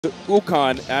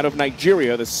Ukon out of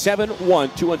Nigeria, the 7'1",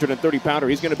 230-pounder.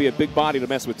 He's going to be a big body to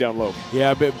mess with down low.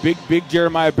 Yeah, but big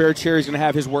Jeremiah Bearcherry is going to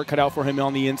have his work cut out for him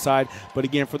on the inside. But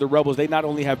again, for the Rebels, they not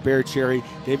only have Bearcherry,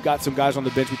 they've got some guys on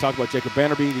the bench. We talked about Jacob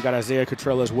Bannerby. You got Isaiah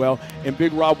Cottrell as well. And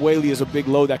big Rob Whaley is a big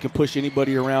load that can push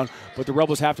anybody around. But the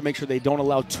Rebels have to make sure they don't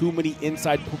allow too many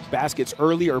inside baskets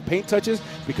early or paint touches,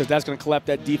 because that's going to collapse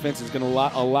that defense. It's going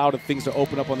to allow the things to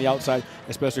open up on the outside,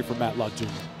 especially for Madlock Jr.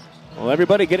 Well,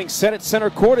 everybody getting set at center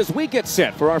court as we get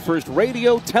set for our first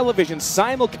radio television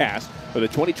simulcast for the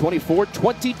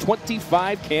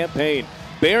 2024-2025 campaign.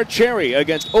 Bearcherry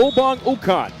against Obong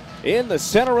Ukon in the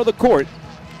center of the court.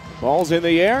 Ball's in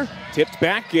the air, tipped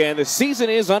back, and the season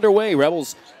is underway.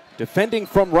 Rebels defending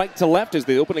from right to left as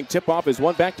the opening tip-off is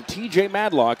one back to T.J.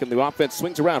 Madlock, and the offense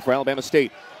swings around for Alabama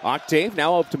State. Octave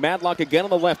now up to Madlock again on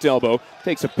the left elbow.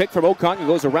 Takes a pick from Okong and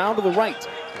goes around to the right.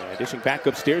 And dishing back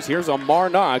upstairs, here's Amar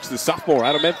Knox, the sophomore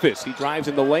out of Memphis. He drives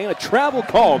in the lane, a travel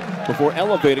called before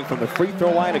elevating from the free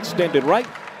throw line extended right.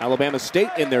 Alabama State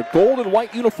in their gold and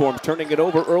white uniforms turning it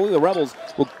over early. The Rebels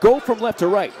will go from left to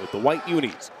right with the white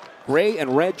unis. Gray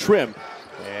and red trim.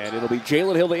 And it'll be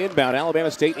Jalen Hill to inbound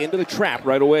Alabama State into the trap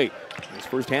right away. His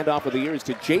first handoff of the year is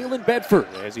to Jalen Bedford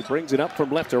as he brings it up from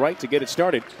left to right to get it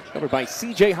started. Covered by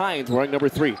C.J. Hines wearing number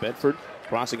 3. Bedford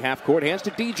crossing half court, hands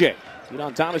to DJ.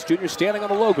 Deon Thomas Jr. standing on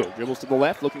the logo. Dribbles to the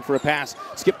left, looking for a pass.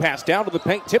 Skip pass down to the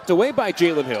paint, tipped away by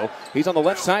Jalen Hill. He's on the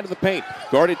left side of the paint.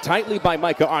 Guarded tightly by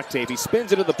Micah Octave. He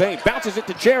spins into the paint, bounces it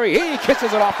to Jerry. He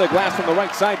kisses it off the glass from the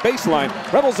right side baseline.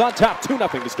 Rebels on top,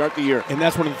 2-0 to start the year. And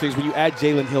that's one of the things, when you add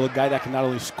Jalen Hill, a guy that can not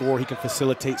only score, he can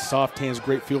facilitate, soft hands,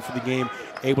 great feel for the game,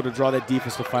 able to draw that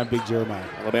defense to find big Jeremiah.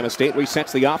 Alabama State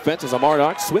resets the offense as Amar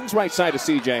Knox swings right side to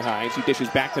C.J. Hines. He dishes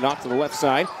back to Knox to the left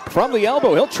side. From the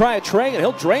elbow, he'll try a tray and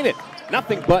he'll drain it.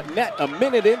 Nothing but net a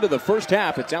minute into the first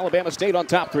half. It's Alabama State on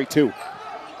top 3-2.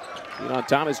 Deon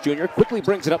Thomas Jr. quickly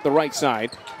brings it up the right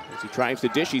side. As he tries to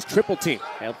dish, he's triple team.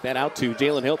 Help that out to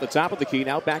Jalen Hill at the top of the key.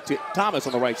 Now back to Thomas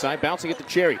on the right side, bouncing it to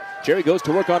Cherry. Cherry goes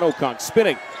to work on Okong,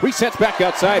 spinning, resets back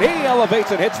outside. He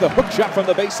elevates and hits the hook shot from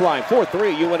the baseline.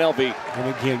 4-3 UNLV.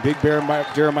 And again, big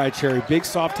Jeremiah Cherry, big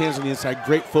soft hands on the inside,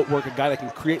 great footwork, a guy that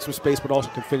can create some space but also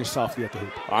can finish softly at the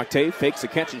hoop. Octave fakes a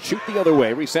catch and shoot the other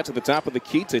way. Resets at the top of the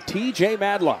key to T.J.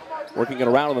 Madlock. Working it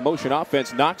around on the motion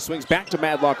offense. Knox swings back to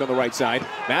Madlock on the right side.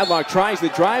 Madlock tries the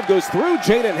drive, goes through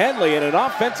Jaden Henley, and an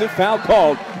offensive foul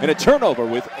called. And a turnover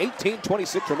with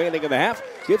 18:26 remaining in the half.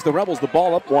 Gives the Rebels the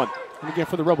ball up 1. And again,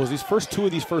 for the Rebels, these first 3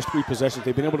 possessions,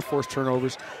 they've been able to force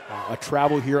turnovers, a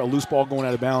travel here, a loose ball going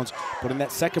out of bounds. But in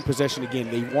that second possession, again,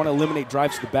 they want to eliminate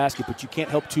drives to the basket, but you can't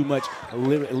help too much.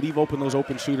 Leave open those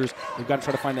open shooters. They've got to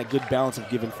try to find that good balance of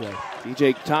give and flow.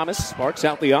 DJ Thomas sparks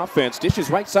out the offense,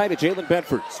 dishes right side to Jalen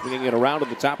Bedford, swinging it around at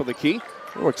the top of the key.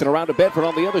 Works it around to Bedford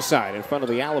on the other side in front of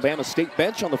the Alabama State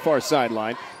bench on the far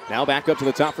sideline. Now back up to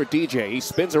the top for DJ. He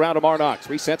spins around to Amar Knox.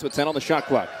 Resets with 10 on the shot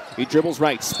clock. He dribbles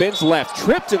right, spins left,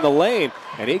 tripped in the lane,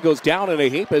 and he goes down in a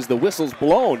heap as the whistle's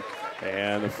blown.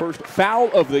 And the first foul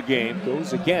of the game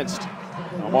goes against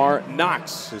Amar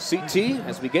Knox. So CT,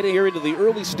 as we get here into the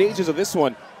early stages of this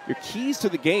one, your keys to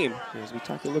the game as we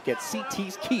take a look at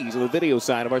CT's keys on the video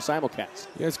side of our simulcast.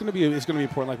 Yeah, it's going to be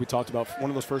important, like we talked about.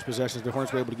 One of those first possessions, the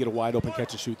Hornets were able to get a wide open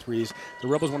catch and shoot threes. The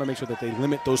Rebels want to make sure that they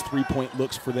limit those 3-point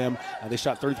looks for them. They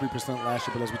shot 33% last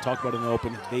year, but as we talked about in the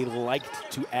open, they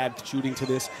liked to add shooting to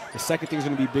this. The second thing is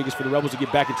going to be biggest for the Rebels to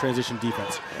get back in transition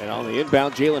defense. And on the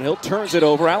inbound, Jalen Hill turns it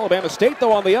over. Alabama State,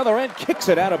 though, on the other end, kicks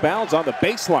it out of bounds on the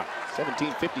baseline.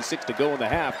 17:56 to go in the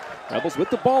half. Rebels with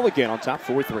the ball again on top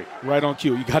 4-3. Right on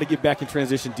cue. You got to get back in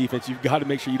transition defense. You've got to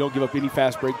make sure you don't give up any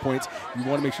fast break points. You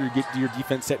want to make sure you get your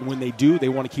defense set, and when they do, they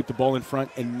want to keep the ball in front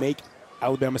and make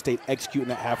Alabama State execute in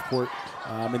that half court.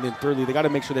 And then thirdly, they got to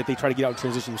make sure that they try to get out and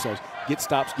transition themselves. Get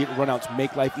stops, get runouts,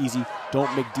 make life easy.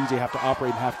 Don't make DJ have to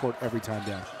operate in half court every time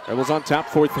down. Rebels on top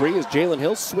 4-3 as Jalen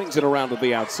Hill swings it around to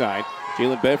the outside.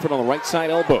 Jalen Bedford on the right side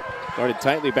elbow. Guarded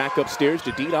tightly back upstairs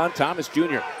to Deon Thomas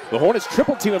Jr. The Hornets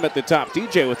triple team him at the top.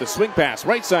 DJ with the swing pass.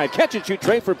 Right side catch and shoot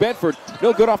tray for Bedford.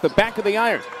 No good off the back of the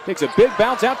iron. Takes a big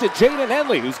bounce out to Jaden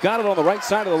Henley, who's got it on the right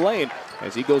side of the lane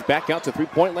as he goes back out to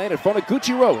three-point land in front of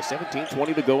Gucci Rose.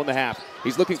 17:20 to go in the half.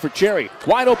 He's looking for Cherry.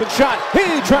 Wide open shot.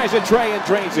 He tries a tray and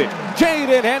drains it.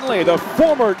 Jaden Henley, the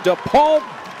former DePaul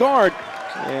guard,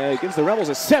 gives the Rebels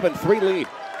a 7-3 lead.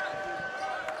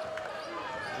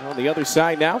 On the other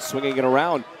side now, swinging it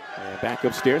around. And back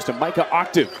upstairs to Micah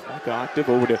Octave. Micah Octave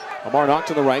over to Amar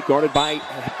Knox on the right, guarded by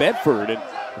Bedford. And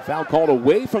a foul called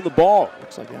away from the ball.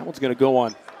 Looks like that one's going to go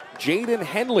on Jaden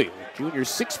Henley, junior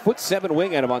 6'7"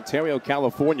 wing out of Ontario,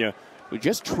 California, who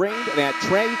just trained that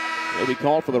Trey He'll be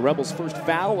called for the Rebels' first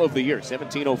foul of the year.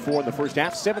 17:04 in the first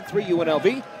half. 7-3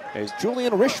 UNLV as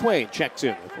Julian Rishwain checks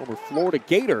in. The former Florida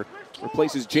Gator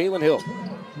replaces Jalen Hill.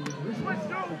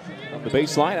 On the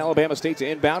baseline, Alabama State's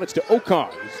inbound. It's to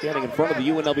Okon. He's standing in front of the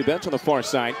UNLV bench on the far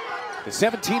side. The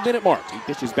 17-minute mark. He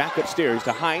dishes back upstairs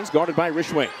to Hines, guarded by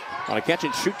Rishwain. On a catch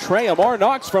and shoot tray, Amar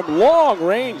Knox from long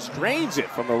range drains it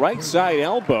from the right side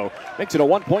elbow. Makes it a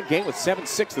 1-point game with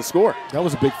 7-6 the score. That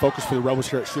was a big focus for the Rebels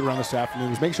here at shoot around this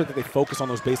afternoon, was making sure that they focus on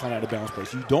those baseline out of bounds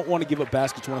plays. You don't want to give up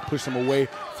baskets, you want to push them away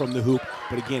from the hoop.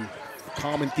 But again,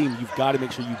 common theme, you've got to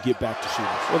make sure you get back to shooting.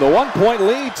 With a 1-point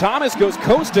lead, Thomas goes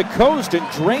coast to coast and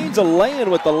drains a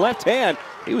lay-in with the left hand.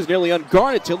 He was nearly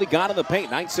unguarded till he got in the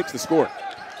paint. 9-6 the score.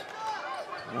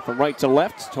 From right to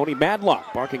left, Tony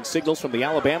Madlock barking signals from the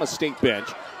Alabama State bench.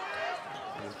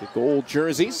 The gold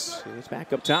jerseys. It's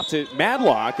back up top to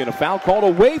Madlock, and a foul called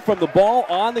away from the ball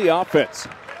on the offense.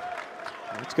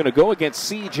 It's going to go against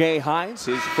C.J. Hines,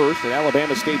 his first, and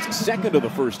Alabama State's second of the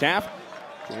first half.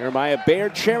 Jeremiah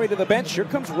Baird-Cherry to the bench. Here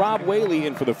comes Rob Whaley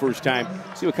in for the first time.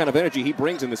 See what kind of energy he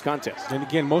brings in this contest. And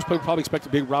again, most people probably expect a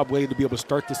big Rob Whaley to be able to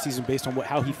start this season based on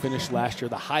how he finished last year,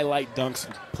 the highlight dunks,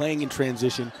 playing in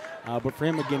transition. But for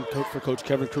him, again, for Coach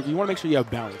Kevin Kruger, you want to make sure you have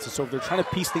balance. And so if they're trying to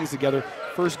piece things together,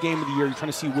 first game of the year, you're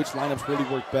trying to see which lineups really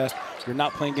work best. You're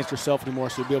not playing against yourself anymore,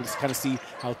 so you'll be able to kind of see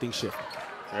how things shift.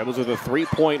 Rebels with a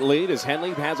 3-point lead as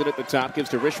Henley has it at the top, gives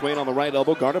to Rishwain on the right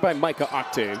elbow, guarded by Micah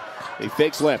Octave. He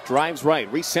fakes left, drives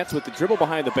right, resets with the dribble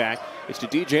behind the back. It's to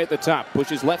DJ at the top,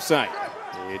 pushes left side.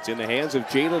 It's in the hands of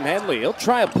Jalen Henley. He'll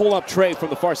try a pull-up tray from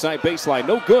the far side baseline.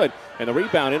 No good. And the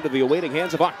rebound into the awaiting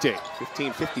hands of Octave.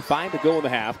 15:55 to go in the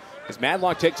half. As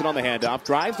Madlock takes it on the handoff,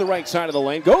 drives the right side of the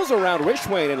lane, goes around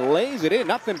Rishwain and lays it in.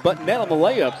 Nothing but net on the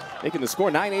layup, making the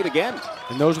score 9-8 again.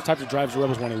 And those are the types of drives the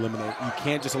Rebels want to eliminate. You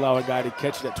can't just allow a guy to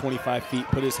catch it at 25 feet,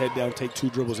 put his head down, take 2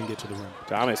 dribbles, and get to the rim.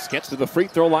 Thomas gets to the free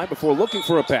throw line before looking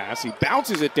for a pass. He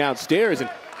bounces it downstairs, and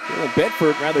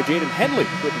Jaden Henley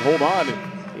couldn't hold on,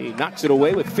 and he knocks it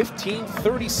away with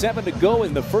 15:37 to go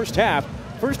in the first half.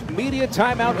 First media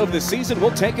timeout of the season.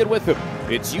 We'll take it with him.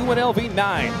 It's UNLV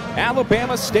 9,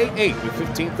 Alabama State 8 with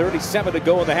 15:37 to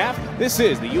go in the half. This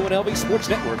is the UNLV Sports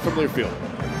Network from Learfield.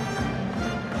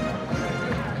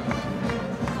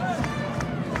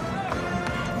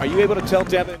 Are you able to tell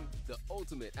Devin? The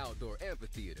ultimate outdoor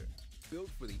amphitheater, built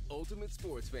for the ultimate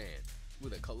sports fan,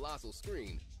 with a colossal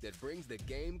screen that brings the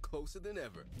game closer than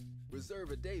ever. Reserve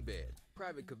a daybed,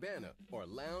 private cabana, or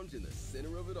lounge in the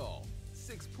center of it all.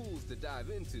 6 pools to dive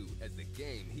into as the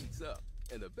game heats up.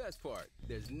 And the best part,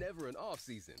 there's never an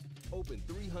off-season. Open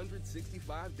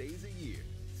 365 days a year.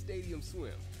 Stadium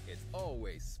Swim, it's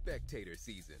always spectator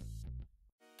season.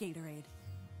 Gatorade,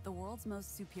 the world's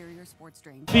most superior sports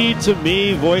drink. Feed to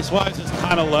me, voice-wise, is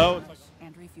kind of low.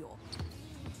 And refuel.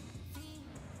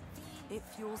 It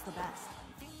fuels the best,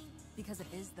 because it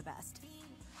is the best.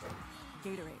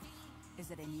 Gatorade,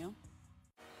 is it in you?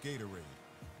 Gatorade,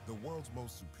 the world's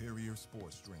most superior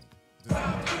sports drink.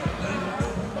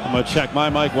 I'm going to check my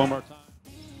mic one more time.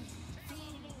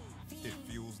 It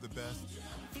fuels the best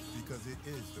because it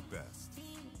is the best.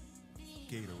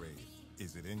 Gatorade,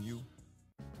 is it in you?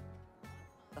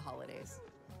 The holidays.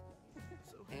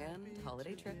 And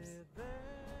holiday trips.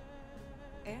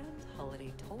 And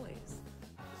holiday toys.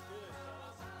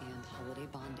 And holiday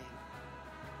bonding.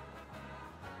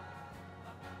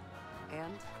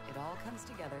 And it all comes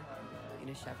together in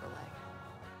a Chevrolet.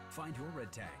 Find your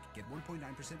red tag. Get 1.9%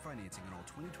 financing on all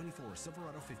 2024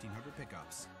 Silverado 1500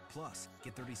 pickups. Plus,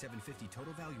 get $3,750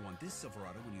 total value on this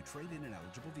Silverado when you trade in an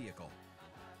eligible vehicle.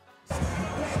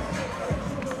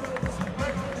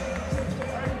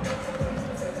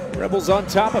 Rebels on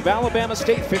top of Alabama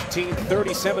State.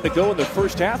 15:37 to go in the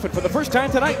first half. And for the first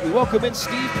time tonight, we welcome in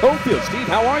Steve Cofield. Steve,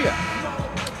 how are you?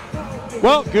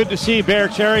 Well, good to see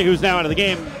Baird-Cherry, who's now out of the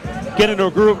game, get into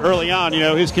a groove early on. You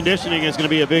know, his conditioning is going to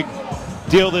be a big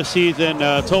deal this season.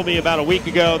 Told me about a week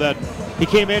ago that he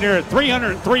came in here at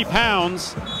 303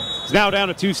 pounds. He's now down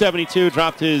to 272,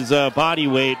 dropped his body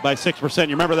weight by 6%.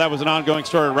 You remember that was an ongoing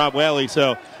story with Rob Whaley.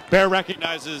 So Bear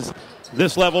recognizes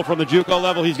this level from the JUCO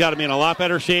level. He's got to be in a lot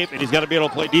better shape, and he's got to be able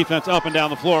to play defense up and down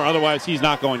the floor. Otherwise, he's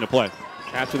not going to play.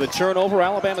 After the turnover,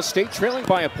 Alabama State trailing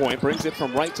by a point, brings it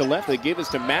from right to left. They give this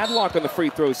to Madlock on the free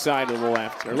throw side of the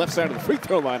left, or left side of the free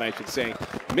throw line, I should say.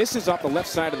 misses off the left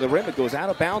side of the rim. It goes out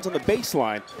of bounds on the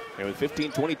baseline. And with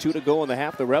 15:22 to go in the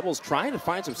half, the Rebels trying to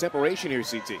find some separation here,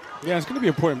 CT. Yeah, it's going to be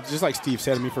important, just like Steve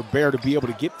said. I mean, for Bear to be able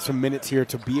to get some minutes here,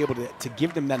 to be able to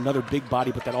give them that another big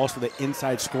body, but that also the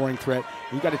inside scoring threat.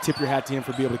 You got to tip your hat to him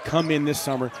for being able to come in this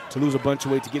summer, to lose a bunch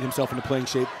of weight, to get himself into playing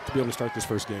shape, to be able to start this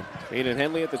first game. Aiden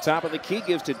Henley at the top of the key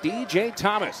gives to DJ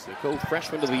Thomas, the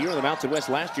co-freshman of the year in the Mountain West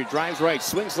last year. Drives right,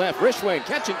 swings left, Rishwain,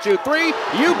 catch and shoot, three,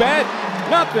 you bet.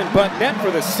 Nothing but net for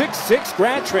the 6'6"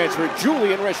 grad transfer,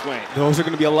 Julian Rishwain. Those are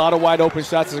going to be a lot of wide open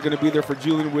shots that are going to be there for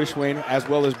Julian Rishwain, as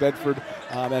well as Bedford,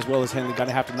 as well as Henley. Got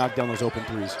to have to knock down those open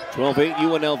threes. 12-8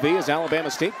 UNLV as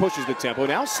Alabama State pushes the tempo.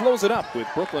 Now slows it up with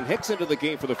Brooklyn Hicks into the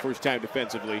game for the first time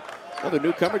defensively. Another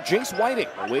newcomer, Jace Whiting,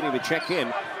 waiting to check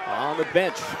in on the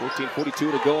bench.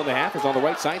 14:42 to go in the half. Is on the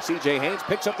right side. C.J. Haynes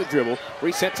picks up the dribble.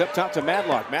 Resets up top to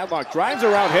Madlock. Madlock drives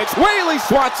around Hicks. Whaley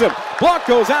swats him. Block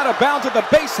goes out of bounds at the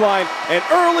baseline. An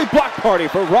early block party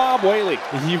for Rob Whaley.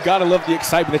 You've got to love the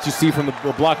excitement that you see from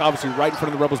the block, obviously right in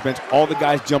front of the Rebels bench. All the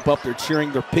guys jump up. They're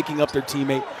cheering. They're picking up their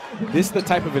teammate. This is the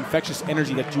type of infectious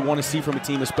energy that you want to see from a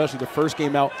team, especially the first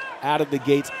game out of the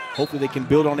gates. Hopefully they can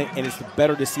build on it, and it's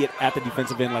better to see it at the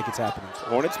defensive end like it's happening.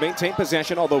 Hornets maintain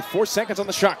possession, although 4 seconds on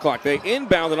the shot clock. They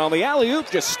inbound, and on the alley-oop,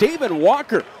 just Stephen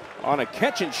Walker on a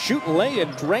catch-and-shoot lay-in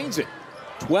drains it.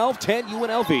 12-10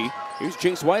 UNLV. Here's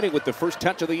Jace Whiting with the first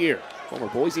touch of the year. Former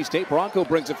Boise State Bronco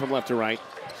brings it from left to right.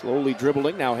 Slowly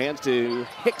dribbling, now hands to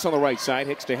Hicks on the right side.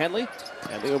 Hicks to Henley,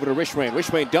 and they over to Rishwain.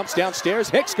 Rishwain dumps downstairs.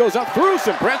 Hicks goes up through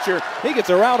some pressure. He gets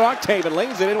around Octave and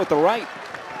lays it in with the right.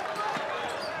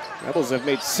 Rebels have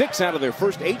made 6 out of their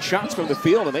first 8 shots from the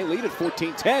field, and they lead at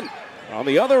 14-10. On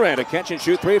the other end, a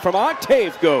catch-and-shoot three from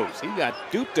Octave goes. He got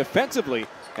duped defensively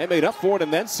and made up for it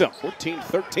and then some.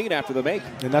 14-13 after the make.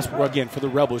 And that's, again, for the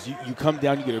Rebels, you come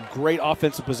down, you get a great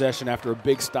offensive possession after a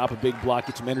big stop, a big block,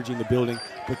 get some energy in the building,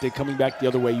 but then coming back the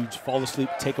other way, you just fall asleep,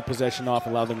 take a possession off,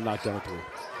 allow them to knock down a three.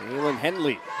 Aiden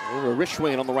Henley over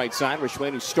Rishwain on the right side.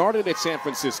 Rishwain, who started at San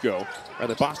Francisco,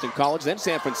 rather Boston College, then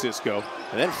San Francisco,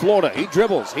 and then Florida. He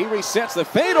dribbles, he resets the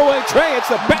fadeaway tray. It's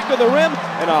the back of the rim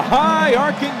and a high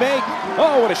arcing make.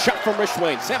 Oh, and a shot from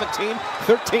Rishwain.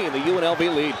 17-13, the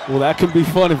UNLV lead. Well, that can be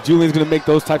fun if Julian's going to make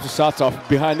those types of shots off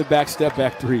behind the back, step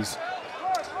back threes.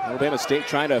 Alabama State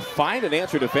trying to find an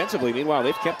answer defensively. Meanwhile,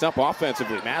 they've kept up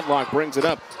offensively. Madlock brings it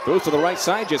up, goes to the right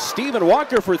side. Just Stephen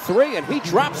Walker for three, and he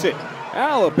drops it.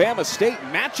 Alabama State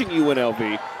matching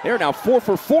UNLV. They're now 4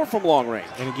 for 4 from long range.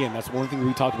 And again, that's one thing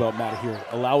we talked about, Matt, here.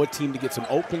 Allow a team to get some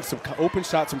open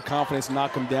shots, some confidence,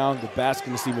 knock them down. The basket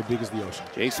can seem as big as the ocean.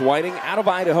 Jace Whiting out of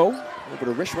Idaho. Over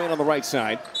to Rishwain on the right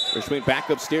side. Rishwain back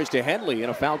upstairs to Henley,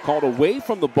 and a foul called away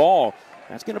from the ball.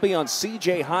 That's going to be on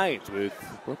C.J. Hines, with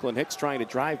Brooklyn Hicks trying to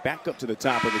drive back up to the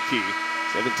top of the key.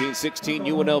 17-16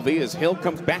 UNLV as Hill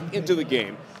comes back into the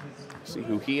game. See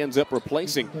who he ends up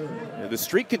replacing. And the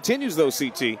streak continues, though,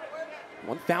 CT.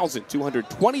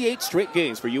 1,228 straight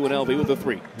games for UNLV with a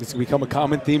three. It's become a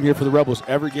common theme here for the Rebels.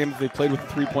 Every game that they played with the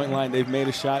three-point line, they've made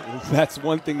a shot. And that's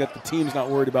one thing that the team's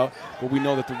not worried about, but we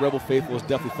know that the Rebel faithful is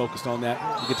definitely focused on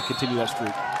that. We get to continue that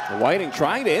streak. Whiting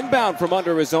trying to inbound from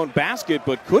under his own basket,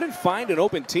 but couldn't find an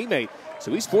open teammate.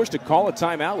 So he's forced to call a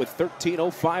timeout with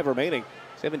 13:05 remaining.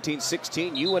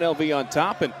 17-16, UNLV on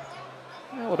top, and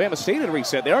Alabama State had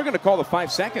reset. They are going to call the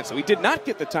 5 seconds, so he did not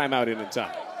get the timeout in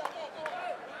time.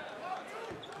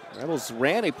 Rebels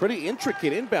ran a pretty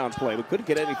intricate inbound play, but couldn't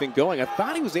get anything going. I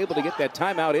thought he was able to get that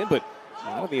timeout in, but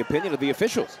not in the opinion of the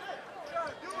officials.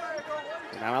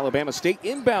 And now Alabama State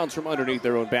inbounds from underneath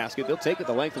their own basket. They'll take it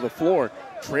the length of the floor,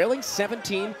 trailing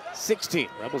 17-16.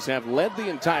 Rebels have led the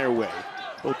entire way.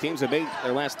 Both teams have made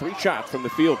their last 3 shots from the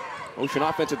field. Motion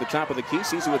offense at the top of the key.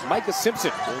 Sees it with Micah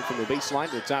Simpson going from the baseline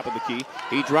to the top of the key.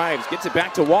 He drives, gets it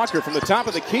back to Walker from the top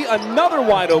of the key. Another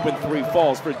wide open three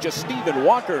falls for just Stephen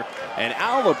Walker. And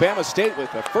Alabama State, with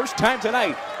the first time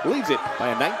tonight, leads it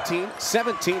by a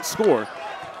 19-17 score.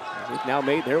 They've now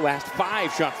made their last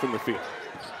 5 shots from the field.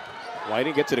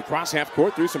 Whiting gets it across half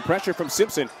court through some pressure from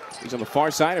Simpson. He's on the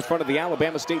far side in front of the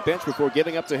Alabama State bench before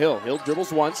giving up to Hill. Hill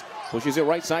dribbles once, pushes it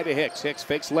right side to Hicks. Hicks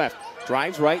fakes left,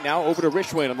 drives right, now over to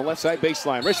Rishwain on the left side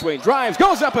baseline. Rishwain drives,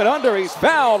 goes up and under. He's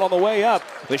fouled on the way up.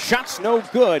 The shot's no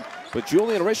good, but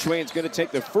Julian Rishwain's going to take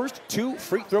the first 2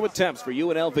 free throw attempts for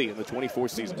UNLV in the 24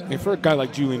 season. And for a guy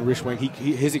like Julian Rishwain,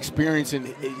 his experience, and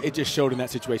it just showed in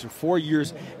that situation. 4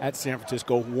 years at San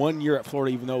Francisco, 1 year at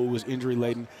Florida, even though it was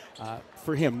injury-laden.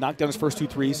 For him, knocked down his first 2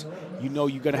 threes. You know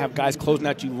you're going to have guys closing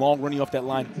at you, long running off that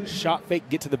line. Shot fake,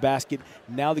 get to the basket.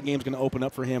 Now the game's going to open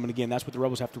up for him. And again, that's what the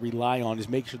Rebels have to rely on, is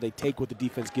make sure they take what the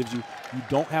defense gives you. You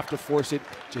don't have to force it.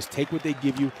 Just take what they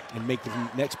give you and make the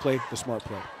next play the smart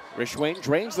play. Rishwain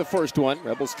drains the first one.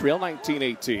 Rebels trail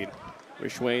 19-18.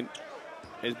 Rishwain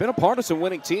has been a part of some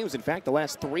winning teams. In fact, the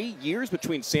last 3 years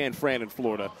between San Fran and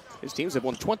Florida, his teams have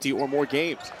won 20 or more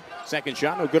games. Second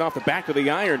shot, no good off the back of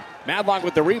the iron. Madlock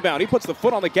with the rebound. He puts the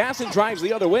foot on the gas and drives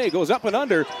the other way. Goes up and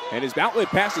under, and his outlet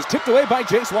pass is tipped away by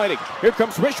Jace Whiting. Here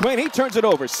comes Rishwain. He turns it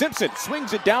over. Simpson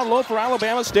swings it down low for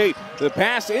Alabama State. The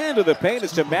pass into the paint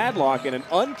is to Madlock, and an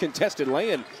uncontested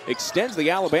lay-in extends the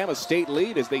Alabama State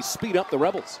lead as they speed up the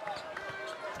Rebels.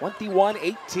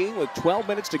 21-18 with 12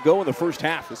 minutes to go in the first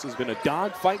half. This has been a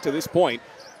dogfight to this point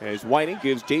as Whiting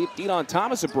gives Deon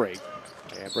Thomas a break.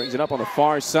 And brings it up on the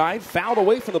far side. Fouled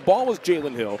away from the ball was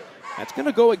Jalen Hill. That's going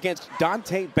to go against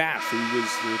Dante Bass, who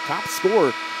was the top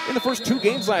scorer in the first 2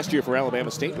 games last year for Alabama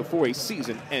State before a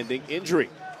season-ending injury.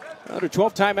 Under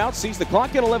 12 timeouts, sees the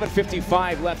clock at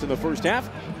 11:55 left in the first half.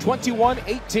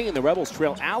 21-18, the Rebels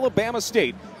trail Alabama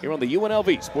State here on the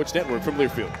UNLV Sports Network from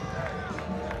Learfield.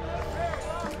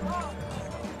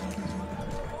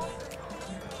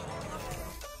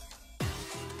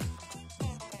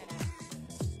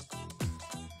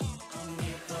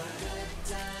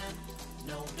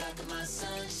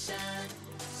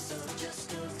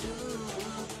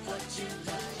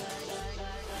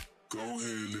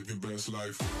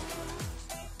 Life.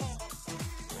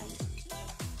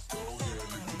 Go ahead,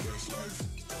 live your best life.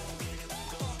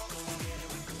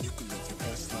 You can live your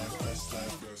best life, best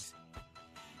life, best.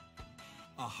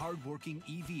 A hard-working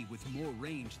EV with more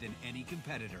range than any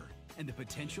competitor and the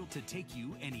potential to take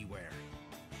you anywhere.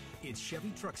 It's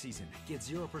Chevy truck season. Get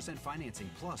 0%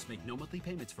 financing plus make no monthly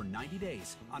payments for 90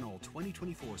 days on all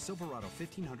 2024 Silverado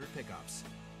 1500 pickups.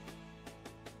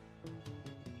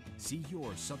 See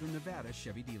your Southern Nevada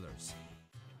Chevy dealers.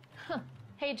 Huh.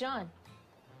 Hey, John.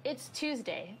 It's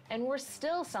Tuesday, and we're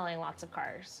still selling lots of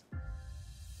cars.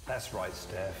 That's right,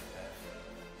 Steph.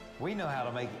 We know how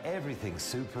to make everything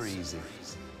super easy.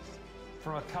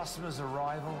 From a customer's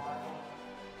arrival,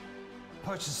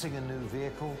 purchasing a new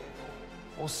vehicle,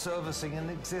 or servicing an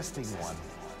existing one.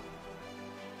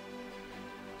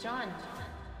 John.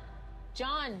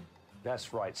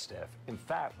 That's right, Steph. In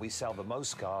fact, we sell the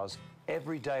most cars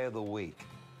every day of the week,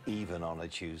 even on a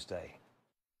Tuesday.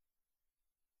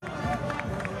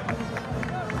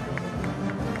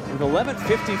 With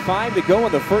 11:55 to go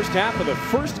in the first half of the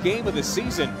first game of the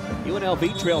season,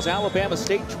 UNLV trails Alabama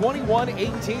State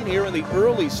 21-18 here in the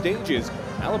early stages.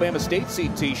 Alabama State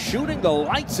CT shooting the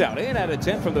lights out. 8 out of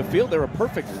 10 from the field. They're a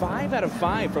perfect 5 out of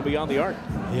 5 from beyond the arc.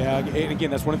 Yeah, and again,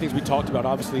 that's one of the things we talked about.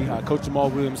 Obviously, Coach Jamal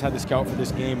Williams had the scout for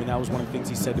this game, and that was one of the things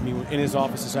he said to me in his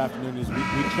office this afternoon is we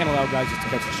can't allow guys just to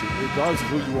catch and shoot. Regardless of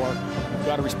who you are, you've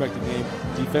got to respect the game.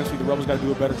 Defensively, the Rebels got to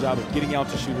do a better job of getting out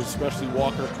to shooters, especially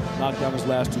Walker, knock down his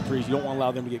last 2 threes. You don't want to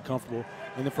allow them to get comfortable.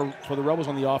 And then for the Rebels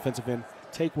on the offensive end,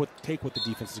 take what the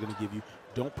defense is going to give you.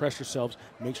 Don't press yourselves.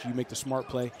 Make sure you make the smart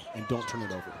play and don't turn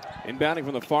it over. Inbounding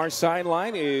from the far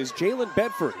sideline is Jalen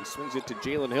Bedford. He swings it to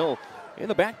Jalen Hill in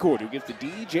the backcourt, who gives to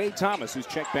DJ Thomas, who's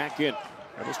checked back in.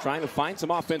 Rebels trying to find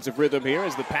some offensive rhythm here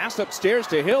as the pass upstairs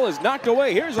to Hill is knocked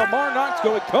away. Here's Amar Knox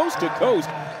going coast to coast.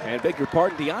 And beg your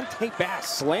pardon, Deontay Bass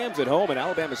slams it home, and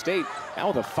Alabama State now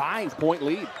with a 5-point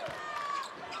lead.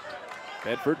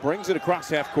 Bedford brings it across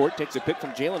half court, takes a pick from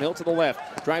Jalen Hill to the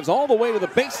left, drives all the way to the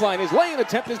baseline. His lane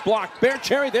attempt is blocked. Bear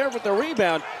Cherry there with the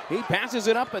rebound. He passes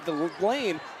it up at the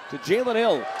lane to Jalen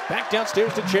Hill. Back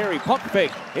downstairs to Cherry. Pump fake.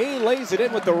 He lays it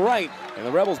in with the right. And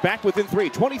the Rebels back within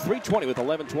 3. 23-20 with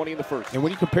 11:20 in the first. And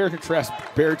when you compare and contrast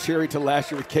Bear Cherry to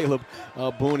last year with Caleb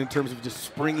Boone in terms of just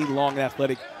springy, long, and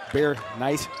athletic, Bear,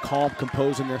 nice, calm,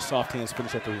 composed in their soft hands,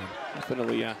 finish at the rim.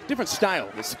 Definitely a different style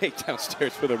to say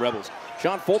downstairs for the Rebels.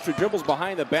 Sean Fulcher dribbles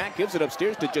behind the back, gives it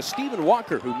upstairs to just Stephen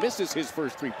Walker, who misses his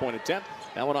first 3-point attempt.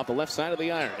 That one off the left side of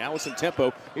the iron. Allison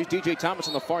Tempo. Here's DJ Thomas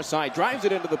on the far side. Drives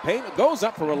it into the paint. Goes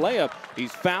up for a layup.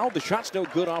 He's fouled. The shot's no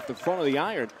good off the front of the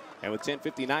iron. And with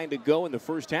 10:59 to go in the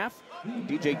first half,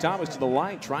 DJ Thomas to the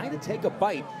line, trying to take a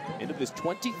bite into this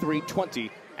 23-20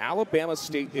 Alabama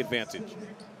State advantage.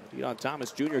 Deon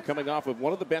Thomas Jr. coming off of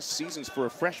one of the best seasons for a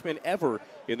freshman ever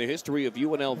in the history of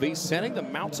UNLV, setting the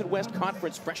Mountain West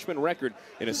Conference freshman record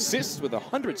in assists with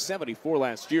 174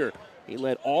 last year. He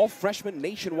led all freshmen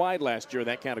nationwide last year in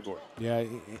that category. Yeah,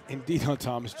 and Deon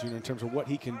Thomas Jr., in terms of what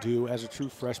he can do as a true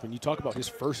freshman. You talk about his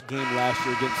first game last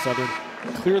year against Southern.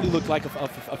 Clearly looked like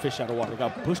a fish out of water.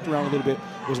 Got pushed around a little bit.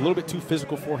 Was a little bit too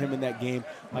physical for him in that game.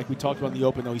 Like we talked about in the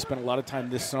open, though, he spent a lot of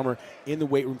time this summer in the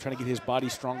weight room trying to get his body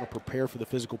stronger, prepare for the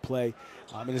physical play.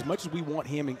 And as much as we want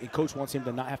him, and Coach wants him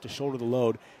to not have to shoulder the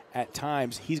load, at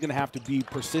times he's going to have to be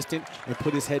persistent and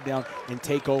put his head down and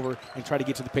take over and try to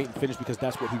get to the paint and finish, because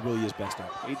that's what he really is his best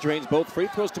at. He drains both free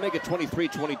throws to make it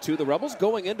 23-22. The Rebels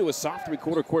going into a soft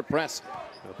three-quarter court press.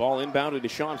 The ball inbounded to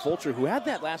Sean Fulcher, who had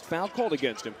that last foul called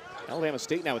against him. Alabama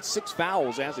State now at 6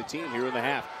 fouls as a team here in the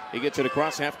half. He gets it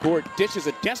across half court, dishes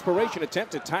a desperation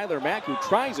attempt at Tyler Mack, who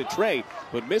tries a tray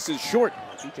but misses short.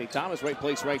 DJ Thomas, right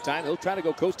place, right time. He'll try to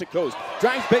go coast to coast.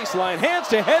 Drives baseline, hands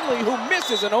to Henley, who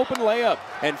misses an open layup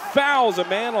and fouls a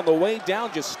man on the way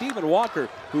down. Just Stephen Walker,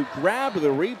 who grabbed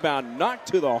the rebound, knocked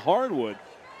to the hardwood.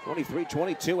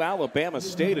 23-22 Alabama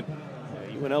State. And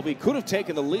UNLV could have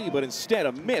taken the lead, but instead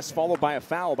a miss followed by a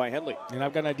foul by Henley. And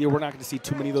I've got an idea we're not going to see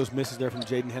too many of those misses there from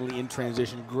Jaden Henley in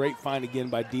transition. Great find again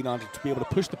by Denon to be able to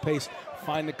push the pace,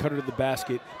 find the cutter to the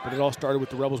basket. But it all started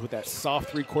with the Rebels with that soft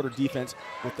three-quarter defense,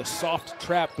 with the soft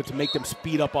trap, but to make them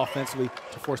speed up offensively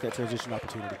to force that transition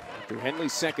opportunity. After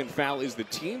Henley's second foul is the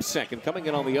team's second. Coming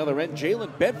in on the other end,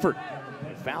 Jalen Bedford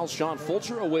fouls Sean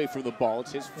Fulcher away from the ball.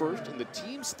 It's his first and the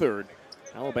team's third.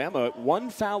 Alabama one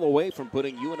foul away from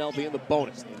putting UNLV in the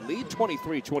bonus. They lead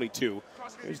 23-22.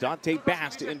 Here's Dante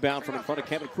Bass to inbound from in front of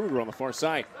Kevin Kruger on the far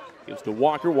side. Gives to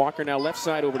Walker. Walker now left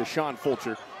side over to Sean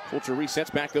Fulcher. Fulcher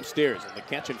resets back upstairs. And the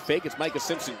catch and fake, it's Micah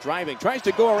Simpson driving. Tries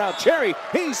to go around Cherry.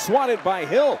 He's swatted by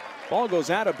Hill. Ball goes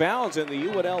out of bounds in the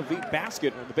UNLV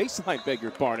basket, or the baseline, beg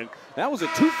your pardon. That was a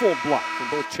twofold block from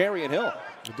both Cherry and Hill.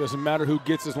 It doesn't matter who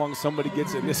gets as long as somebody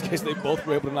gets it. In this case, they both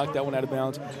were able to knock that one out of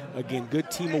bounds. Again, good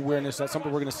team awareness. That's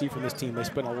something we're going to see from this team. They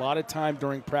spend a lot of time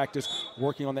during practice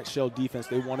working on that shell defense.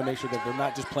 They want to make sure that they're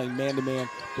not just playing man-to-man,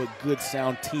 but good,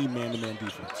 sound team man-to-man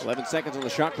defense. 11 seconds on the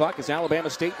shot clock as Alabama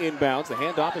State inbounds. The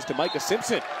handoff is to Micah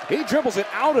Simpson. He dribbles it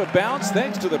out of bounds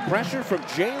thanks to the pressure from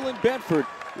Jalen Bedford.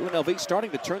 UNLV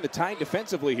starting to turn the tide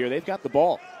defensively here. They've got the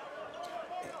ball.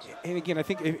 And again, I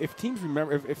think if teams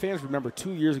remember, if fans remember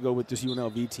 2 years ago with this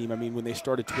UNLV team, I mean, when they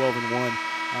started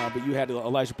 12-1, but you had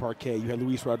Elijah Parquet, you had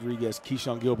Luis Rodriguez,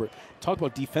 Keyshawn Gilbert. Talk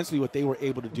about defensively what they were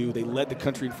able to do. They led the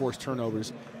country in forced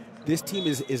turnovers. This team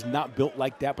is not built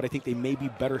like that, but I think they may be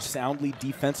better soundly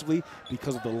defensively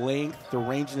because of the length, the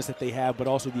ranginess that they have, but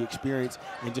also the experience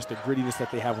and just the grittiness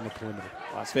that they have on the perimeter.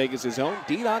 Las Vegas' own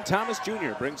Denon Thomas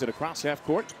Jr. brings it across half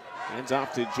court. Hands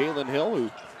off to Jalen Hill,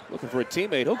 who looking for a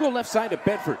teammate. He'll go left side to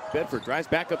Bedford. Bedford drives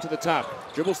back up to the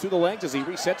top. Dribbles through the legs as he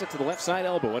resets it to the left side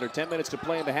elbow. Under 10 minutes to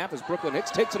play in the half as Brooklyn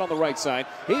Hicks takes it on the right side.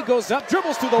 He goes up,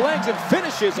 dribbles through the legs, and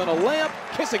finishes on a layup,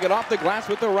 kissing it off the glass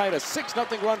with the right. A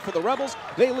 6-0 run for the Rebels.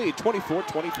 They lead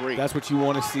 24-23. That's what you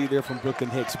want to see there from Brooklyn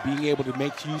Hicks, being able to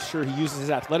make sure he uses his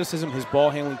athleticism, his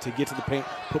ball handling to get to the paint,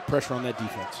 put pressure on that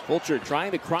defense. Fulcher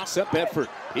trying to cross up Bedford.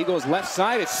 He goes left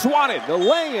side. It's swatted. The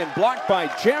lay-in blocked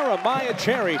by Jeremiah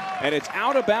Cherry, and it's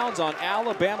out of bounds on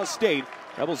Alabama State.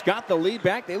 Rebels got the lead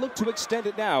back. They look to extend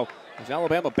it now as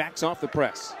Alabama backs off the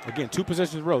press. Again, 2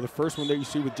 possessions in a row. The first one there you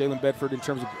see with Jalen Bedford in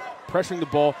terms of pressuring the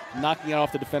ball, knocking it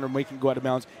off the defender, making it go out of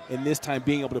bounds, and this time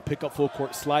being able to pick up full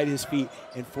court, slide his feet,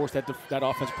 and force that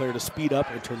offensive player to speed up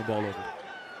and turn the ball over.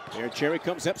 There, Cherry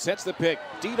comes up, sets the pick.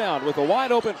 D-down with a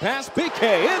wide open pass.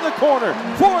 BK in the corner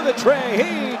for the tray.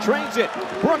 He trains it.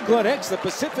 Brooklyn Hicks, the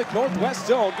Pacific Northwest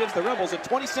zone, gives the Rebels a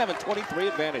 27-23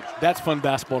 advantage. That's fun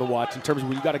basketball to watch in terms of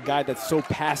when you got a guy that's so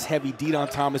pass-heavy, Denon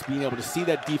Thomas, being able to see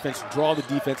that defense, draw the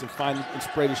defense, and find and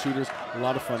spray the shooters. A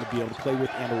lot of fun to be able to play with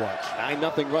and to watch.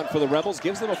 9-0 run for the Rebels,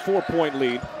 gives them a 4-point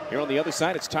lead. Here on the other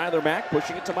side, it's Tyler Mack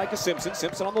pushing it to Micah Simpson.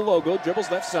 Simpson on the logo, dribbles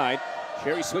left side.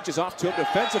 Cherry switches off to him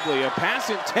defensively. A pass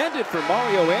intended for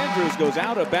Mario Andrews goes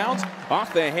out of bounds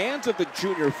off the hands of the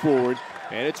junior forward.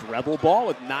 And it's Rebel ball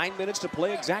with 9 minutes to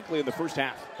play exactly in the first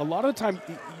half. A lot of the time,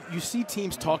 you see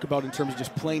teams talk about in terms of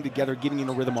just playing together, getting in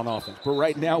a rhythm on offense. But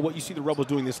right now, what you see the Rebels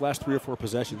doing this last 3 or 4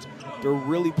 possessions, they're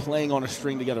really playing on a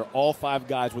string together. All 5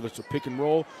 guys, whether it's a pick and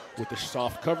roll, with the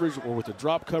soft coverage, or with the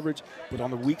drop coverage. But on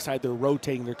the weak side, they're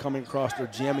rotating, they're coming across, they're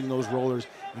jamming those rollers.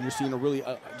 And you're seeing a really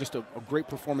just a great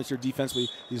performance here defensively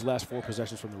these last 4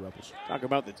 possessions from the Rebels. Talk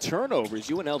about the turnovers.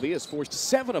 UNLV has forced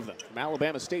 7 of them from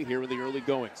Alabama State here in the early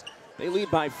goings. They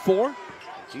lead by 4.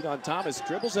 Denon Thomas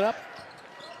dribbles it up.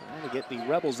 Trying to get the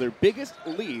Rebels their biggest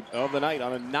lead of the night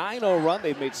on a 9-0 run.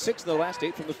 They've made 6 in the last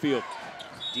 8 from the field.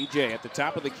 DJ at the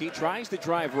top of the key tries to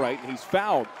drive right, and he's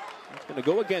fouled. It's going to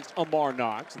go against Amar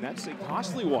Knox, and that's a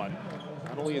costly one.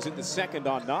 Not only is it the second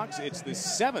on Knox, it's the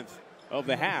 7th of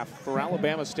the half for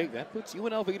Alabama State. That puts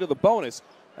UNLV to the bonus.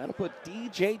 That'll put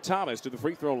DJ Thomas to the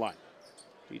free throw line.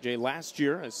 DJ last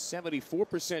year, a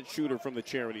 74% shooter from the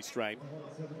charity stripe.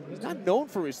 He's not known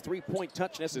for his three-point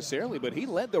touch necessarily, but he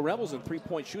led the Rebels in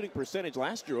three-point shooting percentage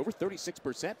last year, over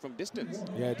 36% from distance.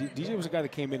 Yeah, DJ was a guy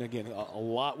that came in, again, a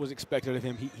lot was expected of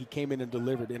him. He came in and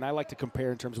delivered, and I like to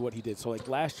compare in terms of what he did. So, like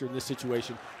last year in this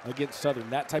situation against Southern,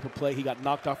 that type of play, he got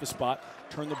knocked off his spot,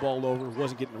 turned the ball over,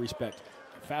 wasn't getting the respect.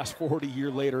 fast forward a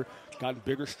year later, gotten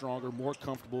bigger, stronger, more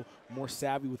comfortable, more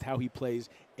savvy with how he plays,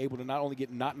 able to not only get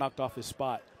not knocked off his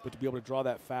spot, but to be able to draw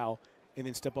that foul and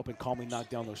then step up and calmly knock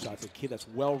down those shots. A kid that's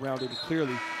well-rounded, and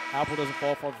clearly, apple doesn't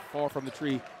fall far from the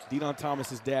tree. Deon Thomas,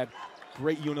 his dad,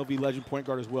 great UNLV legend point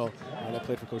guard as well, that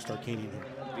played for Coach Tarkanian here.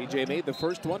 DJ made the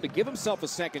first one to give himself a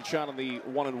second shot on the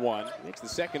 1-and-1. Makes the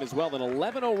second as well, an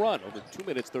 11-0 run over 2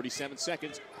 minutes, 37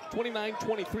 seconds.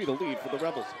 29-23 the lead for the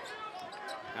Rebels.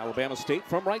 Alabama State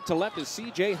from right to left is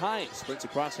C.J. Hines. Sprints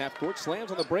across half court,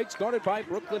 slams on the brakes, guarded by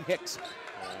Brooklyn Hicks.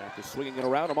 After swinging it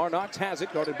around, Amar Knox has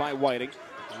it, guarded by Whiting.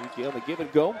 The give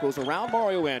and go goes around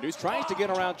Mario Andrews, tries to get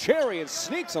around Cherry and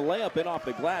sneaks a layup in off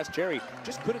the glass. Cherry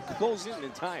just couldn't close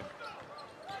in time.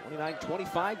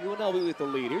 29-25, UNLV with the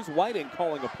lead. Here's Whiting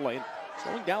calling a play and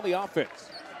slowing down the offense.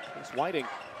 Here's Whiting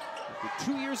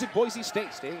after 2 years at Boise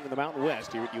State, staying in the Mountain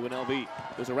West here at UNLV.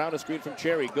 Goes around a screen from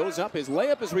Cherry, goes up, his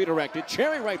layup is redirected.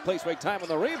 Cherry right place, right time on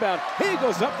the rebound. He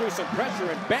goes up through some pressure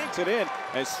and banks it in.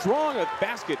 As strong a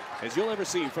basket as you'll ever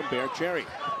see from Bear Cherry.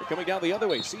 They're coming down the other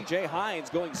way. C.J. Hines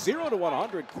going 0 to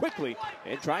 100 quickly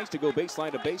and tries to go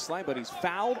baseline to baseline, but he's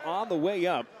fouled on the way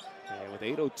up. And with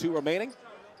 8:02 remaining,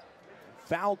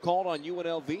 foul called on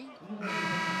UNLV.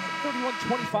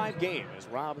 31-25 game as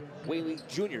Rob Whaley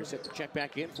Jr. set to check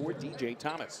back in for DJ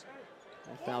Thomas.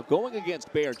 That foul going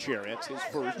against Bear Cherry. It's his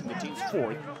first and the team's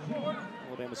fourth.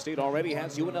 Alabama State already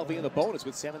has UNLV in the bonus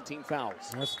with 17 fouls.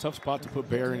 That's a tough spot to put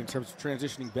Bear in terms of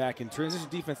transitioning back. And transition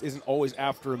defense isn't always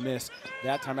after a miss.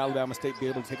 That time Alabama State be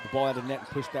able to take the ball out of the net and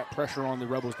push that pressure on the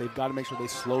Rebels. They've got to make sure they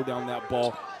slow down that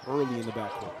ball early in the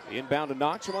backcourt. The inbound to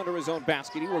Knox from under his own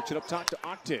basket. He works it up top to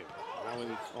Octave. Now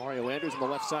with Mario Andrews on the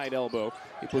left side elbow.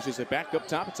 He pushes it back up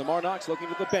top. It's Amar Knox looking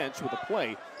to the bench with a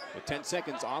play with 10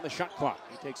 seconds on the shot clock.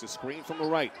 He takes a screen from the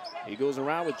right. He goes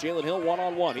around with Jalen Hill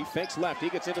one-on-one. He fakes left. He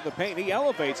gets into the paint. He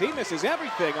elevates. He misses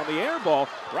everything on the air ball.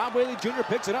 Rob Whaley Jr.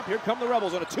 picks it up. Here come the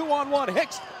Rebels on a 2-on-1.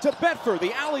 Hicks to Bedford.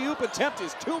 The alley-oop attempt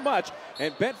is too much,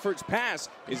 and Bedford's pass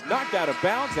is knocked out of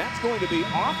bounds. That's going to be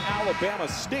off Alabama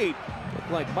State.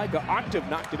 Looked like Micah Octave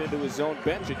knocked it into his own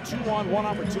bench. A 2-on-1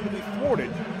 opportunity thwarted.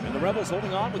 And the Rebels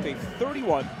holding on with a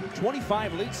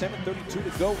 31-25 lead.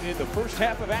 7:32 to go in the first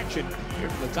half of action. Here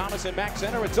from the Thomas and Mack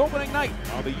Center, it's opening night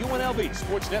on the UNLV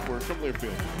Sports Network from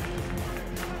Learfield.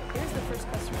 Here's the first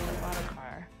customer that bought a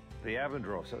car. The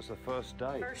Avondross, that's the first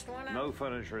day. First one up. No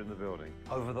furniture in the building.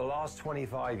 Over the last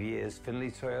 25 years,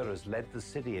 Finley Toyota has led the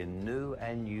city in new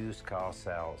and used car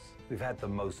sales. We've had the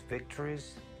most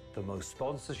victories, the most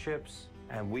sponsorships,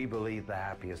 and we believe the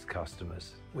happiest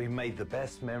customers. We've made the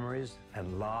best memories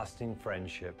and lasting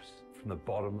friendships from the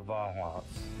bottom of our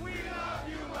hearts. We love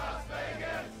you, Las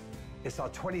Vegas! It's our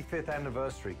 25th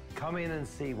anniversary. Come in and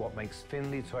see what makes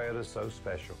Finley Toyota so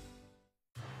special.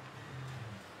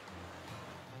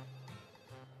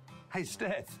 Hey,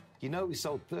 Steph, you know we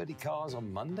sold 30 cars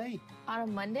on Monday? On a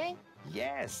Monday?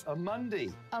 Yes, a Monday.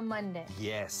 A Monday.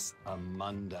 Yes, a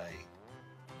Monday.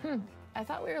 I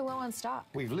thought we were low on stock.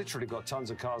 We've literally got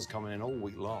tons of cars coming in all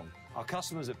week long. Our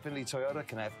customers at Finley Toyota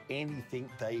can have anything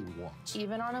they want.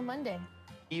 Even on a Monday.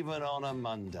 Even on a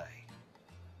Monday.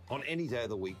 On any day of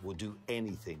the week, we'll do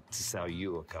anything to sell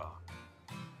you a car.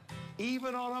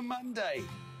 Even on a Monday.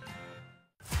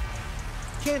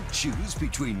 Can't choose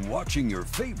between watching your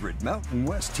favorite Mountain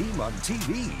West team on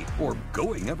TV or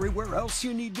going everywhere else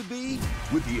you need to be?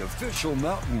 With the official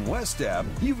Mountain West app,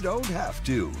 you don't have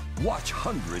to. Watch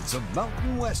hundreds of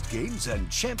Mountain West games and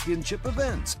championship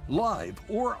events, live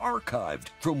or archived,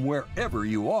 from wherever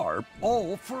you are,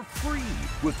 all for free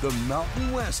with the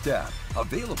Mountain West app.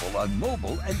 Available on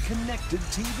mobile and connected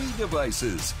TV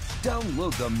devices.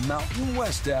 Download the Mountain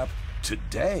West app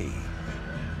today.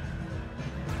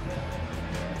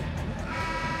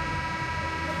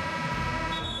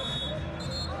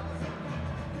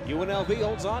 UNLV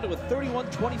holds on to a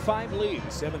 31-25 lead.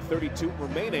 7:32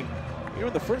 remaining. Here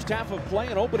in the first half of play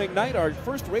and opening night, our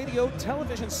first radio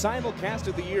television simulcast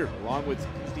of the year. Along with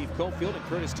Steve Cofield and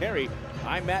Curtis Terry,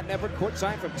 I'm Matt Neverett,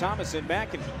 courtside from Thomas and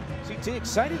Mack. And CT,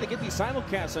 excited to get these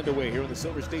simulcasts underway here on the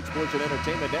Silver State Sports and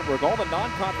Entertainment Network. All the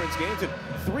non-conference games and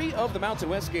 3 of the Mountain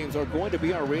West games are going to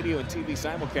be our radio and TV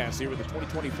simulcasts here in the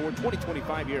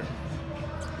 2024-2025 year.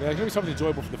 Yeah, it's going to be something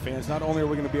enjoyable for the fans. Not only are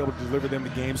we going to be able to deliver them the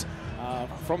games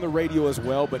from the radio as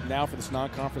well, but now for this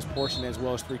non-conference portion as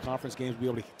well as 3 conference games,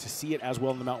 we'll be able to see it as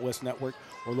well in the Mountain West Network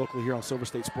or locally here on Silver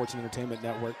State Sports and Entertainment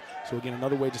Network. So again,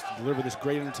 another way just to deliver this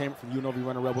great entertainment from UNLV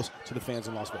Runner Rebels to the fans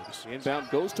in Las Vegas. The inbound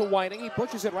goes to Whiting. He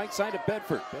pushes it right side of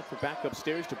Bedford. Bedford back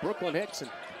upstairs to Brooklyn Hicks,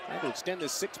 and Trying to extend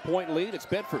this 6-point lead. It's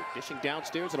Bedford dishing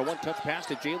downstairs and a one-touch pass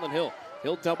to Jalen Hill.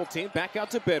 Hill double team, back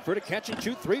out to Bedford. A catch and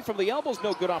shoot three from the elbows,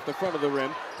 no good off the front of the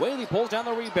rim. Whaley pulls down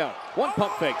the rebound. One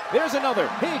pump fake. There's another.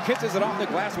 He kisses it off the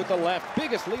glass with the left.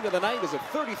 Biggest lead of the night is a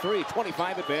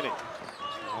 33-25 advantage.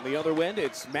 On the other end,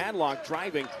 it's Madlock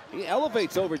driving. He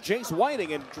elevates over Jace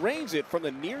Whiting and drains it from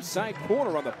the near side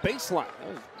corner on the baseline. That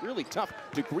was really tough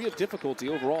degree of difficulty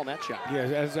overall in that shot. Yeah,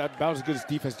 about as good as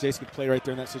defense Jace could play right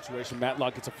there in that situation.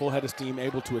 Madlock gets a full head of steam,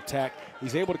 able to attack.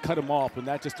 He's able to cut him off, and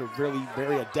that's just a really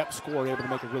very adept scorer, able to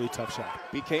make a really tough shot.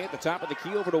 BK at the top of the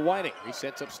key over to Whiting.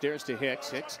 Resets upstairs to Hicks.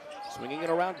 Hicks swinging it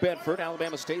around Bedford.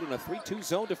 Alabama State in a 3-2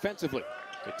 zone defensively.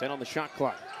 With 10 on the shot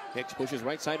clock. Hicks pushes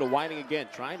right side to Whiting again,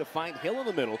 trying to find Hill in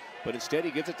the middle, but instead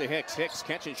he gives it to Hicks. Hicks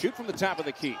catch and shoot from the top of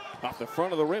the key. Off the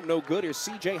front of the rim, no good. Here's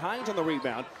C.J. Hines on the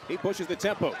rebound. He pushes the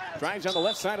tempo, drives on the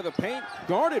left side of the paint,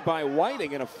 guarded by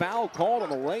Whiting, and a foul called on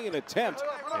the lay-in attempt,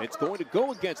 and it's going to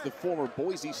go against the former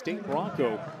Boise State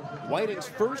Bronco. Whiting's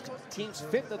first, team's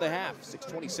fifth of the half.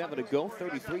 6:27 to go,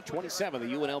 33-27, the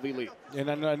UNLV lead.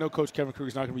 And I know Coach Kevin Kruger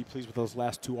is not going to be pleased with those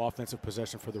last two offensive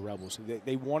possessions for the Rebels.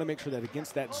 They want to make sure that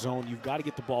against that zone, you've got to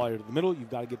get the ball out of the middle,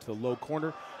 you've got to get to the low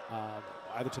corner,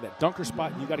 either to that dunker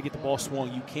spot, and you got to get the ball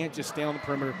swung. You can't just stand on the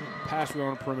perimeter, pass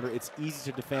on the perimeter. It's easy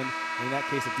to defend. And in that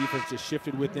case, the defense just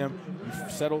shifted with them. You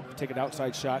settle, take an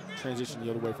outside shot, transition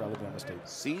the other way for Alabama State.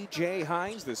 C.J.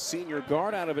 Hines, the senior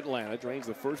guard out of Atlanta, drains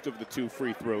the first of the two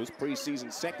free throws.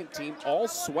 Preseason second team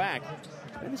All-SWAC.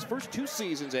 In his first two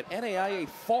seasons at NAIA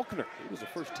Faulkner, he was the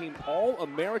first team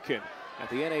All-American at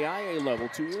the NAIA level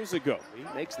 2 years ago. He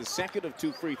makes the second of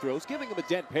two free throws, giving him a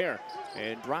dead pair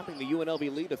and dropping the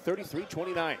UNLV lead to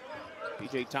 33-29.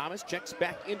 DJ Thomas checks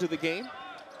back into the game.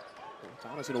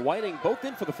 Thomas and Whiting both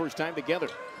in for the first time together.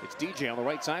 It's DJ on the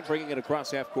right side, bringing it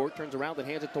across half court, turns around and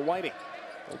hands it to Whiting.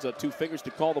 Holds up two fingers to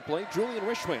call the play. Julian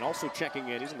Rishwain also checking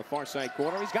in. He's in the far side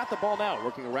corner. He's got the ball now,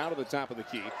 working around to the top of the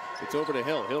key. It's over to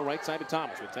Hill. Hill right side to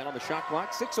Thomas with 10 on the shot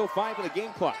clock. 6:05 in the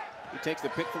game clock. He takes the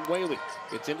pick from Whaley.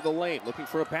 Gets into the lane, looking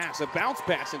for a pass. A bounce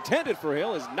pass intended for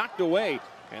Hill is knocked away.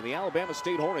 And the Alabama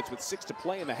State Hornets with 6 to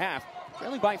play in the half,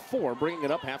 trailing by 4, bringing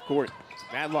it up half court.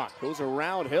 Madlock goes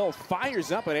around Hill,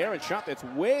 fires up an errant shot that's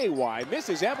way wide,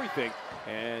 misses everything,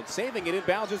 and saving it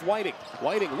inbounds is Whiting.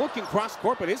 Whiting looking cross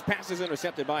court, but his pass is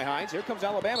intercepted by Hines. Here comes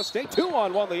Alabama State,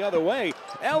 2-on-1 the other way.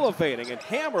 Elevating and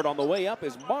hammered on the way up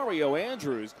is Mario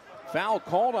Andrews. Foul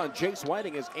called on Jace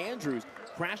Whiting as Andrews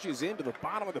crashes into the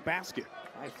bottom of the basket.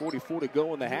 5:44 to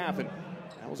go in the half, and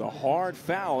that was a hard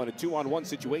foul in a 2-on-1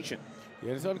 situation.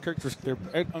 Yeah, it's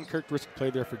uncharacteristic play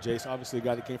there for Jace. Obviously, a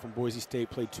guy that came from Boise State,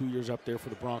 played 2 years up there for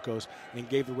the Broncos, and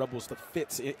gave the Rebels the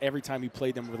fits every time he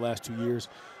played them over the last 2 years.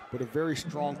 But a very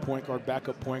strong point guard,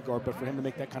 backup point guard. But for him to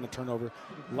make that kind of turnover,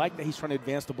 like that, he's trying to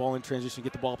advance the ball in transition,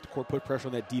 get the ball up the court, put pressure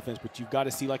on that defense. But you've got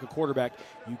to see, like a quarterback,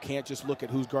 you can't just look at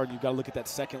who's guarding. You've got to look at that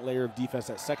second layer of defense,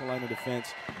 that second line of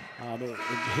defense. And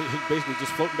basically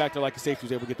just floating back there like a safety,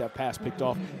 was able to get that pass picked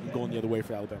off and going the other way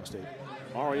for Alabama State.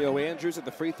 Mario Andrews at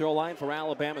the free throw line for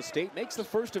Alabama State makes the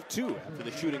first of two after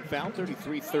the shooting foul,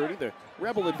 33-30, the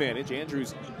Rebel advantage.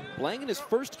 Andrews playing in his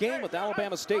first game with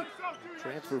Alabama State.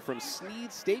 Transfer from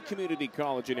Snead State Community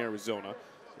College in Arizona.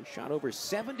 He shot over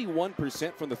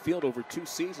 71% from the field over 2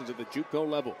 seasons at the JUCO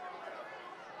level.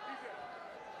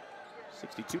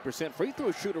 62% free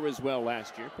throw shooter as well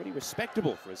last year. Pretty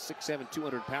respectable for a 6'7",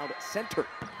 200-pound center.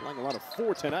 Playing a lot of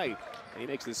 4 tonight. And he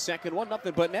makes the second one,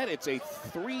 nothing but net. It's a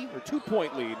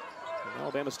 2-point lead. And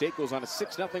Alabama State goes on a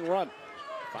 6-0 run.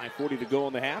 5:40 to go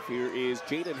in the half. Here is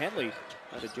Jaden Henley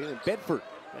out of Jalen Bedford.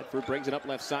 Bedford brings it up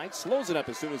left side, slows it up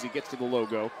as soon as he gets to the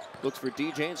logo. Looks for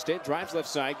DJ instead, drives left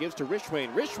side, gives to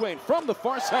Rishwain. Rishwain from the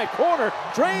far side corner,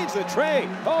 drains the tray.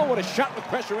 Oh, what a shot with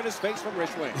pressure in his face from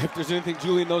Rishwain. If there's anything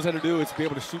Julian knows how to do, it's be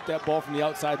able to shoot that ball from the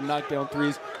outside and knock down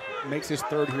threes. Makes his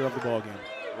third here of the ball game.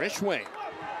 Rishwain,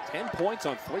 10 points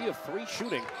on 3 of 3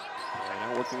 shooting.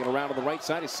 And now working it around to the right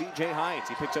side is C.J. Hines.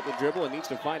 He picks up the dribble and needs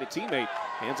to find a teammate.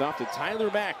 Hands off to Tyler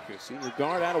Mack, a senior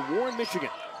guard out of Warren, Michigan.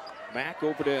 Mack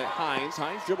over to Hines.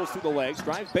 Hines dribbles through the legs,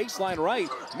 drives baseline right,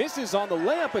 misses on the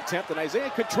layup attempt, and Isaiah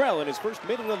Cottrell in his first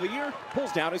minute of the year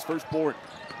pulls down his first board.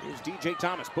 Here's DJ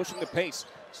Thomas pushing the pace.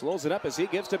 Slows it up as he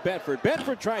gives to Bedford.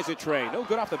 Bedford tries a tray. No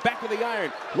good off the back of the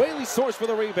iron. Whaley source for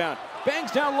the rebound. Bangs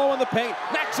down low in the paint.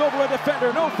 Knocks over a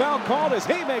defender. No foul called as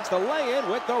he makes the lay-in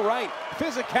with the right.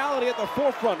 Physicality at the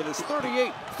forefront of this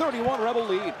 38-31 Rebel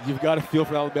lead. You've got to feel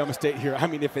for Alabama State here. I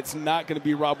mean, if it's not going to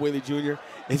be Rob Whaley Jr.,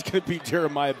 it's going to be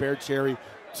Jeremiah Bear Cherry.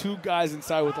 two guys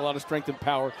inside with a lot of strength and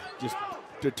power, just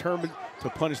determined to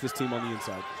punish this team on the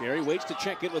inside. Jerry waits to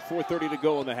check in with 4:30 to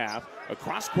go in the half. A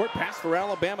cross-court pass for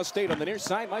Alabama State on the near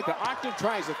side. Micah Octave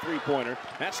tries a three-pointer.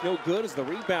 That's no good as the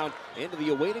rebound into the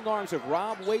awaiting arms of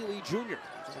Rob Whaley Jr.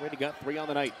 He's already got 3 on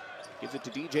the night. Gives it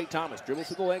to DJ Thomas. Dribbles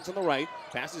through the legs on the right.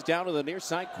 Passes down to the near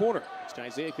side corner. It's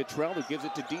Isaiah Cottrell who gives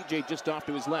it to DJ just off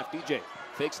to his left. DJ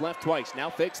fakes left twice. Now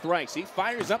fakes thrice. He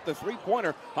fires up the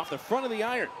three-pointer off the front of the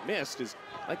iron. Missed as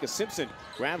Micah Simpson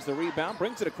grabs the rebound,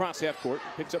 brings it across half court,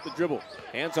 and picks up the dribble.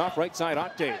 Hands off right side.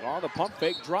 Octave on the pump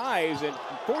fake, drives and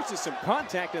forces some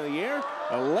contact in the air.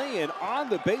 A lay-in on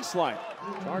the baseline.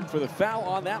 Charged for the foul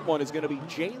on that one is going to be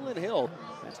Jalen Hill.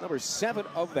 That's number 7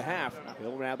 of the half. Not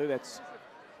Hill, rather. That's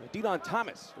Deon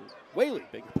Thomas. Whaley,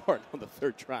 beg your pardon, on the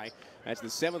third try. That's the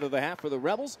 7th of the half for the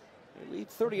Rebels. They lead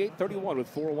 38-31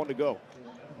 with 4:01 to go.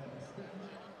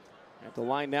 At the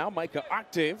line now, Micah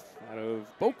Octave out of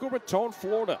Boca Raton,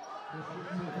 Florida.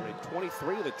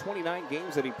 23 of the 29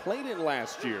 games that he played in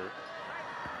last year.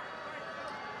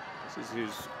 This is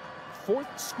his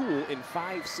 4th school in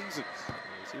 5 seasons.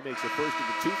 As he makes the first of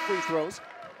the 2 free throws,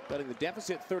 cutting the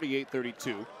deficit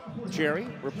 38-32. Cherry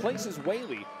replaces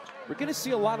Whaley. We're going to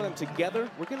see a lot of them together.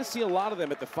 We're going to see a lot of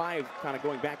them at the 5 kind of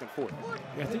going back and forth.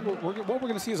 Yeah, I think what we're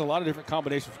going to see is a lot of different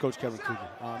combinations for Coach Kevin Kruger.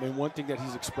 And one thing that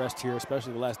he's expressed here,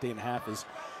 especially the last day and a half,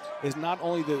 is not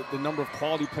only the number of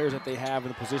quality players that they have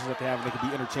and the positions that they have, and they can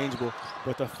be interchangeable,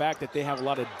 but the fact that they have a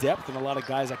lot of depth and a lot of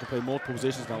guys that can play multiple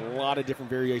positions and a lot of different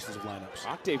variations of lineups.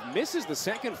 Octave misses the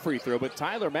second free throw, but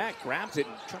Tyler Mack grabs it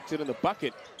and chucks it in the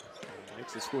bucket.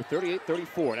 Makes the score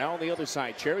 38-34. Now on the other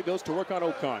side, Cherry goes to work on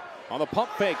Ocon. On the pump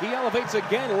fake, he elevates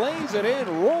again, lays it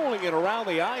in, rolling it around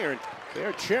the iron.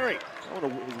 There, Cherry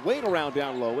throwing his weight around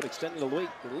down low and extending the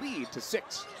lead to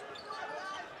 6.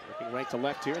 Looking right to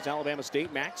left here is Alabama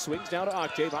State. Mack swings down to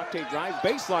Octave. Octave drives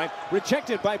baseline,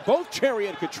 rejected by both Cherry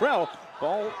and Cottrell.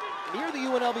 Ball near the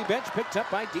UNLV bench, picked up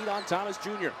by Deon Thomas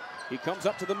Jr. He comes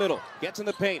up to the middle, gets in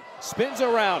the paint, spins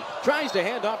around, tries to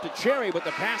hand off to Cherry, but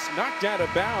the pass knocked out of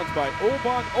bounds by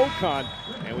Obong Ocon.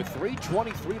 And with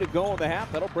 3:23 to go in the half,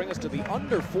 that'll bring us to the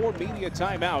under 4 media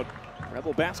timeout.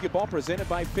 Rebel basketball presented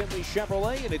by Finley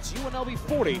Chevrolet, and it's UNLV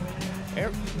 40,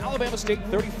 Alabama State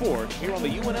 34, here on the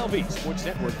UNLV Sports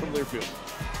Network from Learfield.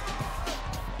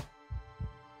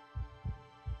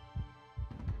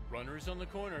 Runners on the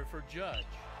corner for Judge.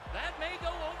 That may go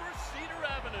over Cedar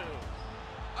Avenue.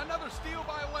 Another steal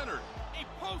by Leonard.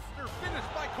 A poster finish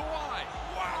by Kawhi.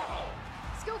 Wow!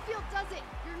 Schofield does it.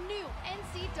 Your new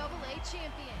NCAA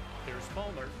champion. Here's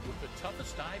Palmer with the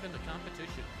toughest dive in the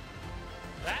competition.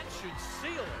 That should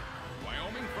seal it.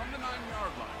 Wyoming from the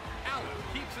 9-yard line. Allen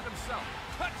keeps it himself.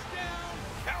 Touchdown,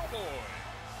 Cowboys!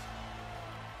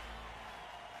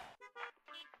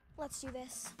 Let's do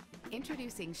this.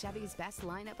 Introducing Chevy's best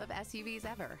lineup of SUVs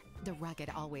ever. The rugged,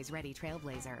 always-ready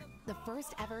Trailblazer, the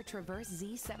first ever Traverse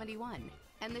Z71,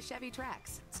 and the Chevy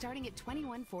Trax, starting at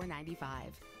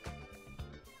 $21,495.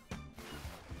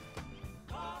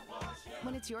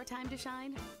 When it's your time to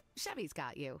shine, Chevy's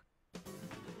got you.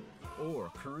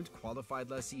 Or current qualified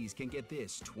lessees can get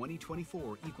this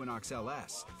 2024 Equinox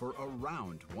LS for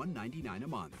around $199 a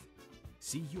month.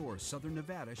 See your Southern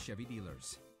Nevada Chevy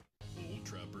dealers. Old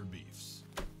Trapper Beefs.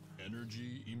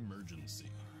 Energy emergency.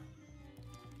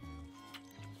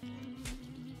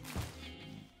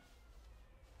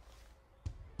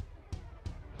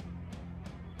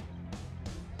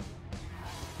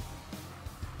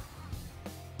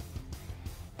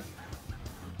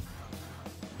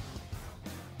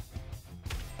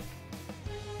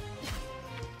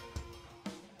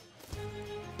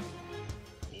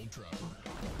 Old Trapper.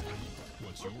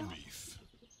 What's your beef?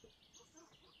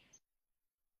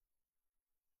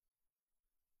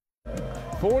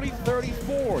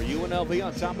 40-34, UNLV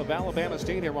on top of Alabama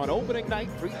State here on opening night.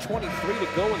 3:23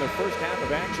 to go in the first half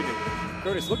of action. And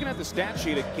Curtis, looking at the stat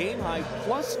sheet, a game high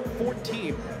plus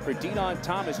 14 for Deon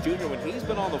Thomas Jr. When he's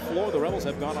been on the floor, the Rebels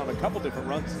have gone on a couple different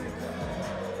runs.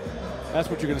 That's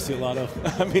what you're going to see a lot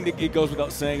of. I mean, it goes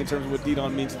without saying in terms of what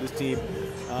Deon means to this team.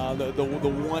 The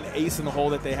one ace in the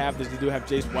hole that they have is they do have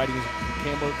Jace Whiting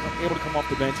who's able to come off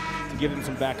the bench to give them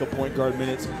some backup point guard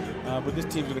minutes. But this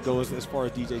team's going to go as far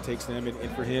as DJ takes them.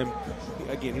 And for him,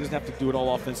 again, he doesn't have to do it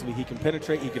all offensively. He can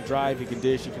penetrate, he can drive, he can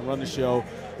dish, he can run the show,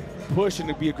 push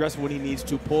and be aggressive when he needs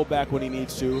to, pull back when he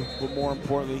needs to. But more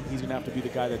importantly, he's going to have to be the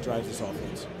guy that drives this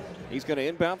offense. He's going to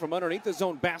inbound from underneath his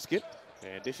own basket.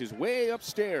 And dishes way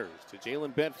upstairs to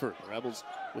Jalen Bedford. The Rebels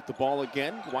with the ball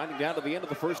again, winding down to the end of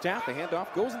the first half. The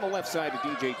handoff goes on the left side to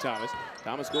DJ Thomas.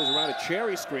 Thomas goes around a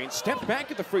Cherry screen, steps back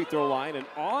at the free throw line, and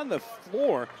on the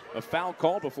floor, a foul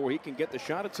call before he can get the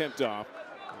shot attempt off.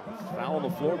 Foul on the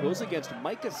floor goes against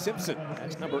Micah Simpson.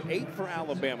 That's number 8 for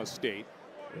Alabama State.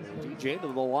 DJ to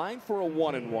the line for a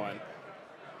 1-and-1.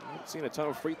 We've seen a ton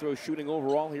of free throw shooting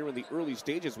overall here in the early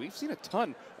stages. We've seen a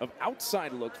ton of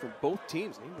outside looks from both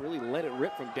teams. They really let it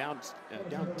rip from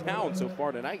downtown so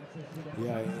far tonight.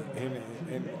 Yeah,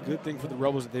 and good thing for the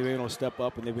Rebels that they've been able to step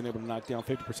up and they've been able to knock down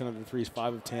 50% of the threes,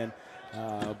 5 of 10.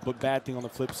 But bad thing on the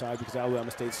flip side because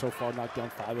Alabama State so far knocked down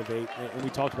 5 of 8. And we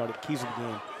talked about it, keys of the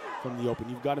game from the open.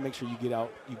 You've got to make sure you get out.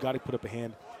 You've got to put up a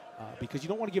hand. Because you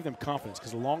don't want to give them confidence,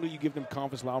 because the longer you give them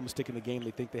confidence, allow them to stick in the game,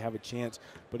 they think they have a chance.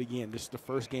 But again, this is the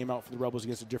first game out for the Rebels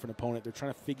against a different opponent. They're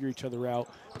trying to figure each other out,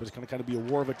 but it's going to kind of be a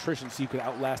war of attrition, so you can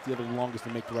outlast the other the longest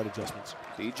and make the right adjustments.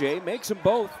 DJ makes them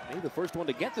both. Maybe the first one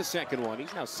to get the second one.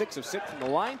 He's now 6 of 6 from the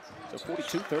line. It's a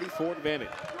 42-34 advantage.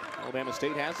 Alabama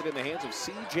State has it in the hands of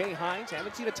C.J. Hines.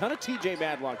 Haven't seen a ton of T.J.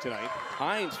 Madlock tonight.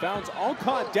 Hines founds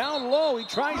Alcott down low. He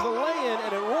tries the lay-in,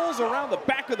 and it rolls around the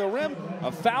back of the rim.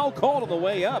 A foul called on the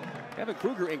way up. Kevin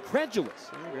Kruger incredulous.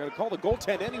 We're going to call the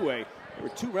goaltend anyway. There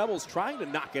were 2 Rebels trying to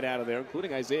knock it out of there,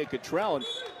 including Isaiah Cottrell, and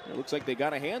it looks like they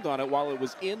got a hand on it while it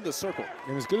was in the circle.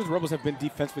 And as good as Rebels have been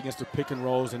defensively against their pick and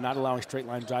rolls and not allowing straight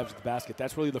line drives at the basket,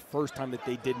 that's really the first time that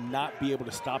they did not be able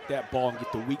to stop that ball and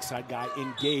get the weak side guy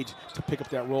engaged to pick up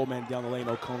that roll man down the lane.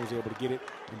 O'Connor was able to get it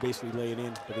and basically lay it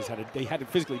in, but they had to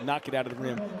physically knock it out of the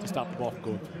rim to stop the ball from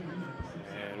going through.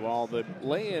 And while the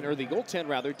lay-in, or the goaltend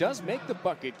rather, does make the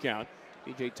bucket count,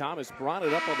 DJ Thomas brought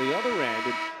it up on the other end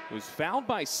and was fouled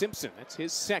by Simpson. That's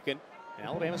his second. And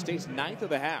Alabama State's 9th of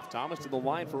the half. Thomas to the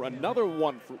line for another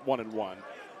 1-and-1.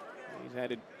 He's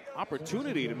had an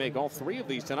opportunity to make all 3 of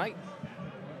these tonight.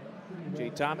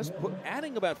 DJ Thomas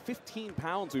adding about 15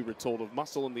 pounds, we were told, of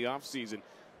muscle in the offseason.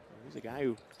 He's a guy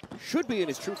who should be in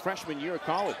his true freshman year of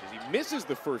college as he misses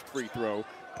the first free throw.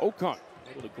 Ocon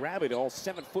able to grab it, all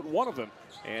 7'1" of them,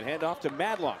 and hand off to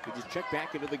Madlock, who just checked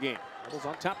back into the game. Rebels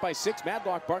on top by 6.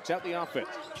 Madlock barks out the offense.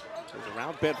 Goes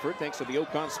around Bedford thanks to the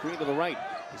Ocon screen to the right.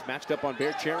 He's matched up on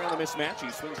Bear Cherry on the mismatch.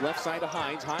 He swings left side to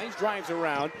Hines. Hines drives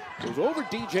around, goes over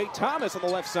DJ Thomas on the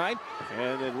left side,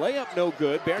 and then layup no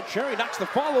good. Bear Cherry knocks the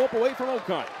follow-up away from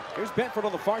Ocon. Here's Bedford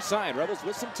on the far side. Rebels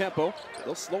with some tempo.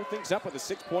 They'll slow things up with a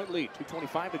 6-point lead.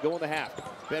 2:25 to go in the half.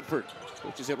 Bedford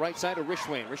pushes it right side to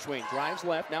Rishwain. Rishwain drives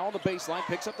left, now on the baseline,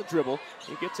 picks up the dribble.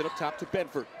 He gets it up top to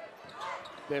Bedford.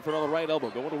 Bedford on the right elbow,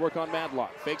 going to work on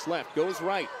Madlock. Fakes left, goes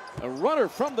right. A runner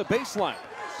from the baseline.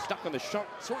 Stuck on the short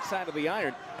side of the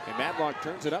iron. And Madlock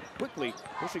turns it up quickly,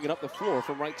 pushing it up the floor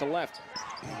from right to left.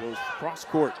 He goes cross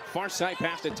court, far side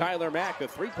pass to Tyler Mack. A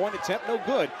 3-point attempt, no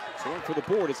good. Scoring for the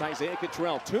board is Isaiah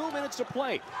Cottrell. 2 minutes to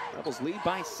play. Rebels lead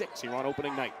by 6 here on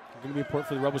opening night. It's going to be important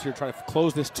for the Rebels here to try to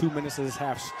close this 2 minutes of this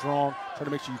half strong. Try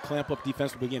to make sure you clamp up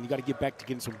defensively again. You got to get back to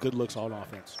getting some good looks on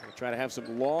offense. We'll try to have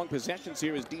some long possessions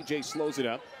here as DJ slows it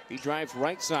up. He drives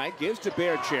right side, gives to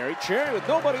Bear Cherry. Cherry with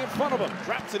nobody in front of him.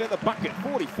 Drops it in the bucket.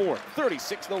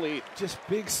 44-36 the lead. Just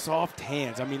big, soft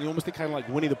hands. I mean, you almost think kind of like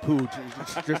Winnie the Pooh.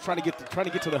 Just trying to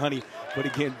get to the honey. But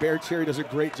again, Bear Cherry does a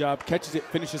great job. Catches it,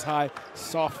 finishes high,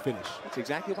 soft finish. That's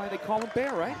exactly why they call him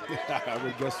Bear, right? I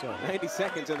would guess so. 90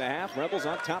 seconds in the half. Rebels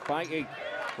on top by 8.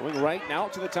 Going right now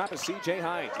to the top of C.J.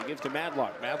 Hines. He gives to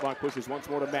Madlock. Madlock pushes once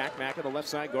more to Mack. Mack on the left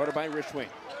side, guarded by Rishwain.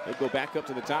 They'll go back up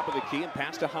to the top of the key and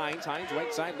pass to Hines. Hines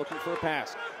right side looking for a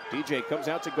pass. DJ comes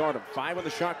out to guard him. 5 on the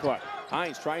shot clock.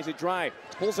 Hines tries to drive.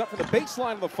 Pulls up from the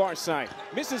baseline on the far side.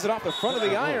 Misses it off the front of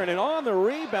the iron. And on the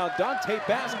rebound, Dante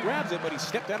Bass grabs it, but he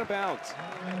stepped out of bounds.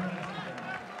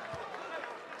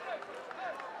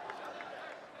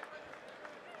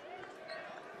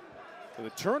 So the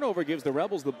turnover gives the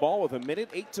Rebels the ball with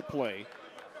 1:08 to play.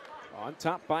 On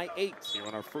top by 8 here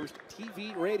on our first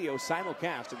TV radio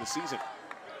simulcast of the season.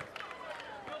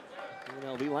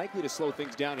 UNLV likely to slow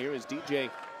things down here as DJ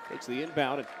takes the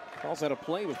inbound and calls out a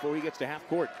play before he gets to half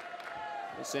court.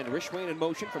 We'll send Rishwain in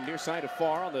motion from near side to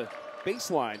far on the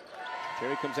baseline.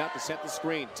 Cherry comes out to set the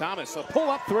screen. Thomas, a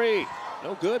pull-up 3.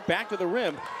 No good, back to the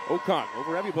rim. Ocon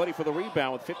over everybody for the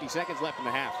rebound with 50 seconds left in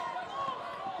the half.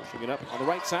 Pushing it up on the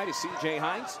right side is C.J.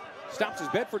 Hines. Stops as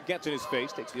Bedford gets in his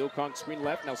face. Takes the Ocon screen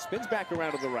left. Now spins back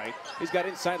around to the right. He's got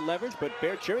inside leverage, but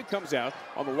Bear Cherry comes out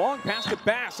on the long pass to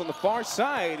Bass on the far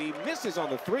side. He misses on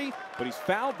the 3, but he's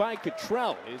fouled by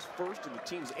Cottrell. His first in the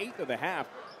team's 8th of the half.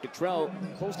 Cottrell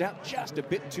closed out just a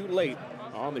bit too late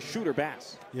on the shooter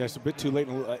Bass. Yeah, it's a bit too late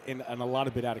and a lot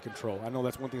of bit out of control. I know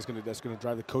that's one thing that's going to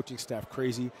drive the coaching staff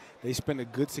crazy. They spent a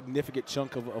good significant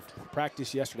chunk of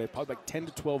practice yesterday, probably like 10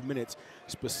 to 12 minutes,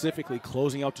 specifically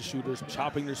closing out the shooters,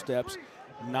 chopping their steps,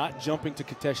 not jumping to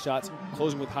contest shots,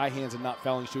 closing with high hands and not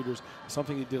fouling shooters,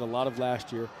 something they did a lot of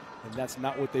last year, and that's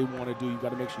not what they want to do. You've got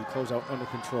to make sure you close out under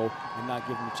control and not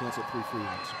give them a chance at 3 free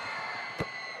ones.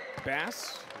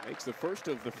 Bass makes the first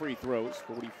of the free throws,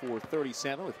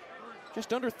 44-37, with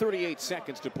just under 38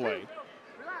 seconds to play.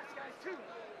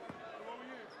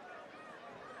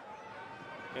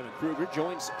 Kevin Kruger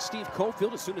joins Steve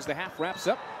Cofield as soon as the half wraps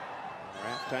up.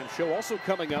 Our halftime show also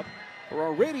coming up for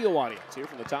our radio audience here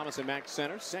from the Thomas & Mack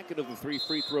Center. Second of the 3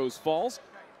 free throws falls.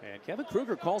 And Kevin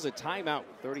Kruger calls a timeout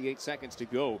with 38 seconds to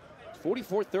go. It's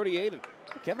 44-38, and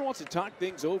Kevin wants to talk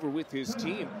things over with his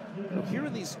team. You know, here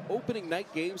in these opening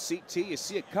night games, CT, you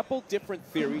see a couple different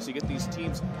theories. You get these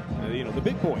teams, you know, the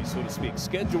big boys, so to speak,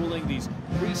 scheduling these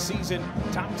preseason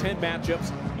top 10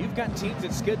 matchups. You've got teams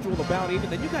that schedule about even.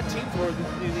 Then you've got teams where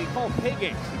they call them pay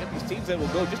games. You got these teams that will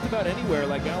go just about anywhere,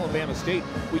 like Alabama State.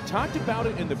 We talked about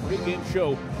it in the pregame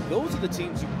show. Those are the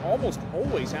teams you almost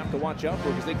always have to watch out for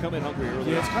because they come in hungry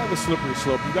early. Yeah, it's kind of a slippery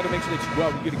slope. You've got to make sure that you go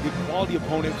out and get a good quality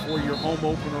opponent for your home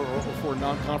opener or for a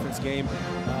non-conference game.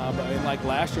 And like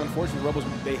last year, unfortunately, Rebels,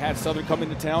 they had Southern come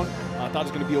into town. Thought it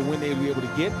was going to be a win they'd be able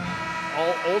to get.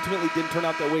 Ultimately didn't turn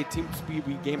out that way. Team speed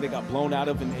game they got blown out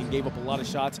of and gave up a lot of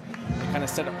shots. They kind of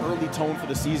set an early tone for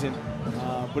the season.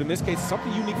 But in this case,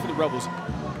 something unique for the Rebels.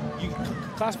 You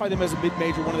classify them as a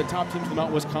mid-major, one of the top teams in the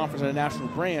Mountain West Conference and a national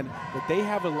brand, but they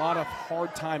have a lot of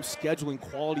hard time scheduling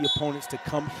quality opponents to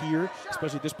come here,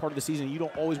 especially this part of the season. You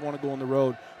don't always want to go on the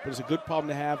road, but it's a good problem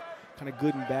to have, kind of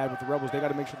good and bad with the Rebels. They got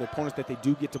to make sure the opponents that they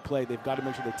do get to play, they've got to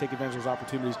make sure they take advantage of those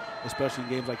opportunities, especially in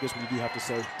games like this when you do have to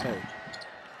say, hey.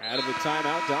 Out of the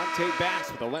timeout, Dante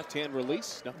Bass with a left-hand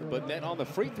release. Nothing but net on the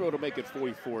free throw to make it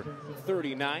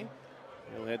 44-39.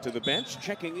 He'll head to the bench.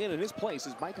 Checking in his place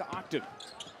is Micah Octon.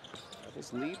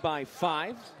 Rebels lead by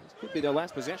 5. This could be their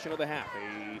last possession of the half.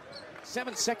 A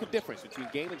 7-second difference between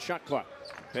game and shot clock.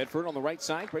 Bedford on the right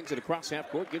side brings it across half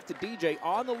court. Gives to DJ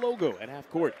on the logo at half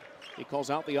court. He calls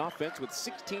out the offense with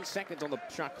 16 seconds on the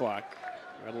shot clock.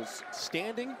 Rebels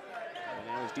standing. And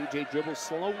now as DJ dribbles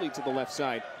slowly to the left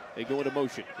side, they go into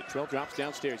motion. Contrell drops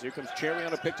downstairs. Here comes Cherry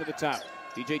on a pick to the top.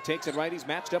 DJ takes it right. He's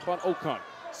matched up on Ocon.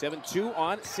 7-2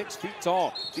 on 6 feet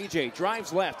tall. DJ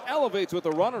drives left, elevates with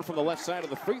a runner from the left side of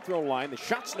the free throw line. The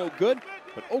shot's no good,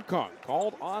 but Ocon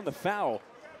called on the foul.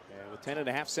 And with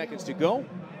 10.5 seconds to go,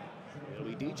 it'll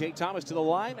be DJ Thomas to the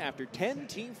line after 10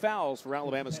 team fouls for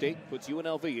Alabama State. Puts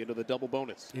UNLV into the double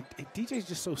bonus. DJ's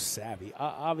just so savvy.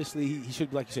 Obviously, he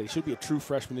should, like you said, he should be a true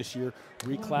freshman this year,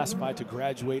 reclassified to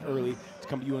graduate early to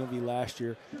come to UNLV last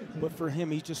year. But for him,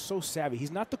 he's just so savvy.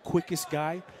 He's not the quickest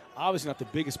guy, obviously not the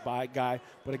biggest guy,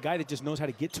 but a guy that just knows how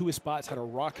to get to his spots, how to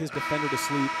rock his defender to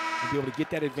sleep, and be able to get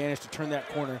that advantage to turn that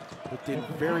corner. But then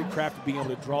very crafty being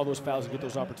able to draw those fouls and get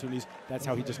those opportunities. That's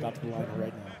how he just got to the line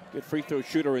right now. Good free throw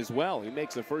shooter as well. He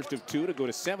makes the first of 2 to go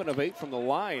to 7 of 8 from the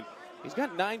line. He's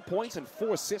got 9 points and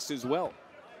 4 assists as well.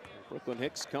 Brooklyn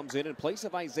Hicks comes in place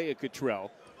of Isaiah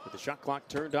Cottrell. With the shot clock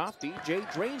turned off,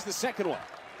 DJ drains the second one.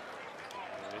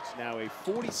 And it's now a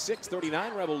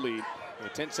 46-39 Rebel lead.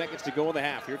 With 10 seconds to go in the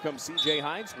half. Here comes C.J.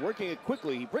 Hines working it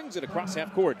quickly. He brings it across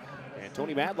half court. And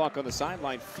Tony Madlock on the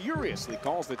sideline furiously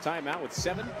calls the timeout with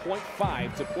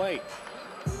 7.5 to play.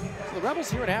 So the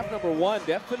Rebels here at half number 1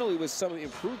 definitely with some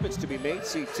improvements to be made,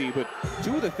 CT, but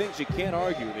 2 of the things you can't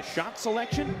argue, the shot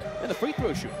selection and the free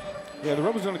throw shoot. Yeah, the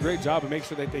Rebels done a great job of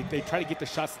making sure that they try to get the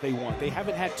shots that they want. They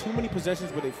haven't had too many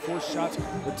possessions where they force shots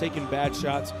or taking bad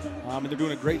shots, and they're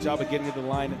doing a great job of getting to the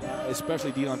line,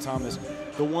 especially Deon Thomas.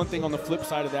 The one thing on the flip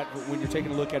side of that, when you're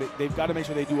taking a look at it, they've got to make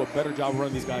sure they do a better job of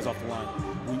running these guys off the line.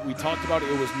 We talked about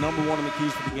it. It was number 1 on the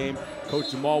keys for the game.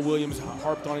 Coach Jamal Williams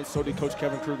harped on it. So did Coach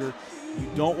Kevin Kruger. You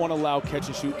don't want to allow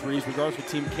catch-and-shoot threes, regardless if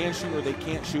the team can shoot or they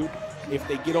can't shoot. If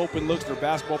they get open looks, their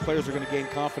basketball players are going to gain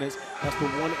confidence. That's the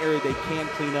one area they can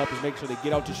clean up, is make sure they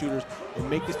get out to shooters and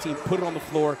make this team put it on the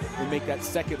floor and make that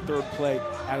second, third play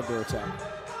out of their attack.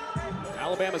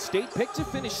 Alabama State picked to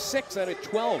finish 6 out of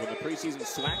 12 in the preseason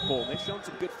SWAC Bowl. They've shown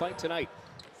some good fight tonight.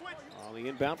 On the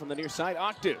inbound from the near side,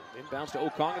 Octon. Inbounds to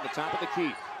Okong at the top of the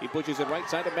key. He pushes it right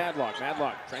side to Madlock.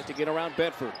 Madlock trying to get around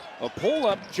Bedford. A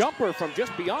pull-up jumper from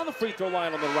just beyond the free throw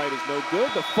line on the right is no good.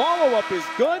 The follow-up is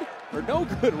good, or no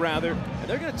good rather. And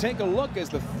they're going to take a look as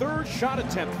the 3rd shot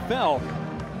attempt fell.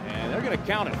 And they're going to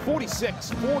count it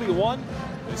 46-41.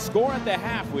 The score at the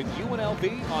half with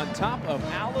UNLV on top of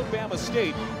Alabama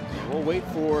State. And we'll wait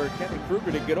for Kevin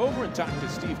Kruger to get over and talk to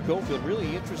Steve Cofield.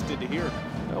 Really interested to hear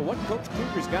what Coach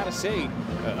Kruger's got to say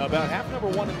about half number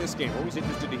 1 in this game. Always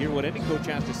interested to hear what any coach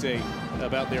has to say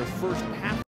about their first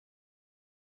half.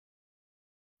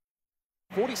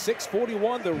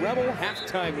 46-41, the Rebel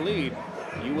halftime lead.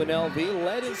 UNLV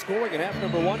led in scoring at half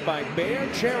number 1 by Bear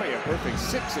Cherry. A perfect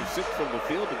 6 of 6 from the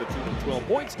field to the tune of 12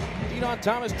 points. Deon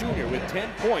Thomas Jr. with 10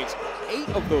 points. 8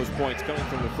 of those points coming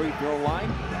from the free throw line.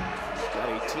 Got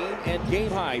a team and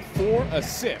game high 4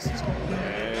 assists.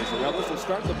 As the Rebels will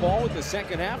start the ball with the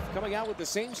second half, coming out with the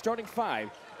same starting 5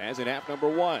 as in half number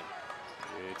 1.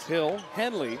 It's Hill,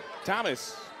 Henley,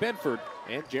 Thomas, Bedford,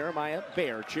 and Jeremiah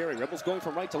Bear Cherry. Rebels going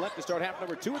from right to left to start half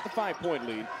number 2 with the 5-point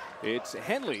lead. It's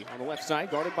Henley on the left side,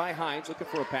 guarded by Hines, looking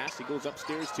for a pass. He goes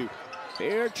upstairs to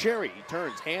Bear Cherry. He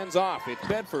turns, hands off. It's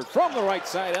Bedford from the right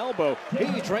side elbow.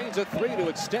 He drains a 3 to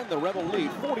extend the Rebel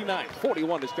lead.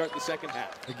 49-41 to start the second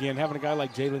half. Again, having a guy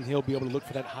like Jalen Hill be able to look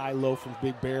for that high-low from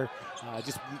Big Bear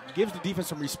just gives the defense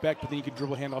some respect, but then you can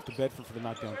dribble hand off to Bedford for the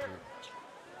knockdown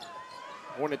 3.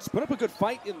 Hornets put up a good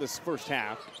fight in this first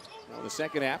half. Now in the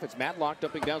second half, it's Madlock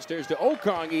dumping downstairs to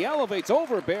Okong. He elevates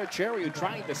over Bear Cherry, who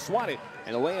trying to swat it,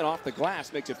 and laying off the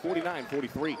glass makes it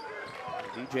 49-43.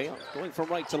 DJ going from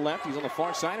right to left. He's on the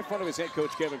far side in front of his head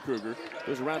coach, Kevin Kruger.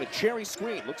 Goes around a Cherry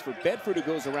screen. Looks for Bedford, who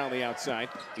goes around the outside.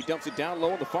 He dumps it down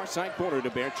low in the far side corner to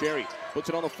Bear Cherry. Puts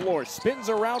it on the floor. Spins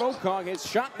around Okong. His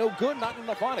shot no good. Not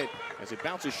enough on it. As it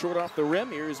bounces short off the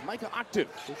rim, here's Micah Octave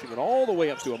pushing it all the way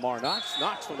up to Amar Knox.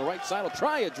 Knox from the right side will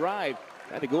try a drive.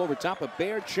 Had to go over top of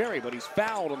Bear Cherry, but he's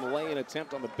fouled on the lay-in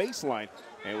attempt on the baseline.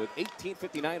 And with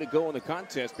 18:59 to go in the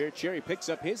contest, Bear Cherry picks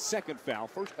up his second foul,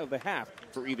 first of the half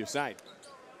for either side.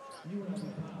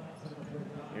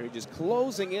 Here just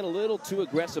closing in a little too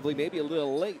aggressively, maybe a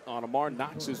little late on Amar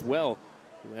Knox as well,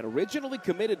 who had originally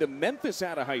committed to Memphis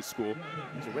out of high school.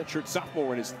 He's a redshirt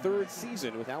sophomore in his 3rd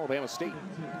season with Alabama State.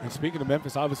 And speaking of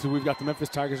Memphis, obviously we've got the Memphis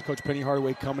Tigers and Coach Penny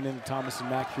Hardaway coming in to Thomas and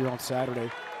Mack here on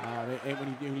Saturday. And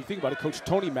when you think about it, Coach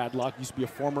Tony Madlock used to be a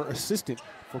former assistant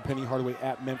for Penny Hardaway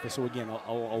at Memphis. So again,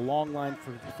 a long line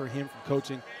for him from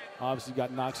coaching. Obviously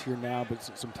got Knox here now, but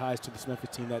some ties to this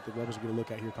Memphis team that the Rebels are going to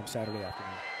look at here come Saturday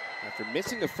afternoon. After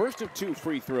missing the first of 2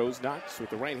 free throws, Knox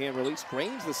with the right-hand release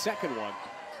drains the second one.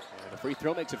 And the free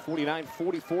throw makes it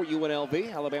 49-44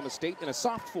 UNLV. Alabama State in a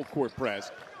soft full court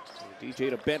press.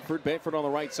 DJ to Bedford. Bedford on the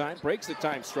right side. Breaks the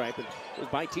time stripe and goes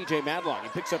by TJ Madlock. He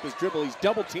picks up his dribble. He's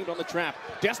double teamed on the trap.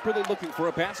 Desperately looking for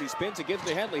a pass. He spins. It gives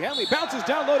to Henley. Henley bounces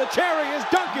down low to Cherry. His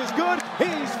dunk is good.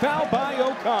 He's fouled by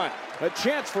Okon. A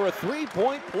chance for a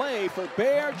 3-point play for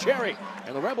Bear Cherry.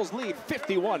 And the Rebels lead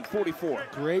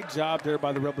 51-44. Great job there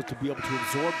by the Rebels to be able to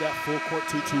absorb that full court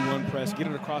 2-2-1 press, get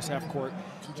it across half court.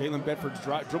 Jalen Bedford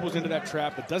dribbles into that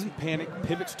trap, but doesn't panic,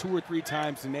 pivots 2 or 3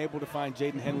 times, and able to find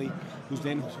Jaden Henley, who's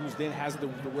then has the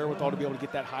wherewithal to be able to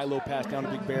get that high-low pass down to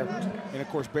Big Bear. And of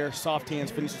course, Bear soft hands,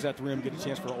 finishes at the rim, get a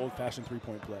chance for an old-fashioned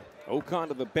 3-point play. Okon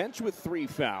to the bench with 3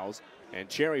 fouls. And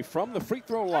Cherry from the free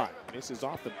throw line. Misses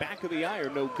off the back of the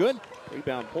iron, no good.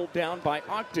 Rebound pulled down by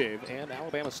Octave and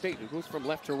Alabama State, who goes from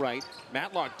left to right.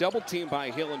 Matlock double teamed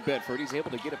by Hill and Bedford. He's able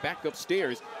to get it back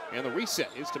upstairs. And the reset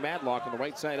is to Matlock on the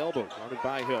right side elbow. Guarded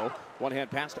by Hill. One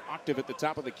hand pass to Octave at the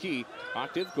top of the key.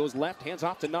 Octave goes left, hands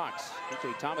off to Knox.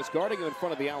 TJ Thomas guarding him in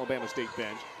front of the Alabama State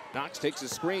bench. Knox takes a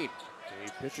screen.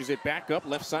 He pushes it back up,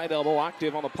 left side elbow.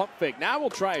 Octave on the pump fake. Now we'll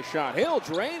try a shot. He'll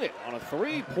drain it on a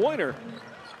 3-pointer.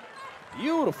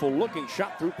 Beautiful looking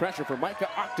shot through pressure for Micah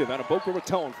Octave out of Boca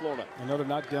Raton, Florida. Another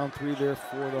knockdown 3 there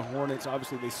for the Hornets.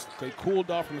 Obviously, they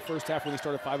cooled off in the first half when they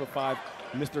started 5 of 5.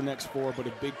 Missed their next 4, but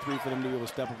a big 3 for them to be able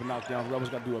to step up and knock down. Rebels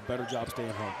got to do a better job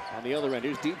staying home. On the other end,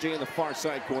 here's DJ in the far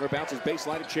side corner. Bounces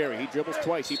baseline to Cherry. He dribbles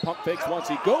twice. He pump fakes once.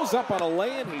 He goes up on a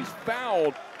lay-in. He's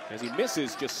fouled as he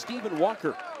misses just Stephen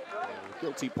Walker.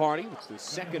 Guilty party with the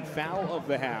second foul of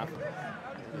the half.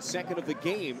 The second of the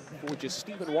game for just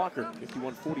Stephen Walker.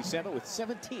 51-47 with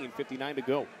 17:59 to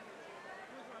go.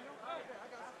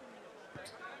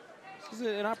 This is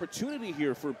an opportunity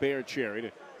here for Bear Cherry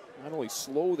to not only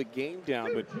slow the game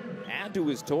down, but add to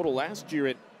his total last year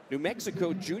at New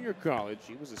Mexico Junior College.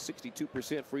 He was a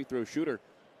 62% free throw shooter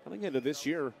coming into this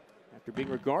year after being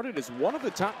regarded as one of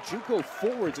the top JUCO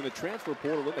forwards in the transfer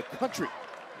portal in the country.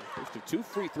 The first of 2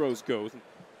 free throws goes.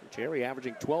 Cherry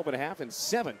averaging 12.5 and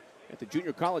 7 at the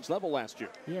junior college level last year.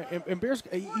 Yeah, and Bear's,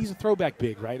 he's a throwback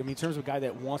big, right? I mean, in terms of a guy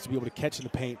that wants to be able to catch in the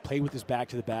paint, play with his back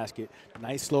to the basket,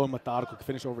 nice, slow, and methodical,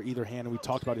 finish over either hand, and we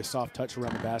talked about his soft touch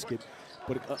around the basket.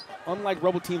 But unlike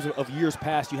Rebel teams of years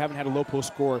past, you haven't had a low post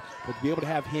scorer, but to be able to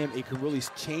have him, it can really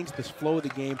change the flow of the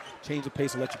game, change the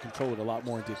pace, and let you control it a lot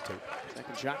more and dictate.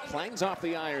 Second shot clangs off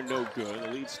the iron, no good. The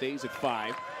lead stays at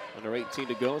 5. Under 18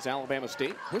 to go is Alabama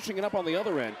State, pushing it up on the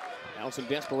other end. Now some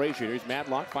desperation. Here's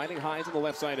Madlock finding Hines on the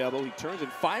left side elbow. He turns and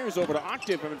fires over to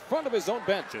Octave from in front of his own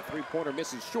bench. A 3-pointer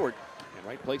misses short. And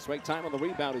right place, right time on the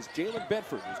rebound is Jalen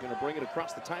Bedford, who's going to bring it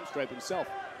across the time stripe himself.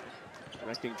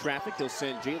 Directing traffic, he'll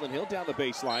send Jalen Hill down the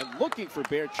baseline, looking for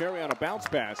Bear Cherry on a bounce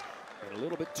pass. And a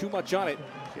little bit too much on it.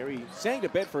 Cherry saying to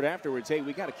Bedford afterwards, hey,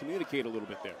 we got to communicate a little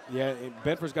bit there. Yeah, and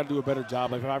Bedford's got to do a better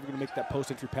job. If I'm ever going to make that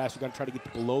post-entry pass, you got to try to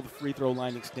get below the free throw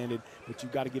line extended, but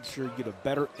you've got to get sure you get a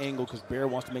better angle because Bear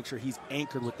wants to make sure he's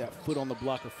anchored with that foot on the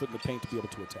block or foot in the paint to be able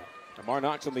to attack.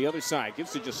 Madlock on the other side.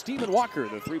 Gives to just Stephen Walker,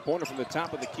 the three-pointer from the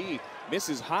top of the key.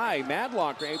 Misses high.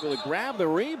 Madlock able to grab the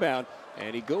rebound,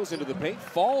 and he goes into the paint,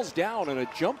 falls down, and a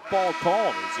jump ball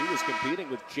called as he was competing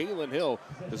with Jalen Hill.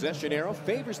 Possession arrow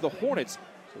favors the Hornets,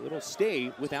 so it'll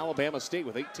stay with Alabama State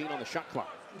with 18 on the shot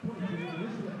clock.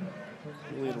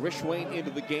 Julian Rishwain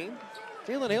into the game.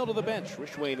 Jalen Hill to the bench.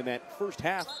 Rishwain in that first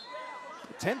half,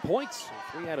 10 points,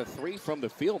 3 out of 3 from the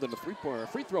field, and a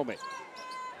free throw make.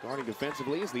 Guarding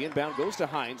defensively as the inbound goes to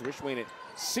Hines. Rishwain at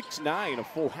 6'9", a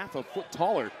full half a foot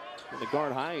taller than the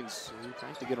guard Hines. He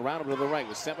tries to get around him to the right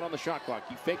with 7 on the shot clock.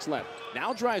 He fakes left.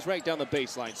 Now drives right down the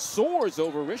baseline. Soars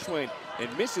over Rishwain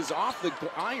and misses off the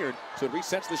iron, so it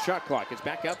resets the shot clock. It's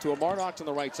back out to Madlock on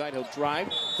the right side. He'll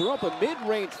drive, throw up a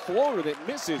mid-range floater that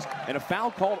misses, and a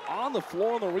foul called on the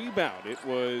floor on the rebound. It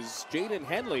was Jaden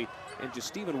Henley and just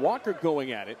Stephen Walker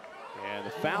going at it. And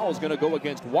the foul is going to go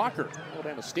against Walker.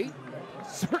 Alabama State,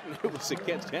 certain it was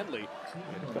against Henley.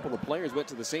 And a couple of players went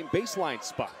to the same baseline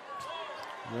spot.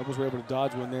 The Rebels were able to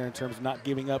dodge one there in terms of not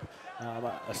giving up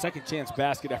a second chance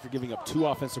basket after giving up 2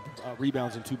 offensive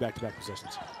rebounds in 2 back-to-back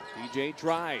possessions. DJ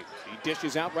drives. He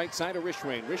dishes out right side of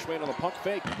Rishwain. Rishwain on the pump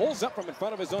fake. Pulls up from in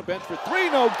front of his own bench for 3.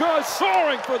 No good.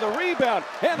 Soaring for the rebound.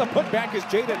 And the putback is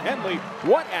Jaden Henley.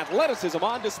 What athleticism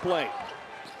on display.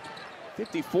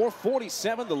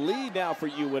 54-47, the lead now for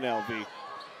UNLV.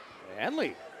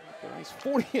 Henley, a nice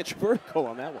 40-inch vertical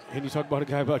on that one. And you talk about a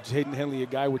guy about Jaden Henley, a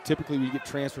guy where typically we get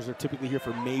transfers, they're typically here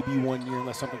for maybe 1 year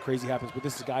unless something crazy happens. But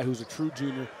this is a guy who's a true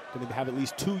junior, going to have at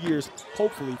least 2 years,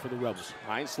 hopefully, for the Rebels.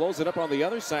 Hines slows it up on the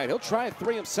other side. He'll try a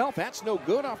 3 himself. That's no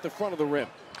good off the front of the rim.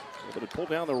 Able to pull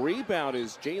down the rebound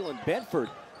is Jalen Bedford.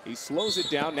 He slows it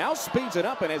down, now speeds it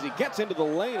up, and as he gets into the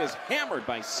lane is hammered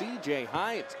by C.J.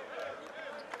 Hines.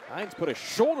 Hines put a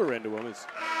shoulder into him as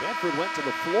Bedford went to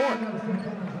the floor.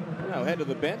 Now head to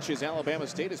the bench as Alabama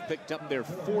State has picked up their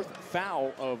 4th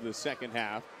foul of the second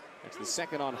half. That's the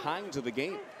second on Hines of the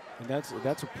game. And that's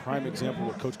a prime example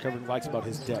of what Coach Kevin likes about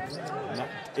his depth.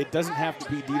 It doesn't have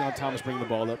to be Deon Thomas bringing the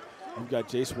ball up. You've got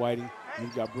Jace Whiting,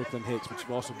 you've got Brooklyn Hicks, but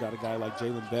you've also got a guy like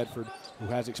Jalen Bedford who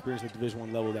has experience at Division I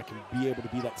level that can be able to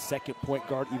be that second point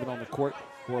guard even on the court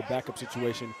for a backup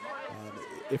situation.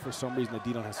 If for some reason the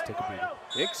Deon has to take a breather.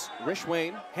 Hicks,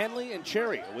 Rishwain, Henley, and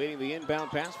Cherry awaiting the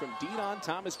inbound pass from Deon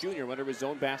Thomas Jr. under his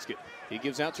own basket. He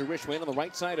gives out to Rishwain on the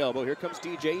right side elbow. Here comes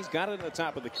DJ. He's got it at the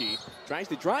top of the key. Tries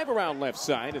to drive around left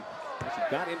side. And as he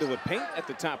got into the paint at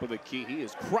the top of the key, he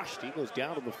is crushed. He goes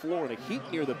down to the floor in a heap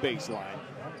near the baseline.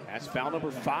 That's foul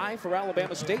number 5 for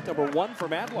Alabama State, number 1 for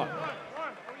Madlock.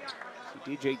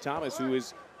 DJ Thomas, who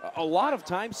is a lot of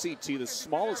time, CT, the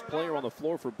smallest player on the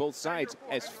floor for both sides,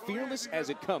 as fearless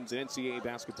as it comes in NCAA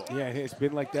basketball. Yeah, it's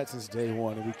been like that since day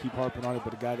one, and we keep harping on it,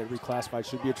 but a guy that reclassified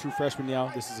should be a true freshman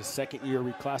now. This is a second year,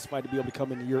 reclassified to be able to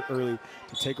come in a year early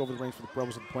to take over the reins for the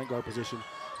Rebels in the point guard position.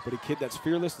 But a kid that's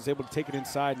fearless is able to take it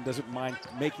inside and doesn't mind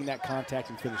making that contact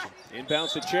and finishing.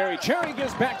 Inbounds to Cherry. Cherry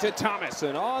gives back to Thomas,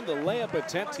 and on the layup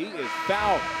attempt, he is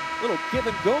fouled. Little give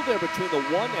and go there between the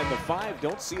 1 and the 5.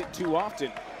 Don't see it too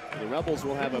often. The Rebels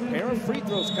will have a pair of free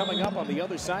throws coming up on the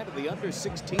other side of the under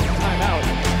 16 timeout.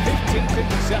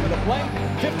 15:57 to play.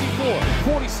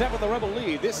 54-47 the Rebel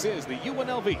lead. This is the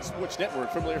UNLV Sports Network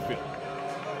from Learfield.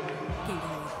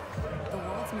 Gatorade, the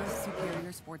world's most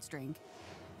superior sports drink.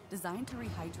 Designed to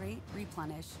rehydrate,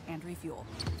 replenish, and refuel.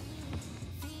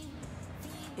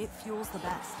 It fuels the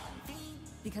best.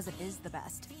 Because it is the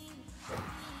best.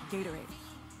 Gatorade,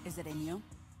 is it in you?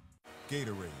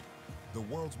 Gatorade, the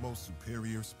world's most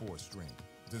superior sports drink,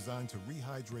 designed to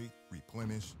rehydrate,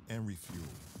 replenish, and refuel.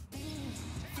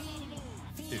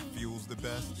 It fuels the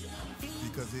best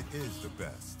because it is the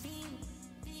best.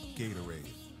 Gatorade,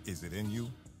 is it in you?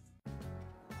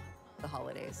 The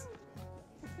holidays.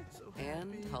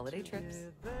 And holiday trips.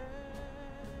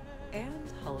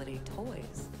 And holiday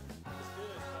toys.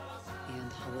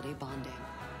 And holiday bonding.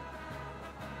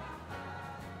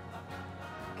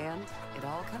 And it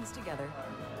all comes together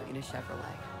in a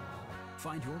Chevrolet.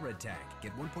 Find your red tag.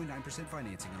 Get 1.9%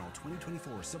 financing on all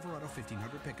 2024 Silverado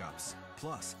 1500 pickups.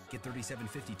 Plus, get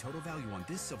 $3,750 total value on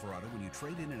this Silverado when you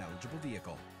trade in an eligible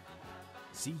vehicle.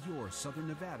 See your Southern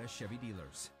Nevada Chevy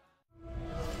dealers.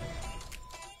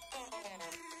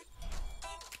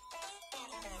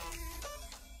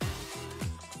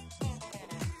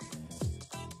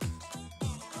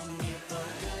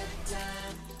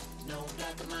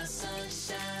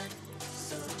 Sunshine,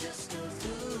 so just go do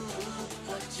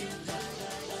what you love.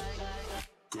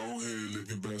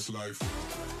 live your best life.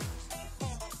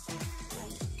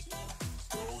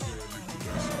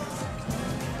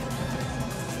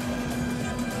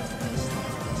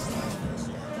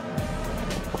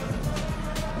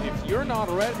 If you're not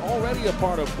already a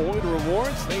part of Boyd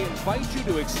Rewards, they invite you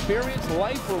to experience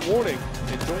life rewarding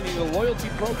and joining the loyalty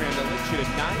program that links you to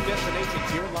 9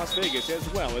 destinations here in Las Vegas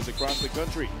as well as across the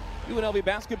country. UNLV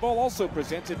basketball also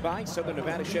presented by Southern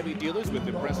Nevada Chevy dealers with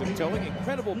impressive towing,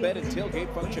 incredible bed and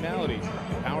tailgate functionality,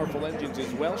 powerful engines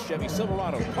as well. Chevy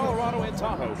Silverado, Colorado, and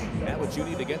Tahoe. Now what you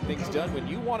need to get things done when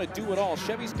you want to do it all.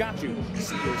 Chevy's got you.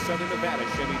 See your Southern Nevada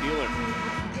Chevy dealer.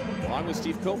 Along with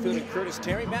Steve Cofield and Curtis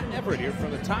Terry, Matt Everett here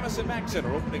from the Thomas and Mack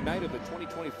Center, opening night of the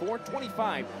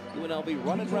 2024-25 UNLV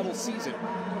Run and Rebels season.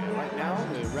 And right now,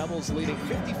 the Rebels leading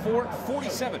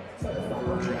 54-47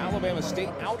 for Alabama State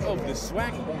out of the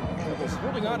SWAC. Rebels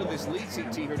holding on to this lead,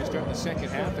 CT, here to start the second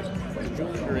half.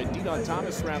 And Deon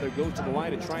Thomas rather goes to the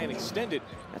line to try and extend it.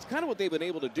 That's kind of what they've been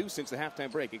able to do since the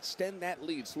halftime break, extend that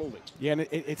lead slowly. Yeah, and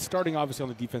it's starting obviously on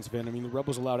the defensive end. I mean, the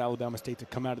Rebels allowed Alabama State to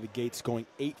come out of the gates going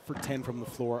 8 for 10 from the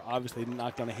floor. Obviously, they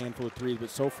knocked down a handful of threes,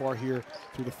 but so far here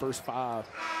through the first 5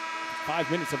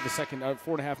 minutes of the second,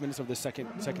 4.5 minutes of the second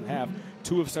half,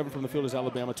 2 of 7 from the field is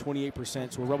Alabama,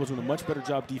 28%. So the Rebels doing a much better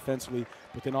job defensively,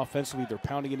 but then offensively they're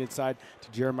pounding it inside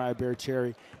to Jeremiah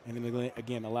Bear-Cherry, and then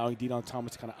again allowing Deon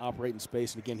Thomas to kind of operate in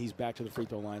space. And again, he's back to the free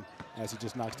throw line as he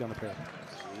just knocks down the pair.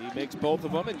 He makes both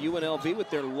of them, and UNLV with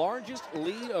their largest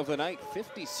lead of the night,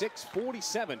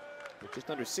 56-47, with just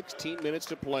under 16 minutes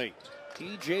to play.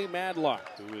 TJ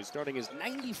Madlock, who is starting his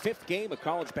 95th game of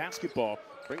college basketball,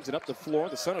 brings it up the floor,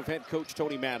 the son of head coach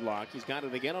Tony Madlock. He's got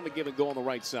it again on the give and go on the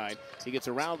right side. He gets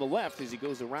around the left as he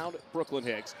goes around Brooklyn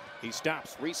Hicks. He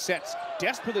stops, resets,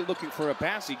 desperately looking for a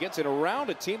pass. He gets it around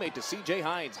a teammate to C.J.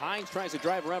 Hines. Hines tries to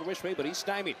drive around Wishway, but he's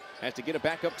stymied. Has to get it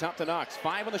back up top to Knox.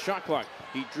 5 on the shot clock.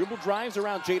 He dribble drives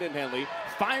around Jaden Henley,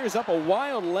 fires up a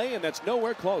wild lay-in that's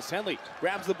nowhere close. Henley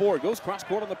grabs the board, goes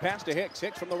cross-court on the pass to Hicks.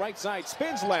 Hicks from the right side,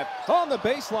 spins left, on the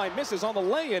baseline, misses on the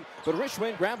lay-in, but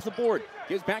Richmond grabs the board.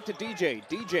 Gives back to DJ.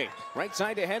 DJ, right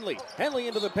side to Henley. Henley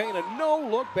into the paint, a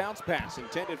no-look bounce pass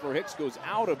intended for Hicks goes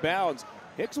out of bounds.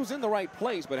 Hicks was in the right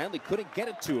place, but Henley couldn't get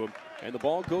it to him, and the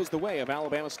ball goes the way of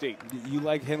Alabama State. You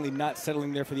like Henley not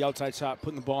settling there for the outside shot,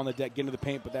 putting the ball on the deck, getting to the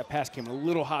paint, but that pass came a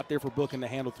little hot there for Brooklyn to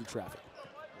handle through traffic.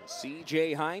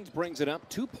 C.J. Hines brings it up,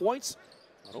 2 points.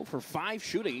 0 for 5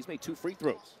 shooting. He's made 2 free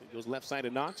throws. He goes left side to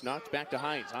Knox. Knox back to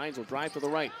Hines. Hines will drive to the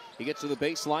right. He gets to the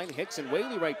baseline. Hicks and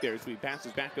Whaley right there, so he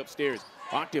passes back upstairs.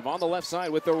 Octave on the left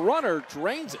side with the runner.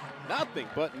 Drains it. Nothing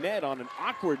but net on an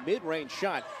awkward mid-range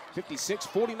shot.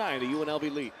 56-49, the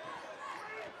UNLV lead.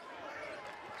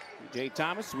 Jay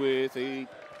Thomas with a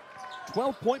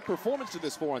 12-point performance to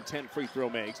this 4 on 10 free throw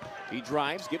makes. He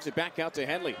drives, gives it back out to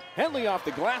Henley. Henley off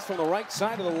the glass from the right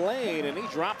side of the lane, and he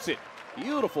drops it.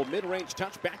 Beautiful mid-range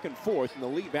touch back and forth, and the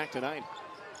lead back to 9.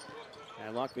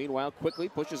 Madlock, meanwhile, quickly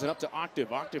pushes it up to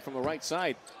Octave. Octave from the right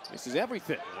side. This is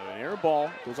everything. An air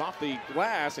ball goes off the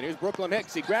glass, and here's Brooklyn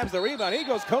Hicks. He grabs the rebound. He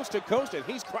goes coast to coast, and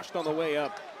he's crushed on the way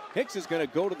up. Hicks is going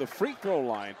to go to the free throw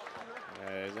line.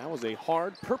 That was a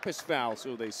hard purpose foul,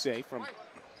 so they say, from...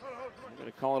 I'm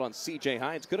going to call it on C.J.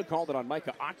 Hines. Could have called it on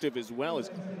Micah Octave as well,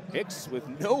 as Hicks, with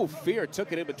no fear,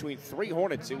 took it in between 3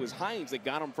 Hornets. It was Hines that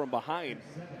got him from behind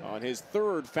on his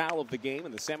 3rd foul of the game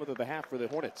and the 7th of the half for the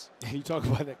Hornets. You talk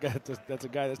about that guy. That's a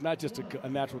guy that's not just a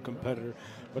natural competitor,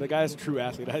 but a guy that's a true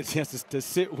athlete. I had a chance to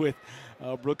sit with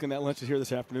Brooklyn at lunch here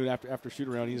this afternoon after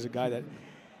shoot-around. He's a guy that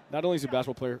not only is a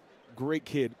basketball player, great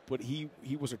kid, but he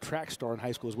was a track star in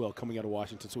high school as well, coming out of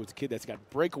Washington. So it's a kid that's got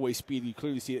breakaway speed. You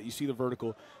clearly see it. You see the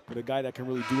vertical, but a guy that can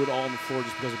really do it all on the floor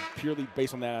just because of purely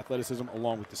based on that athleticism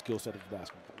along with the skill set of the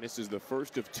basketball. This is the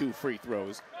first of 2 free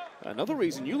throws. Another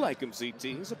reason you like him, CT,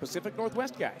 he's a Pacific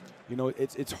Northwest guy. You know,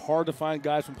 it's hard to find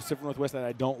guys from Pacific Northwest that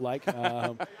I don't like.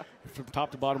 From top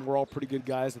to bottom, we're all pretty good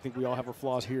guys. I think we all have our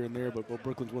flaws here and there, but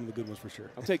Brooklyn's one of the good ones for sure.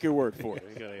 I'll take your word for it.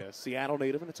 You got a Seattle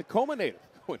native and a Tacoma native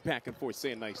going back and forth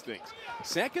saying nice things.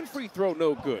 Second free throw,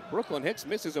 no good. Brooklyn Hicks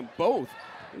misses them both.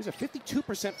 He was a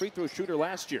 52% free throw shooter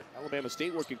last year. Alabama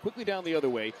State working quickly down the other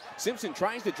way. Simpson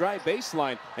tries to drive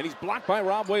baseline, and he's blocked by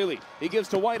Rob Whaley. He gives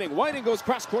to Whiting. Whiting goes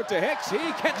cross-court to Hicks. He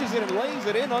catches it and lays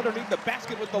it in underneath the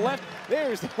basket with the left.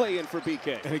 There's the lay-in for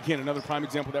BK. And again, another prime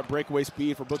example of that breakaway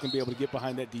speed for Brooklyn to be able to get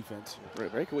behind that defense.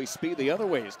 Breakaway speed the other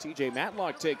way as TJ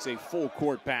Matlock takes a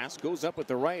full-court pass, goes up with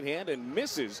the right hand and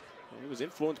misses. He was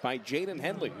influenced by Jaden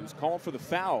Henley, who's called for the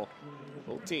foul.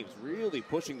 Both teams really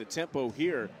pushing the tempo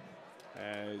here,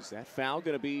 as that foul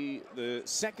going to be the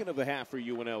 2nd of the half for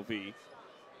UNLV.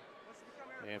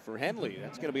 And for Henley,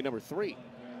 that's going to be number 3.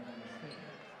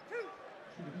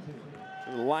 So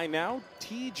To the line now,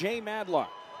 TJ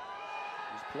Madlock.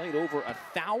 He's played over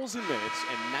 1,000 minutes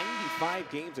and 95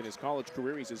 games in his college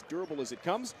career. He's as durable as it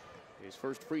comes. His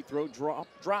first free throw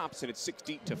drops, and it's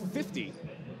 60-50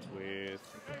 with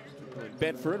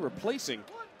Bedford replacing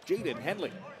Jaden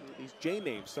Henley. These J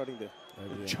names starting to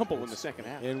jumble in the second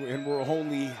half. And we're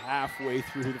only halfway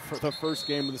through the first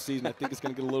game of the season. I think it's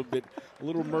going to get a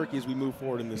little murky as we move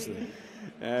forward in this thing.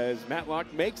 As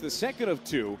Matlock makes the second of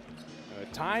two. A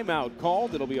timeout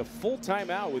called. It'll be a full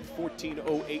timeout with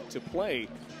 14:08 to play.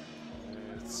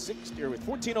 With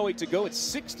 14:08 to go, it's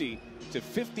 60-51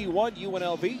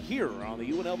 UNLV here on the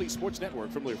UNLV Sports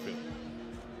Network from Learfield.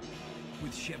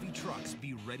 With Chevy Trucks,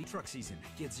 be ready truck season.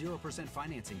 Get 0%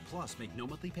 financing plus make no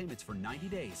monthly payments for 90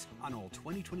 days on all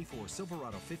 2024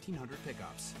 Silverado 1500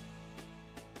 pickups.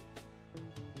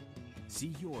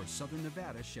 See your Southern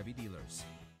Nevada Chevy dealers.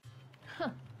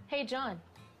 Hey, John.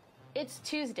 It's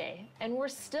Tuesday, and we're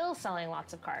still selling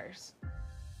lots of cars.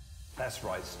 That's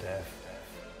right, Steph.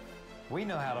 We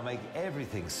know how to make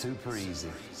everything super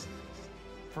easy.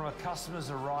 From a customer's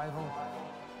arrival,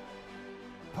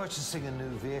 purchasing a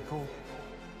new vehicle,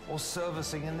 or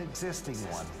servicing an existing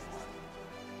one.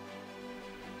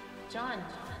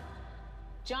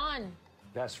 John.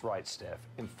 That's right, Steph.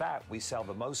 In fact, we sell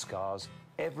the most cars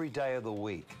every day of the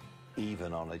week,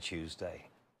 even on a Tuesday.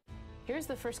 Here's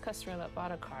the first customer that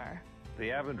bought a car. The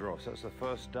Avendross, that's the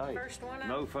first day. First one out.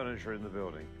 No furniture in the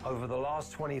building. Over the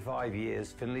last 25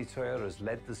 years, Finley Toyota has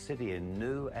led the city in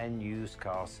new and used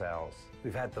car sales.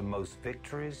 We've had the most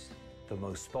victories, the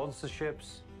most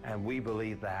sponsorships, and we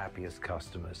believe the happiest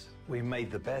customers. We made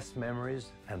the best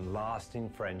memories and lasting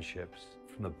friendships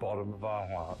from the bottom of our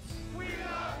hearts. We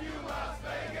love you, Las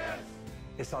Vegas!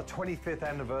 It's our 25th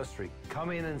anniversary.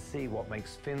 Come in and see what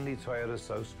makes Finley Toyota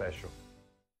so special.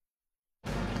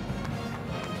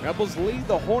 Rebels lead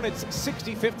the Hornets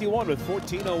 60-51 with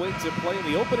 14:08 to play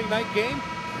in the opening night game.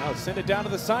 Now send it down to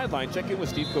the sideline. Check in with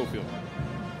Steve Cofield.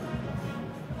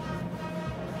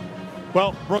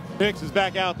 Well, Brooklyn Hicks is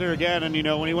back out there again, and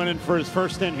when he went in for his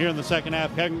first stint here in the second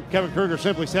half, Kevin Kruger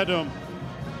simply said to him,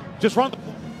 just run the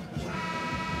floor.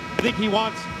 I think he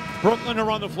wants Brooklyn to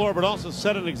run the floor, but also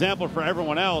set an example for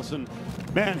everyone else. And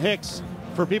man, Hicks,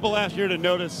 for people last year to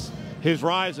notice his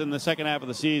rise in the second half of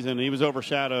the season, he was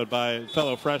overshadowed by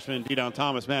fellow freshman De'Don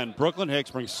Thomas. Man, Brooklyn Hicks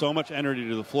brings so much energy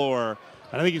to the floor,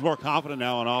 and I think he's more confident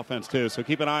now on offense too. So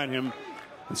keep an eye on him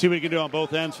and see what he can do on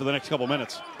both ends for the next couple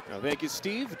minutes. Thank you,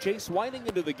 Steve. Chase Whiting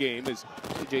into the game as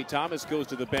T.J. Thomas goes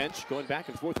to the bench, going back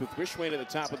and forth with Rishwain at the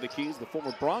top of the keys, the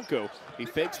former Bronco. He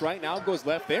fakes right now, goes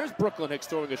left. There's Brooklyn Hicks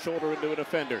throwing a shoulder into a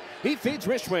defender. He feeds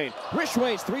Rishwain.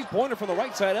 Rishwain's three-pointer from the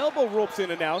right side elbow ropes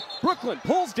in and out. Brooklyn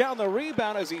pulls down the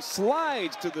rebound as he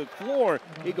slides to the floor.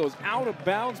 He goes out of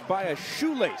bounds by a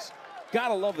shoelace.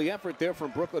 Gotta love the effort there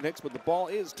from Brooklyn Hicks, but the ball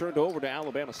is turned over to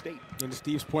Alabama State. And to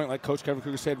Steve's point, like Coach Kevin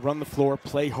Kruger said, run the floor,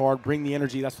 play hard, bring the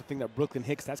energy. That's the thing that Brooklyn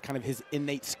Hicks, that's kind of his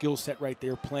innate skill set right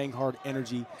there, playing hard,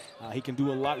 energy. He can do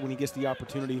a lot when he gets the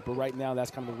opportunity, but right now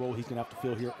that's kind of the role he's going to have to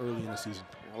fill here early in the season.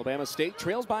 Alabama State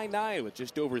trails by 9 with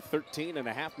just over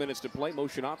 13.5 minutes to play.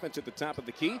 Motion offense at the top of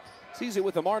the key. Sees it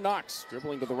with Amar Knox.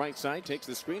 Dribbling to the right side, takes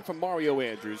the screen from Mario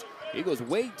Andrews. He goes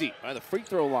way deep by the free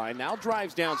throw line. Now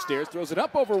drives downstairs, throws it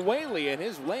up over Whaley, and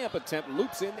his layup attempt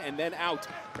loops in and then out.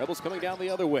 Rebels coming down the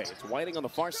other way. It's Whiting on the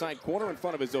far side corner in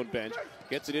front of his own bench.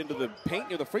 Gets it into the paint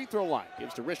near the free throw line.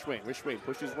 Gives to Rishwain. Rishwain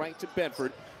pushes right to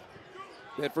Bedford.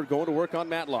 Bedford going to work on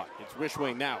Matlock. It's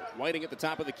Rishwain now. Whiting at the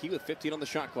top of the key with 15 on the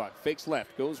shot clock. Fakes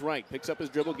left, goes right, picks up his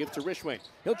dribble, gives to Rishwain.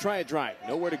 He'll try a drive.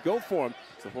 Nowhere to go for him.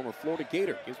 It's the former Florida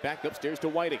Gator. Gives back upstairs to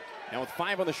Whiting. Now with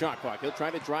 5 on the shot clock. He'll try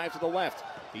to drive to the left.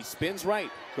 He spins right,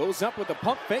 goes up with the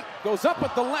pump fake, goes up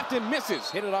with the left and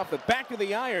misses. Hit it off the back of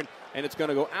the iron, and it's going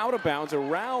to go out of bounds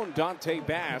around Dante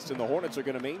Bass, and the Hornets are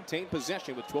going to maintain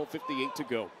possession with 12:58 to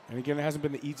go. And again, it hasn't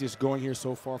been the easiest going here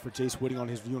so far for Jace Whiting on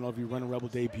his UNLV Running Rebel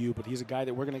debut, but he's a guy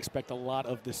that we're going to expect a lot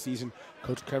of this season.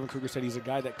 Coach Kevin Kruger said he's a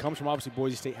guy that comes from obviously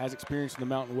Boise State, has experience in the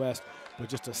Mountain West, but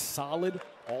just a solid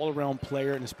all-around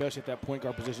player, and especially at that point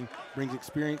guard position, brings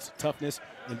experience, toughness,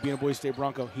 and being a Boise State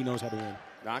Bronco, he knows how to win.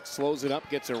 Knox slows it up,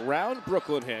 gets around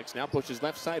Brooklyn Hicks. Now pushes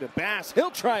left side to Bass.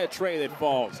 He'll try a tray that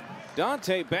falls.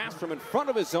 Dante Bass from in front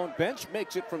of his own bench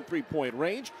makes it from three-point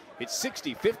range. It's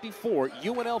 60-54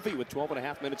 UNLV with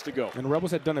 12.5 minutes to go. And the Rebels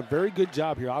had done a very good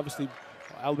job here. Obviously,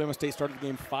 Alabama State started the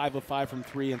game 5 of 5 from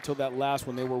 3 until that last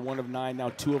one. They were 1 of 9, now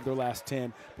 2 of their last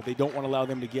 10. But they don't want to allow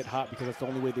them to get hot because that's the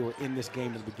only way they were in this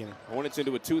game in the beginning. Hornets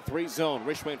into a 2-3 zone.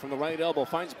 Rishwain from the right elbow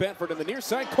finds Bedford in the near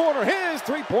side corner. His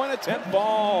three-point attempt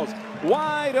falls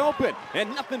wide open,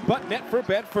 and nothing but net for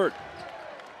Bedford.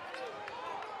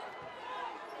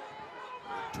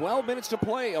 12 minutes to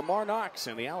play. Amar Knox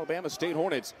and the Alabama State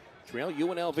Hornets trail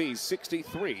UNLV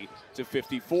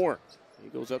 63-54. He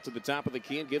goes up to the top of the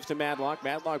key and gives to Madlock.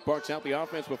 Madlock barks out the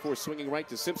offense before swinging right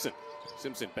to Simpson.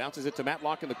 Simpson bounces it to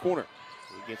Madlock in the corner.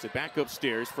 He gets it back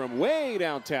upstairs from way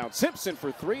downtown. Simpson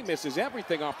for three, misses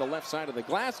everything off the left side of the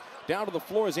glass. Down to the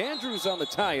floor is Andrews on the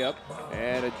tie-up.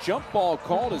 And a jump ball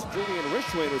called as Julian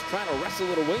Rishwain was trying to wrestle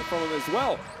it away from him as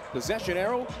well. Possession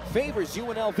arrow favors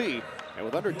UNLV. And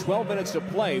with under 12 minutes to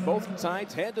play, both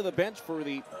sides head to the bench for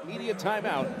the media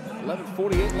timeout.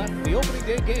 11:48 left in the opening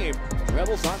day game.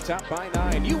 Rebels on top by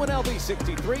 9. UNLV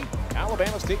 63,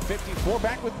 Alabama State 54.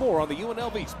 Back with more on the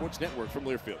UNLV Sports Network from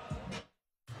Learfield.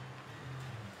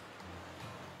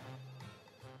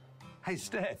 Hey,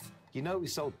 Steph, you know we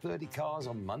sold 30 cars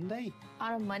on Monday?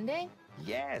 On a Monday?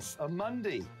 Yes, a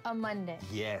Monday. A Monday.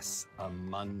 Yes, a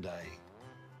Monday.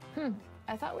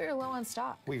 I thought we were low on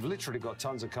stock. We've literally got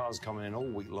tons of cars coming in all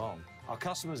week long. Our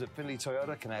customers at Findlay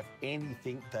Toyota can have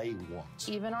anything they want.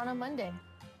 Even on a Monday.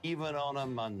 Even on a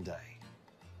Monday.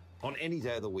 On any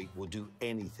day of the week, we'll do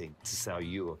anything to sell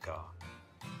you a car.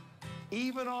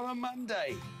 Even on a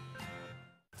Monday.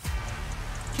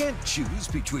 Can't choose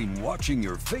between watching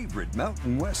your favorite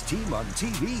Mountain West team on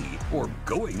TV or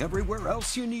going everywhere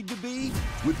else you need to be?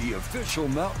 With the official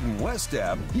Mountain West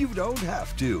app, you don't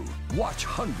have to. Watch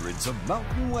hundreds of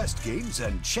Mountain West games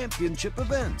and championship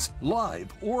events,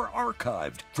 live or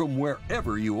archived, from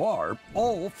wherever you are,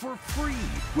 all for free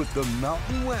with the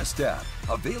Mountain West app.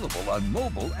 Available on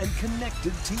mobile and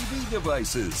connected TV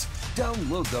devices.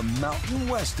 Download the Mountain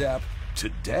West app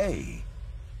today.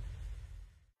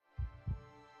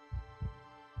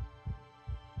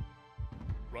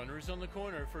 Runners on the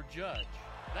corner for Judge.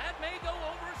 That may go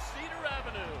over Cedar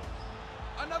Avenue.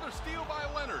 Another steal by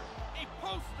Leonard. A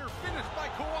poster finish by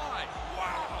Kawhi.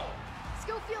 Wow!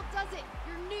 Schofield does it.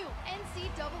 Your new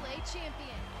NCAA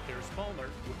champion. Here's Palmer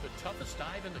with the toughest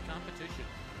dive in the competition.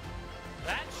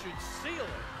 That should seal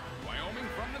it. Wyoming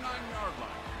from the 9-yard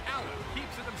line. Allen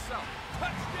keeps it himself.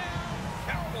 Touchdown,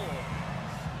 Cowboys!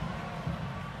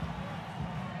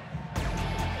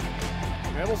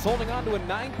 Rebels holding on to a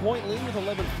 9-point lead with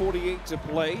 11:48 to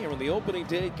play here in the opening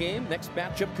day game. Next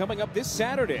matchup coming up this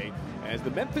Saturday as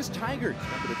the Memphis Tigers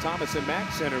come to the Thomas and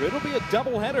Mack Center. It'll be a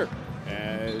doubleheader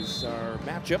as our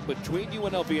matchup between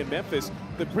UNLV and Memphis,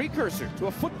 the precursor to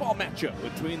a football matchup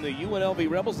between the UNLV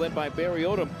Rebels led by Barry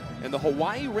Odom and the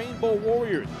Hawaii Rainbow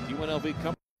Warriors. UNLV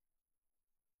come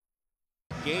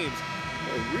games.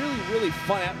 A really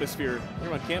fun atmosphere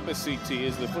here on campus, CT,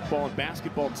 as the football and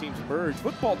basketball teams merge.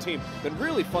 Football team been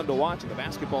really fun to watch, and the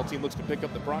basketball team looks to pick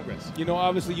up the progress. You know,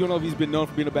 obviously UNLV's been known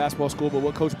for being a basketball school, but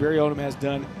what Coach Barry Odom has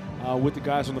done with the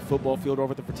guys on the football field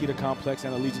over at the Fertitta Complex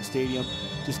and Allegiant Stadium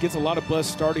just gets a lot of buzz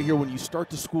started here when you start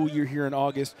the school year here in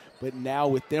August. But now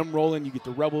with them rolling, you get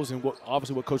the Rebels and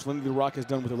obviously what Coach Lindy the Rock has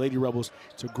done with the Lady Rebels.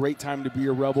 It's a great time to be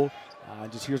a Rebel.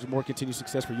 Just here's more continued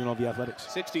success for UNLV Athletics.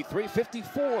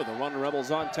 63-54, the Run Rebels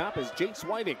on top as Jace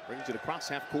Whiting brings it across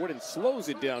half court and slows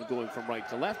it down going from right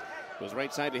to left. Goes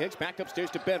right side to Hicks, back upstairs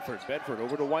to Bedford. Bedford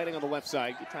over to Whiting on the left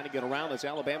side, trying to get around this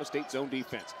Alabama State zone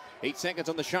defense. 8 seconds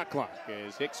on the shot clock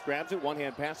as Hicks grabs it,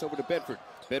 one-hand pass over to Bedford.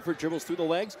 Bedford dribbles through the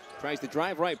legs, tries to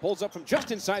drive right, pulls up from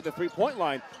just inside the three-point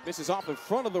line, misses off in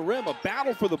front of the rim, a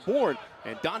battle for the board,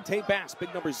 and Dante Bass,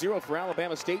 big number 0 for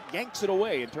Alabama State, yanks it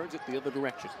away and turns it the other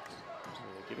direction.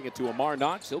 Giving it to Amar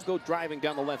Knox. He'll go driving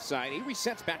down the left side. He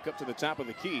resets back up to the top of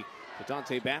the key. But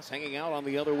Dante Bass hanging out on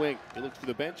the other wing. He looks to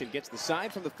the bench and gets the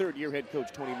side from the third-year head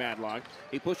coach, Tony Madlock.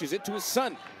 He pushes it to his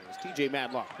son. It's TJ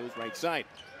Madlock. Goes right side.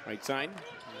 Right side.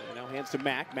 Now hands to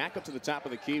Mack. Mack up to the top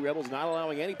of the key. Rebels not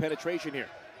allowing any penetration here.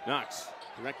 Knox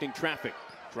directing traffic.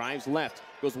 Drives left.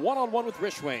 Goes one-on-one with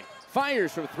Rishwain.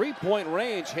 Fires from three-point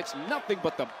range. Hits nothing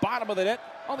but the bottom of the net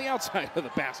on the outside of the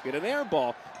basket. An air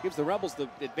ball gives the Rebels the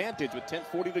advantage with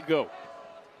 10:40 to go.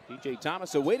 DJ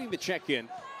Thomas awaiting the check-in.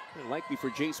 Likely for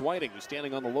Jace Whiting, who's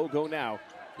standing on the logo now,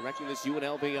 directing this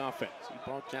UNLV offense. He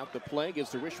barks out the play, gives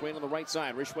to Rishwain on the right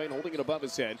side. Rishwain holding it above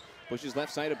his head. Pushes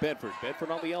left side of Bedford.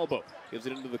 Bedford on the elbow. Gives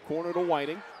it into the corner to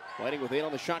Whiting. Whiting with 8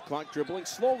 on the shot clock, dribbling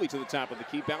slowly to the top of the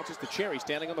key. Bounces to Cherry,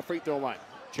 standing on the free throw line.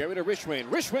 Cherry to Rishwain.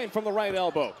 Rishwain from the right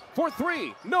elbow. For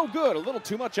 3. No good. A little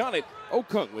too much on it.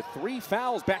 Okung with 3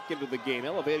 fouls back into the game,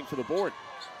 elevating for the board.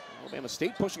 Alabama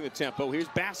State pushing the tempo. Here's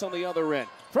Bass on the other end.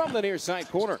 From the near side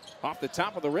corner. Off the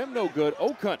top of the rim, no good.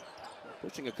 Okun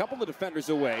pushing a couple of defenders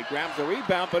away. Grabs the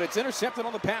rebound, but it's intercepted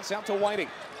on the pass out to Whiting.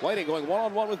 Whiting going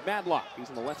one-on-one with Madlock. He's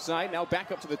on the left side, now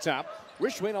back up to the top.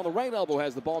 Rishwain on the right elbow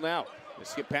has the ball now. The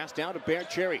skip pass down to Bear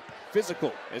Cherry.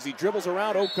 Physical as he dribbles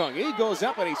around Okung. He goes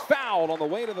up and he's fouled on the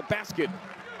way to the basket.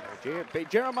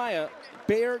 Jeremiah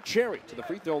Bear Cherry to the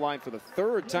free throw line for the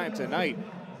third time tonight.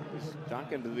 He's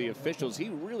talking to the officials. He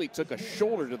really took a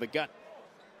shoulder to the gut.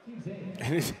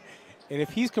 And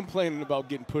if he's complaining about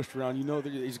getting pushed around, you know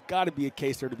there's got to be a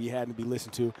case there to be had and to be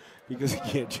listened to. Because,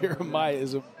 again, Jeremiah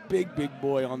is a big, big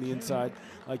boy on the inside.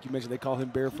 Like you mentioned, they call him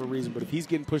Bear for a reason. But if he's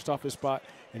getting pushed off his spot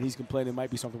and he's complaining, it might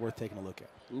be something worth taking a look at.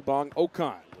 Ubong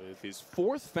Okan with his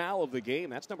fourth foul of the game.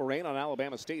 That's number 8 on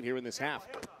Alabama State here in this half.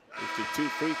 Moves to 2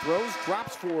 free throws.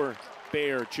 Drops for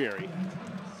Bear Cherry.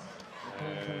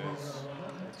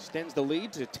 Extends the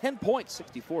lead to 10 points,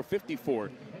 64-54.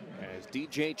 As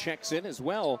DJ checks in as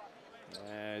well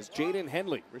as Jaden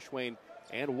Henley, Rishwain,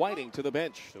 and Whiting to the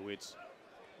bench. So it's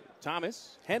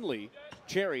Thomas, Henley,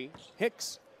 Cherry,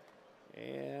 Hicks,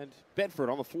 and Bedford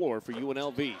on the floor for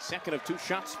UNLV. Second of 2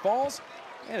 shots falls,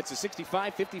 and it's a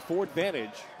 65-54 advantage.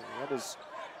 The Rebels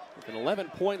with an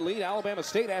 11-point lead. Alabama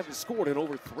State hasn't scored in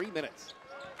over 3 minutes.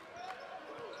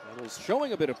 Rebels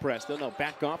showing a bit of press. They'll now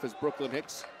back off as Brooklyn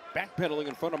Hicks backpedaling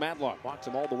in front of Madlock. Walks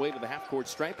him all the way to the half-court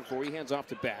stripe before he hands off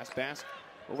to Bass. Bass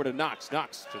over to Knox.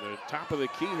 Knox to the top of the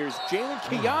key. Here's Jalen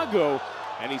Kiago,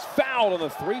 and he's fouled on the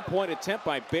three-point attempt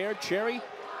by Bear Cherry.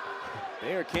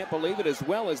 Bear can't believe it, as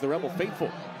well as the Rebel faithful.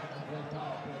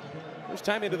 First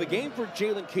time into the game for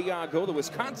Jalen Kiago, the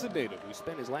Wisconsin native, who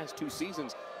spent his last 2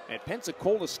 seasons at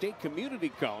Pensacola State Community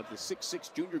College, the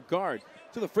 6'6" junior guard,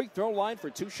 to the free throw line for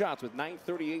 2 shots with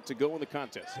 9:38 to go in the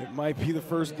contest. It might be the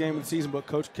first game of the season, but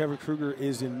Coach Kevin Kruger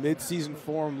is in mid-season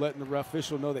form, letting the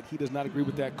official know that he does not agree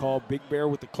with that call. Big Bear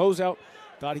with the closeout.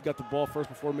 Thought he got the ball first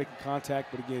before making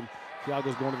contact, but again,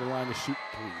 Kiago's going to the line to shoot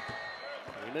 3.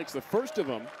 He makes the first of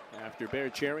them after Bear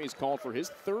Cherry is called for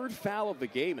his 3rd foul of the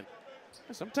game. And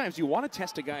sometimes you want to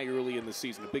test a guy early in the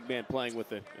season, a big man playing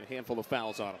with a handful of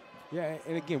fouls on him. Yeah,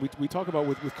 and again, we talk about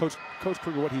with Coach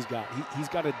Kruger what he's got. He's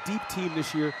got a deep team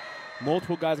this year,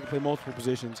 multiple guys that can play multiple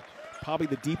positions. Probably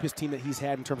the deepest team that he's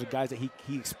had in terms of guys that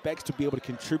he expects to be able to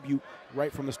contribute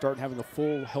right from the start and having a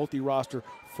full, healthy roster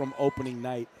from opening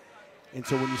night. And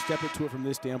so when you step into it from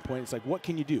this standpoint, it's like, what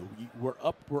can you do? We're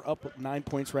up 9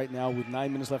 points right now with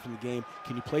 9 minutes left in the game.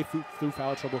 Can you play through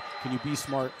foul trouble? Can you be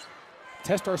smart?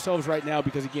 Test ourselves right now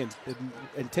because, again, the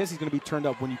intensity is going to be turned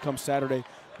up when you come Saturday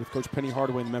with Coach Penny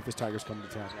Hardaway and the Memphis Tigers coming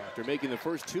to town. After making the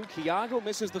first 2, Kiago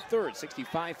misses the 3rd.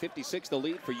 65-56 the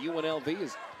lead for UNLV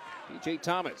as DJ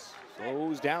Thomas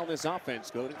slows down this offense,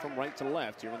 going from right to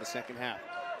left here in the second half.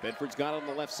 Bedford's got it on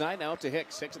the left side, now to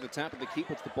Hicks. Hicks at the top of the key,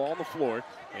 puts the ball on the floor,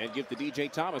 and give to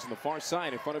DJ Thomas on the far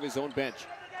side in front of his own bench.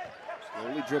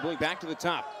 Slowly dribbling back to the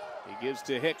top. He gives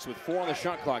to Hicks with 4 on the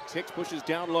shot clock. Hicks pushes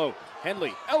down low.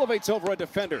 Henley elevates over a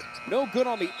defender. No good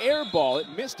on the air ball. It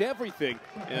missed everything.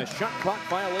 And a shot clock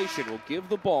violation will give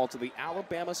the ball to the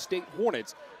Alabama State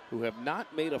Hornets, who have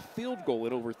not made a field goal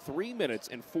in over 3 minutes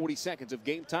and 40 seconds of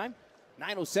game time.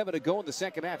 9:07 to go in the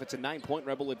second half. It's a 9-point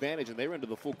Rebel advantage, and they're into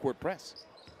the full court press.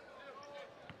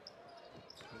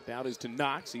 Out is to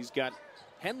Knox. He's got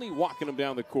Henley walking him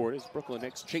down the court as Brooklyn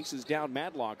Hicks chases down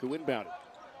Madlock, who inbounded.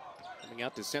 Coming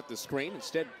out to set the screen.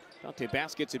 Instead, Dante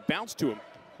Bass gets it bounced to him.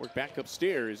 Work back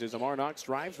upstairs as Amar Knox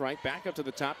drives right back up to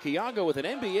the top. Kiago with an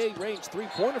NBA range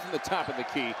 3-pointer from the top of the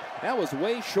key. That was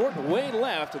way short and way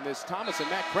left, and this Thomas and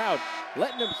Matt crowd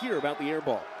letting them hear about the air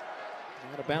ball.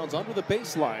 Out of bounds under the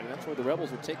baseline, and that's where the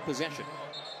Rebels will take possession.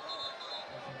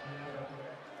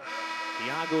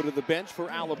 Kiago to the bench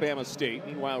for Alabama State.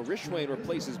 Meanwhile, Rishwain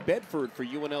replaces Bedford for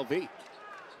UNLV.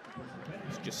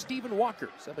 It's just Stephen Walker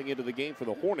stepping into the game for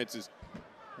the Hornets. As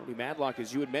Tony Madlock,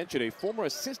 as you had mentioned, a former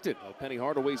assistant of Penny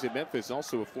Hardaway's in Memphis,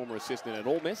 also a former assistant at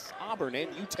Ole Miss, Auburn,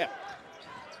 and UTEP.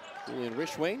 Julian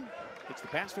Rishwain gets the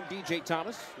pass from DJ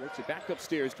Thomas, works it back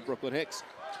upstairs to Brooklyn Hicks.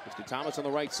 It's to Thomas on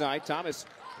the right side. Thomas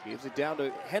gives it down to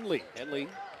Henley. Henley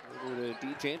over to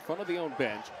DJ in front of the own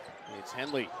bench. It's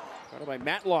Henley. Followed by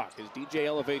Madlock as DJ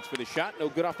elevates for the shot. No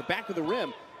good off the back of the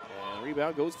rim. And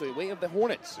rebound goes the way of the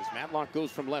Hornets as Madlock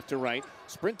goes from left to right.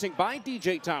 Sprinting by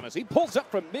DJ Thomas. He pulls up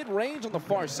from mid-range on the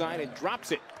far side and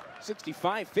drops it.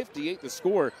 65-58 the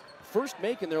score. First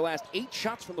make in their last 8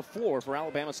 shots from the floor for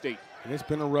Alabama State. And it's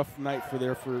been a rough night for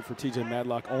TJ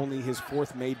Madlock. Only his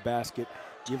 4th made basket.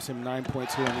 Gives him 9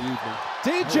 points here in the evening.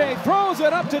 DJ throws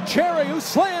it up to Cherry, who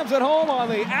slams it home on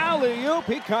the alley-oop.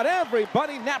 He caught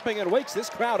everybody napping and wakes this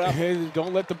crowd up.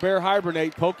 Don't let the Bear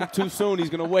hibernate. Poke him too soon. He's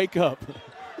going to wake up.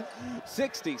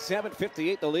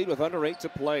 67-58 the lead with under 8 to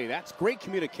play. That's great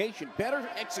communication, better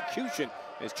execution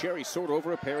as Cherry soared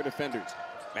over a pair of defenders.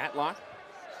 Matlock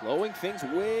slowing things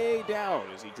way down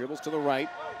as he dribbles to the right,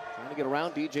 trying to get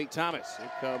around DJ Thomas.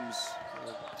 Here comes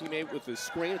Teammate with the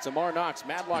screen. It's Amar Knox.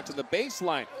 Madlock to the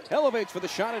baseline. Elevates for the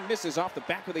shot and misses off the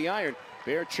back of the iron.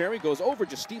 Bear Cherry goes over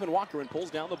just Stephen Walker and pulls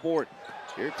down the board.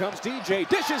 Here comes DJ.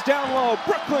 Dishes down low.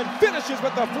 Brooklyn finishes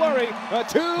with the flurry. A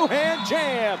two-hand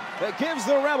jam that gives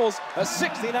the Rebels a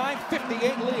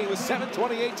 69-58 lead with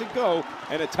 7:28 to go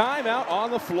and a timeout on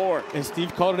the floor. And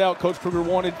Steve called it out. Coach Kruger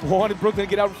wanted Brooklyn to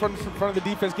get out in front of the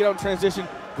defense, get out in transition.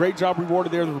 Great job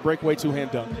rewarded there with a breakaway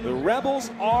two-hand dunk. The Rebels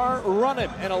are running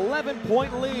an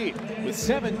 11-point lead with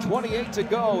 7:28 to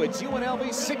go. It's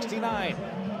UNLV 69,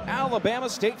 Alabama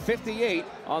State 58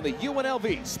 on the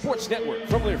UNLV Sports Network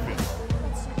from Learfield.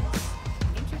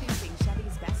 Introducing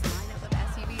Chevy's best lineup of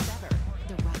SUVs ever.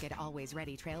 The rugged,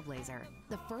 always-ready Trailblazer,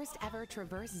 the first ever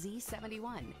Traverse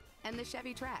Z71, and the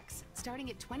Chevy Trax, starting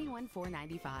at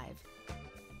 $21,495.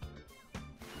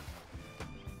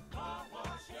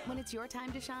 When it's your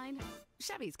time to shine,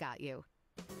 Chevy's got you.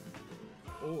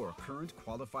 Or current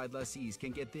qualified lessees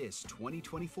can get this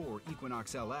 2024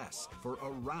 Equinox LS for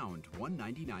around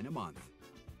 $199 a month.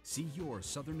 See your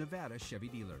Southern Nevada Chevy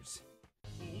dealers.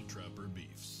 Old Trapper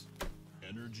Beefs.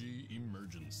 Energy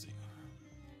emergency.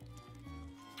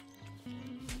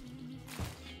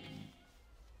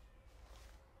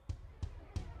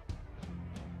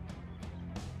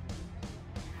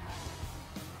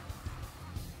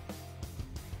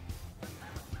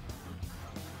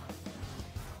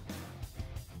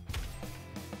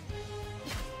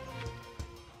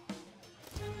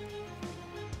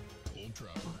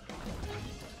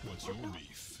 What's your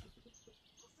beef?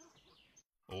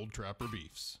 Old Trapper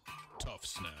Beefs. Tough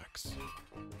snacks.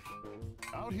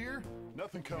 Out here,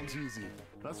 nothing comes easy.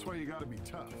 That's why you gotta be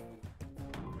tough.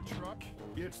 The truck,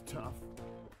 it's tough.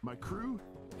 My crew,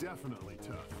 definitely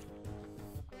tough.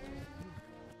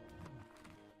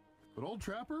 But Old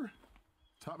Trapper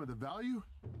taught me the value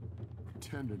of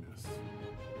tenderness.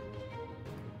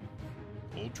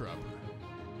 Old Trapper.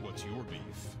 What's your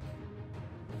beef?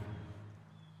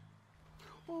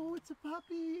 Oh, it's a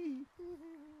puppy.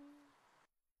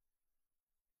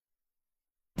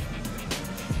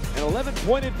 An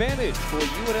 11-point advantage for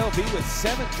UNLV with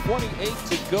 7:28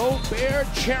 to go. Bear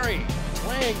Cherry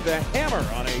playing the hammer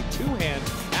on a two-hand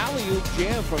alley-oop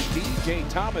jam from DJ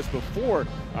Thomas before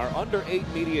our under-8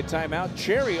 media timeout.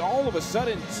 Cherry all of a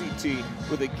sudden, CT,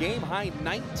 with a game-high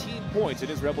 19 points in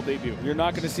his Rebel debut. You're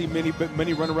not going to see many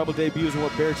runner Rebel debuts in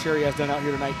what Bear Cherry has done out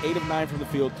here tonight. 8 of 9 from the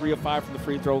field, 3 of 5 from the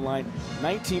free throw line,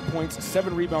 19 points,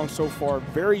 7 rebounds so far.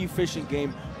 Very efficient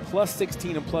game, plus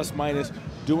 16 and plus minus,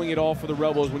 doing it all for the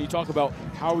Rebels. When you talk about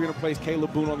how are we going to place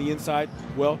Caleb Boone on the inside,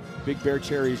 well, Big Bear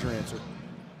Cherry is your answer.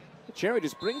 Cherry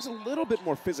just brings a little bit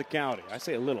more physicality. I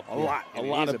say a little, a lot. A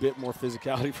lot of bit more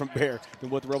physicality from Bear than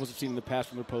what the Rebels have seen in the past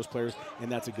from their post players, and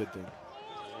that's a good thing.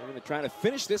 They're going to try to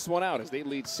finish this one out as they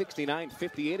lead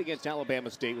 69-58 against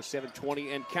Alabama State with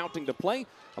 7:20 and counting to play.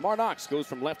 Amar Knox goes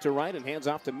from left to right and hands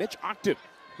off to Mitch Octave,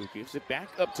 who gives it back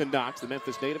up to Knox, the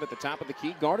Memphis native at the top of the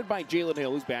key, guarded by Jalen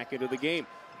Hill, who's back into the game.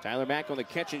 Tyler Mack on the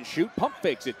catch and shoot, pump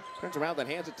fakes it, turns around and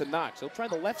hands it to Knox. He'll try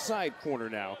the left side corner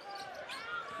now.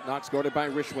 Knox guarded by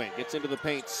Rishwain, gets into the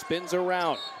paint, spins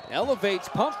around, elevates,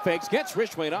 pump fakes, gets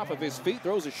Rishwain off of his feet,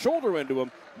 throws a shoulder into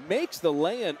him, makes the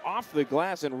lay-in off the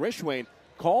glass, and Rishwain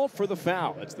called for the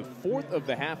foul. That's the 4th of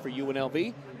the half for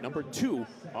UNLV, number 2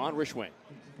 on Rishwain.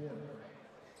 Good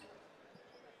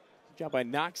job by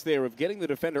Knox there of getting the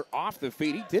defender off the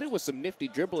feet. He did it with some nifty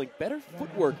dribbling, better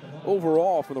footwork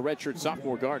overall from the redshirt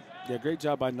sophomore guard. Yeah, great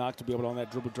job by Knox to be able to, on that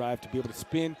dribble drive, to be able to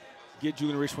spin, get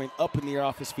Julian Rishwain up in the air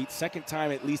off his feet. Second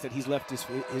time at least that he's left his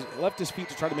feet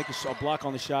to try to make a block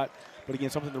on the shot. But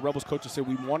again, something the Rebels coaches said,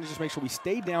 we want to just make sure we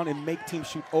stay down and make teams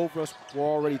shoot over us. We're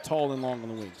already tall and long on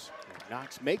the wings.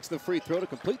 Knox makes the free throw to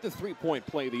complete the three-point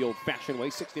play the old-fashioned way.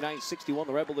 69-61,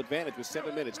 the Rebel advantage with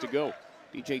 7 minutes to go.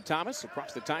 DJ Thomas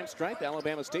across the time stripe.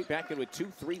 Alabama State back in with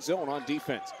 2-3 zone on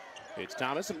defense. It's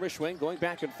Thomas and Rishwain going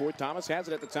back and forth. Thomas has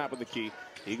it at the top of the key.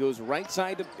 He goes right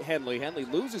side to Henley. Henley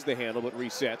loses the handle but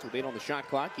resets with 8 on the shot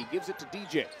clock. He gives it to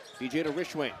DJ. DJ to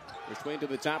Rishwain. Rishwain to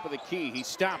the top of the key. He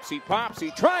stops, he pops,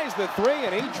 he tries the 3,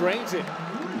 and he drains it.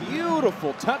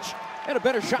 Beautiful touch. And a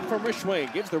better shot from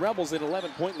Rishwain gives the Rebels an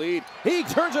 11-point lead. He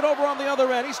turns it over on the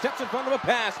other end. He steps in front of a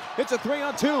pass. It's a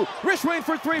 3-on-2. Rishwain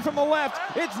for 3 from the left.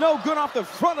 It's no good off the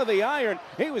front of the iron.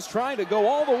 He was trying to go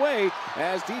all the way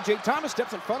as DJ Thomas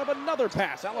steps in front of another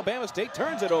pass. Alabama State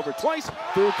turns it over twice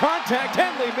through contact.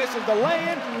 Henley misses the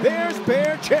lay-in. There's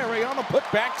Bear Cherry on the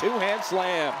putback two-hand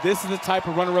slam. This is the type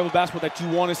of runner Rebel basketball that you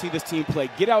want to see this team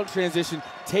play. Get out in transition,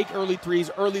 take early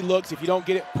threes, early looks. If you don't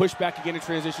get it, push back again in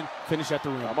transition, finish at the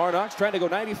rim. Amar Knox trying to go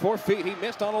 94 feet. He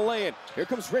missed on a lay-in. Here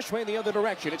comes Rishwain the other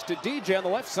direction. It's to DJ on the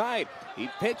left side. He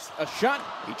picks a shot.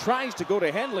 He tries to go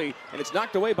to Henley, and it's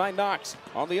knocked away by Knox.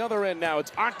 On the other end now,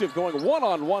 it's Octave going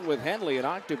one-on-one with Henley, and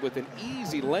Octave with an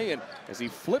easy lay-in as he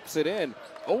flips it in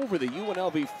over the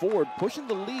UNLV forward, pushing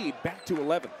the lead back to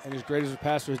 11. And as great as a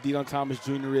passer as Deon Thomas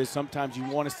Jr. is, sometimes you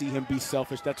want to see him be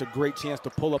selfish. That's a great chance to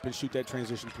pull up and shoot that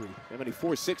transition three.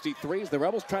 74-63 as the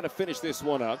Rebels try to finish this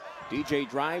one up. DJ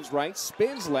drives right,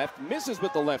 spins left, misses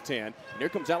with the left hand. And here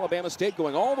comes Alabama State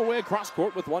going all the way across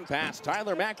court with one pass.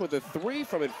 Tyler Mack with a three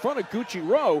from in front of Gucci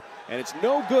Rowe, and it's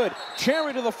no good.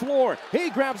 Cherry to the floor. He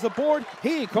grabs the board.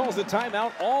 He calls the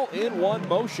timeout all in one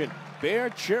motion.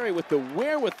 Bear Cherry with the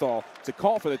wherewithal to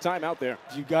call for the timeout there.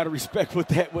 You got to respect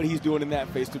what he's doing in that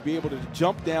phase, to be able to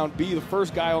jump down, be the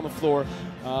first guy on the floor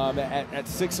at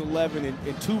 6'11",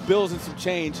 and 2 bills and some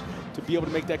change to be able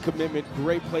to make that commitment.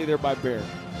 Great play there by Bear.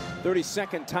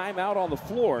 30-second timeout on the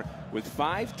floor with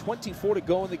 5:24 to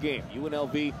go in the game.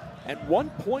 UNLV at 1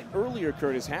 point earlier,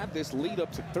 Curtis, had this lead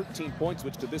up to 13 points,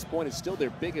 which to this point is still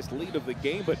their biggest lead of the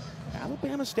game. But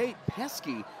Alabama State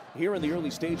pesky here in the early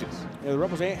stages. Yeah, the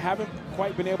Rebels haven't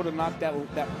quite been able to knock that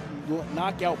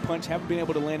knockout punch, haven't been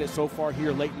able to land it so far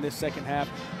here late in this second half.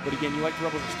 But again, you like the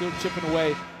Rebels are still chipping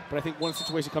away. But I think one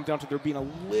situation comes down to they're being a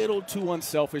little too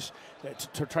unselfish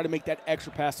to try to make that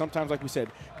extra pass. Sometimes, like we said,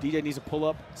 DJ needs to pull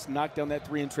up, knock down that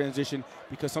three in transition,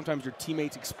 because sometimes your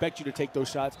teammates expect you to take those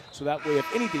shots. So that way,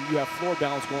 if anything, you have floor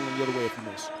balance going the other way if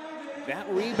you miss. That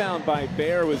rebound by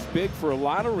Bear was big for a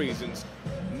lot of reasons,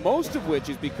 most of which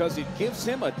is because it gives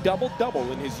him a double-double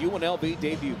in his UNLV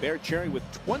debut. Bear Cherry with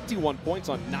 21 points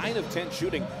on 9 of 10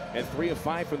 shooting and 3 of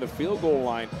 5 from the field goal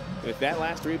line. With that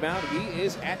last rebound, he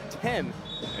is at 10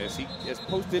 as he has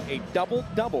posted a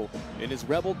double-double in his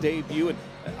Rebel debut. And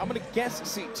I'm going to guess,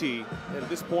 CT, at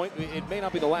this point, it may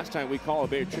not be the last time we call a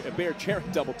Bear Cherry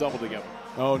double-double together.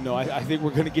 Oh, no, I think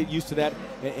we're going to get used to that,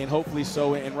 and hopefully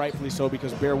so, and rightfully so,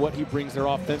 because Bear, what he brings there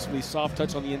offensively, soft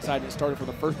touch on the inside, and it started from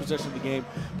the first possession of the game,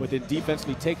 but then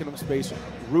defensively taking up space,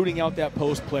 rooting out that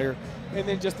post player, and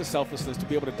then just the selflessness to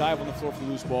be able to dive on the floor for the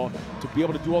loose ball, to be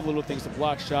able to do all the little things, to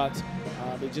block shots,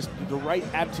 just the right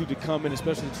attitude to come in,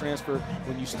 especially the transfer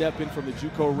when you step in from the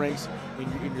JUCO ranks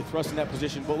and you're thrust in that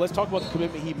position. But let's talk about the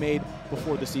commitment he made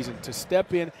before the season. To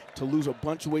step in, to lose a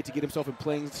bunch of weight, to get himself in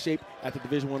playing shape at the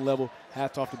Division I level.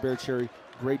 Hats off to Bear Cherry.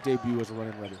 Great debut as a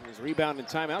running Rebel. His rebound and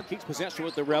timeout keeps possession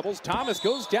with the Rebels. Thomas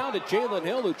goes down to Jalen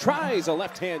Hill, who tries a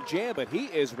left-hand jam, but he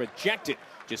is rejected.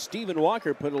 Just Stephen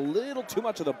Walker put a little too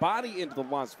much of the body into the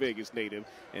Las Vegas native,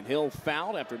 and Hill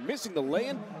fouled after missing the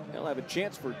lay-in. He'll have a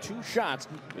chance for 2 shots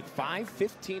with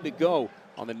 5:15 to go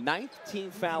on the 9th team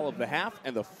foul of the half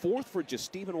and the 4th for just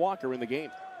Stephen Walker in the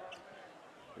game.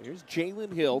 Here's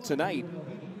Jalen Hill tonight.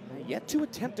 Yet to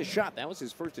attempt a shot. That was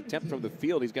his first attempt from the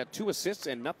field. He's got 2 assists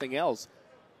and nothing else.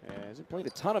 Hasn't played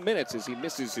a ton of minutes as he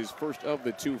misses his first of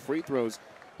the 2 free throws.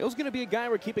 Hill's going to be a guy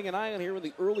we're keeping an eye on here in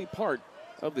the early part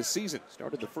of the season.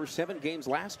 Started the first 7 games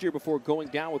last year before going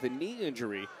down with a knee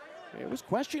injury. There was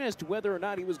question as to whether or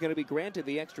not he was going to be granted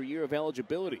the extra year of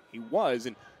eligibility. He was,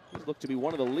 and he's looked to be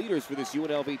one of the leaders for this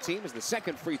UNLV team as the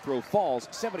second free throw falls.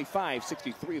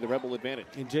 75-63, the Rebel advantage.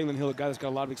 And Jalen Hill, a guy that's got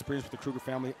a lot of experience with the Kruger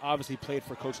family, obviously played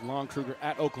for Coach Lon Kruger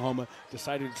at Oklahoma,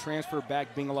 decided to transfer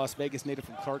back, being a Las Vegas native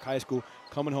from Clark High School.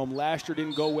 Coming home last year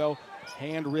didn't go well,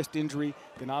 hand, wrist injury,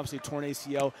 then obviously torn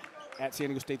ACL at San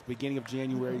Diego State at the beginning of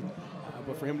January.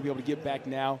 But for him to be able to get back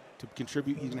now to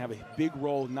contribute, he's going to have a big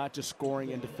role, not just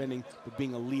scoring and defending, but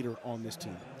being a leader on this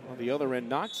team. On the other end,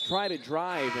 Knox tried to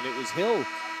drive, and it was Hill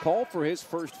called for his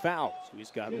first foul. So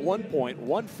he's got 1 point,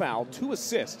 1 foul, 2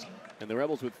 assists, and the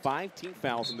Rebels with 5 team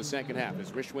fouls in the second half.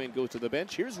 As Rishwain goes to the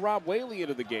bench, here's Rob Whaley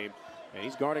into the game, and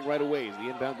he's guarding right away. As the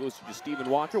inbound goes to Stephen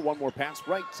Walker. One more pass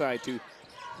right side to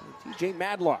TJ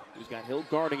Madlock, who's got Hill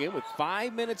guarding him with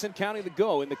 5 minutes and counting to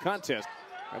go in the contest.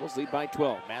 Rebels lead by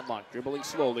 12. Madlock dribbling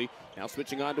slowly. Now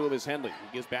switching on to him is Henley.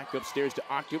 He gives back upstairs to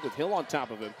Octave with Hill on top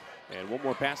of him. And one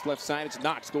more pass left side. It's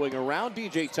Knox going around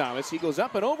DJ Thomas. He goes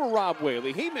up and over Rob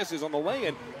Whaley. He misses on the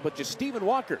lay-in, but just Stephen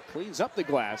Walker cleans up the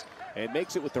glass and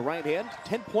makes it with the right hand.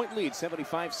 10-point lead,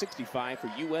 75-65 for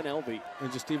UNLV.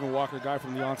 And just Stephen Walker, guy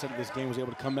from the onset of this game, was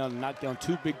able to come out and knock down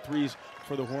 2 big threes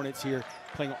for the Hornets here,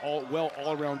 playing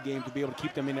all-around game to be able to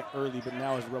keep them in it early, but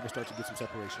now as the Rebels start to get some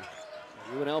separation.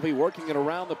 UNLV working it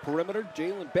around the perimeter.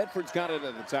 Jalen Bedford's got it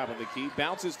at the top of the key.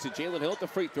 Bounces to Jalen Hill at the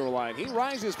free throw line. He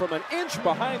rises from an inch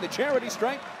behind the charity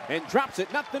stripe and drops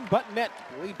it. Nothing but net.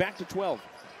 Lead back to 12.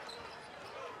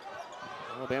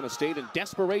 Alabama State in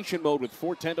desperation mode with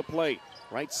 4:10 to play.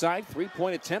 Right side,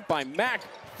 3-point attempt by Mack.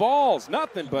 Falls.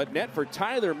 Nothing but net for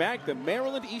Tyler Mack, the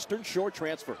Maryland Eastern Shore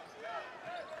transfer.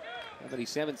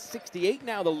 77-68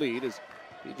 now the lead as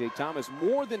DJ Thomas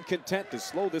more than content to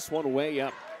slow this one way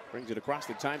up. Brings it across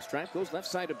the time stripe, goes left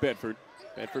side to Bedford.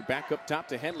 Bedford back up top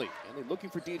to Henley. Henley looking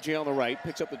for DJ on the right,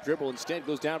 picks up the dribble instead,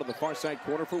 goes down to the far side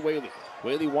corner for Whaley.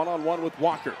 Whaley one-on-one with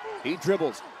Walker. He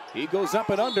dribbles. He goes up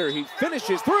and under. He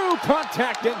finishes through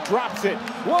contact and drops it.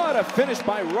 What a finish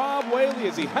by Rob Whaley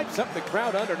as he hypes up the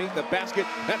crowd underneath the basket.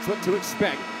 That's what to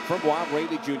expect from Rob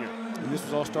Whaley Jr. And this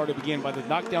was all started again by the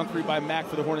knockdown three by Mack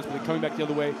for the Hornets, but then coming back the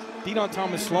other way. Deon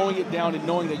Thomas slowing it down and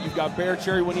knowing that you've got Bear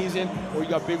Cherry when he's in, or you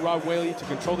got Big Rob Whaley to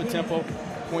control the tempo.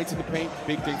 Points in the paint,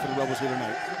 big thing for the Rebels here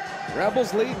tonight.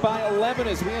 Rebels lead by 11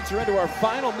 as we enter into our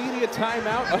final media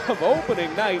timeout of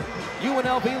opening night.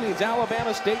 UNLV leads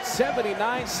Alabama State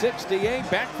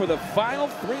 79-68. Back for the final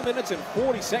 3 minutes and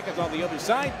 40 seconds on the other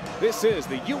side. This is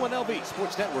the UNLV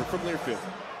Sports Network from Learfield.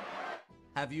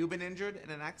 Have you been injured in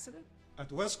an accident? At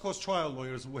West Coast Trial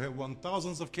Lawyers, we have won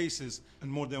thousands of cases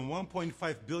and more than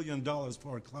 $1.5 billion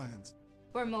for our clients.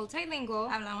 We're multilingual,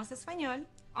 hablamos español,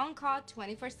 on call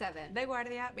 24/7, de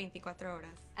guardia 24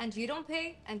 horas. And you don't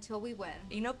pay until we win.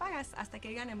 Y no pagas hasta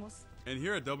que ganemos. And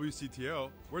here at WCTO,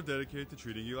 we're dedicated to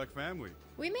treating you like family.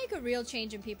 We make a real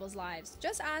change in people's lives.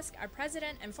 Just ask our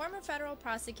president and former federal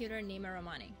prosecutor, Nima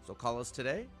Romani. So call us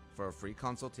today for a free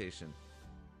consultation.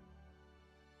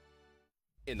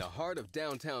 In the heart of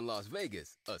downtown Las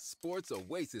Vegas, a sports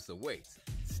oasis awaits.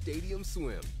 Stadium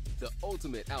Swim, the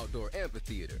ultimate outdoor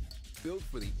amphitheater, built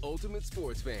for the ultimate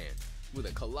sports fan, with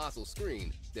a colossal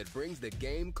screen that brings the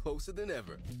game closer than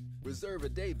ever. Reserve a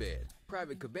daybed,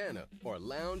 private cabana, or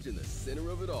lounge in the center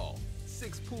of it all.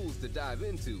 6 pools to dive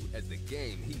into as the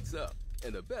game heats up.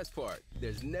 And the best part,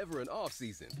 there's never an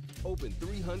off-season. Open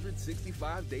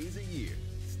 365 days a year.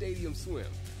 Stadium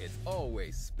Swim, it's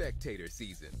always spectator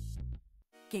season.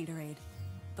 Gatorade,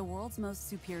 the world's most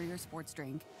superior sports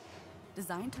drink.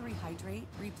 Designed to rehydrate,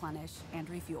 replenish, and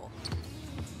refuel.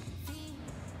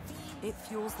 It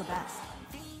fuels the best,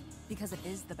 because it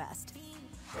is the best.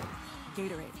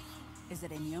 Gatorade, is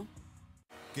it in you?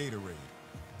 Gatorade,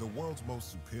 the world's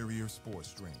most superior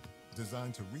sports drink.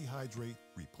 Designed to rehydrate,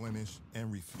 replenish,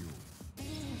 and refuel.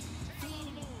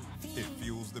 It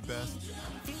fuels the best,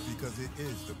 because it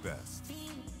is the best.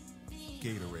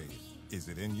 Gatorade, is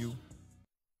it in you?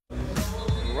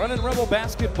 Running Rebel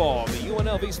basketball. The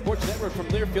UNLV Sports Network from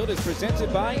Learfield is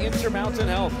presented by Intermountain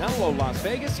Health. Hello, Las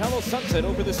Vegas. Hello, Sunset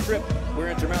over the Strip. We're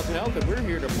Intermountain Health, and we're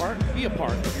here to be a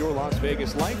part of your Las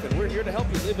Vegas life, and we're here to help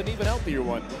you live an even healthier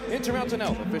one. Intermountain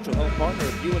Health, official health partner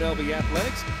of UNLV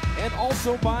Athletics, and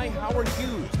also by Howard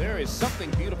Hughes. There is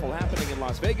something beautiful happening in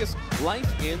Las Vegas.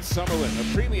 Life in Summerlin,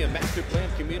 a premium master plan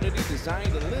community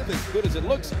designed to live as good as it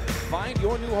looks. Find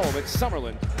your new home at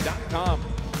Summerlin.com.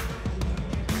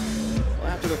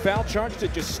 After the foul charge to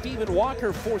just Stephen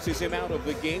Walker forces him out of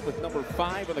the game with number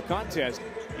 5 in the contest.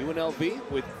 UNLV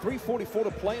with 3:44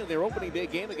 to play in their opening day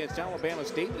game against Alabama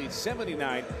State leads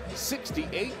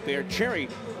 79-68. There, Cherry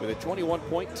with a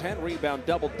 21-point, 10-rebound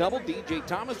double-double. DJ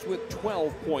Thomas with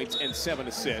 12 points and 7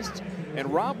 assists.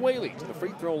 And Rob Whaley to the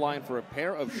free throw line for a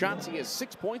pair of shots. He has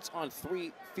 6 points on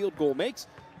 3 field goal makes.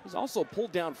 He's also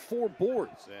pulled down 4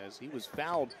 boards as he was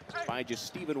fouled by just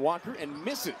Stephen Walker and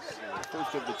misses the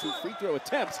first of the 2 free throw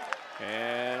attempts.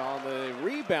 And on the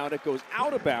rebound, it goes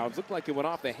out of bounds. Looked like it went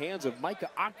off the hands of Micah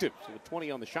Octave. So with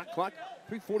 20 on the shot clock,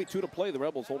 3:42 to play. The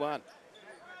Rebels hold on.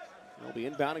 They'll be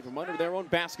inbounding from under their own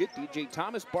basket. DJ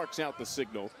Thomas barks out the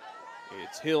signal.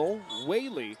 It's Hill,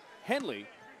 Whaley, Henley,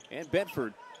 and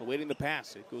Bedford awaiting the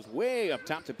pass. It goes way up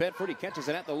top to Bedford. He catches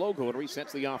it at the logo and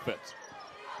resets the offense.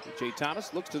 DJ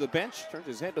Thomas looks to the bench, turns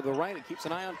his head to the right, and keeps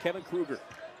an eye on Kevin Kruger.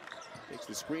 Takes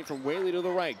the screen from Whaley to the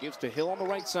right, gives to Hill on the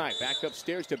right side. Back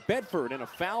upstairs to Bedford, and a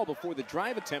foul before the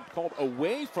drive attempt called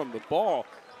away from the ball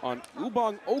on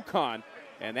Ubong Okan.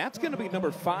 And that's going to be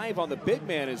number 5 on the big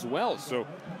man as well. So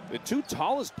the 2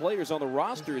 tallest players on the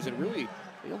rosters, and really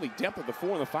the only depth of the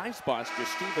 4 and the 5 spots,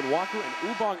 just Stephen Walker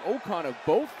and Ubong Okan have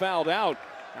both fouled out.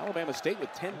 Alabama State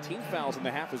with 10 team fouls in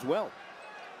the half as well.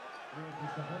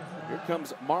 Here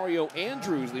comes Mario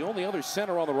Andrews, the only other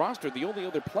center on the roster, the only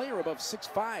other player above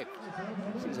 6'5".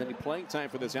 Sees any playing time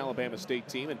for this Alabama State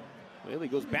team. And Whaley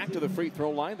goes back to the free throw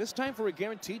line, this time for a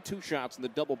guaranteed 2 shots in the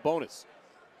double bonus.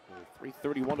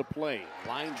 3:31 to play.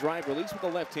 Line drive release with the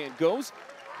left hand goes.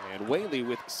 And Whaley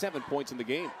with 7 points in the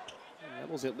game.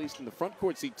 Rebels, at least in the front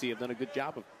court, CT, have done a good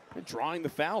job of and drawing the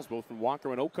fouls, both from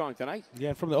Walker and Okong tonight. Yeah,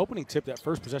 and from the opening tip, that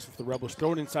first possession for the Rebels,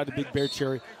 throwing inside the big Bear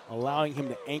Cherry, allowing him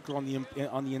to anchor on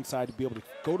the inside to be able to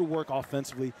go to work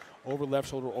offensively, over left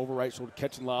shoulder, over right shoulder,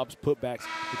 catching lobs, putbacks.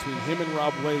 Between him and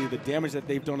Rob Whaley, the damage that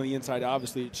they've done on the inside,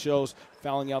 obviously it shows,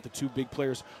 fouling out the two big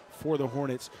players for the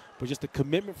Hornets. But just the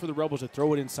commitment for the Rebels to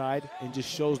throw it inside and just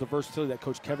shows the versatility that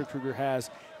Coach Kevin Kruger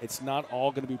has. It's not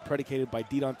all going to be predicated by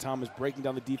De'Don Thomas breaking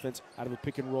down the defense out of a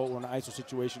pick and roll or an ISO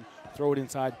situation. Throw it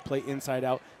inside, play inside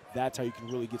out. That's how you can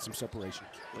really get some separation.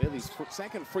 Whaley's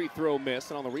second free throw missed,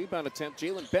 and on the rebound attempt,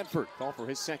 Jalen Bedford called for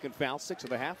his second foul, 6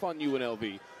 of the half on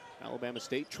UNLV. Alabama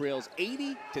State trails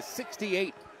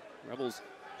 80-68. Rebels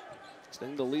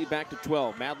extending the lead back to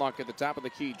 12. Madlock at the top of the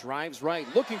key, drives right,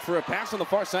 looking for a pass on the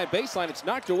far side baseline. It's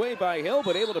knocked away by Hill,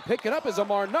 but able to pick it up as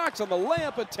Amar Knox on the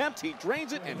layup attempt. He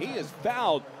drains it, and he is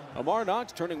fouled. Amar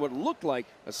Knox turning what looked like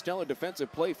a stellar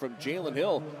defensive play from Jalen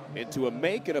Hill into a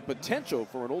make and a potential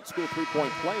for an old-school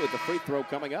three-point play with the free throw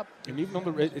coming up. And even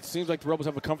though it seems like the Rebels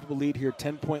have a comfortable lead here,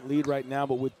 10-point lead right now,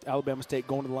 but with Alabama State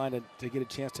going to the line to get a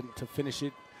chance to finish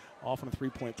it off on a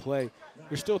three-point play,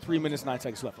 there's still 3 minutes, 9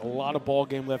 seconds left. A lot of ball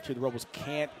game left here. The Rebels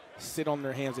can't sit on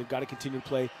their hands. They've got to continue to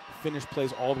play, finish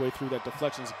plays all the way through. That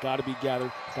deflection's got to be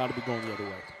gathered, got to be going the other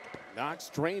way. Knox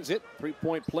drains it.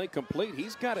 Three-point play complete.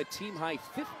 He's got a team-high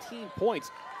 15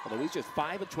 points, although he's just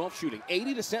 5 of 12 shooting.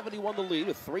 80-71 the lead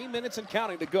with 3 minutes and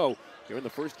counting to go here in the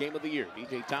first game of the year.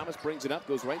 DJ Thomas brings it up,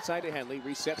 goes right side to Henley,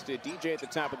 resets to DJ at the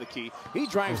top of the key. He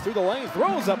drives through the lane,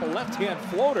 throws up a left-hand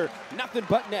floater. Nothing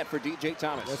but net for DJ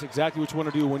Thomas. That's exactly what you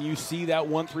want to do. When you see that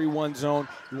 1-3-1 zone,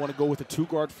 you want to go with a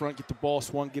two-guard front, get the ball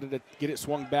swung, get it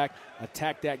swung back,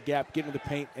 attack that gap, get into the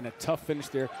paint, and a tough finish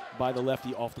there by the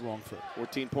lefty off the wrong foot.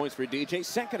 14 points for DJ,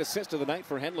 second assist of the night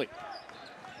for Henley.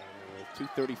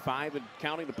 2:35 and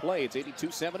counting to play. It's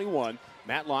 82-71.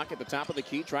 Madlock at the top of the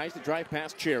key tries to drive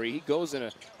past Cherry. He goes in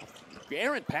a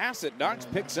errant pass that Knox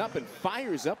picks up and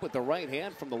fires up with the right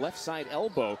hand from the left side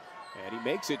elbow. And he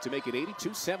makes it to make it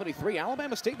 82-73.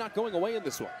 Alabama State not going away in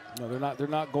this one. No, they're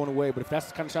not going away. But if that's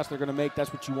the kind of shots they're going to make,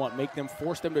 that's what you want.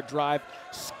 Force them to drive,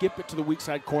 skip it to the weak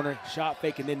side corner, shot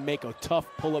fake, and then make a tough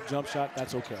pull-up jump shot.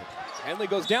 That's okay. Henley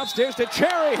goes downstairs to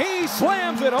Cherry. He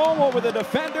slams it home over the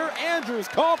defender. Andrews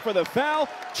called for the foul.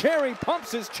 Cherry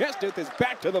pumps his chest with his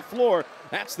back to the floor.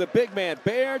 That's the big man,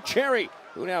 Bear Cherry,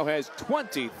 who now has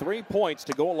 23 points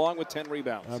to go along with 10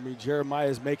 rebounds. I mean, Jeremiah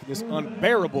is making this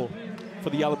unbearable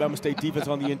for the Alabama State defense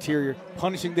on the interior,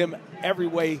 punishing them every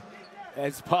way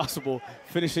as possible,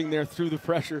 finishing there through the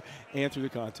pressure and through the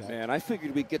contact. Man, I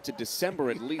figured we'd get to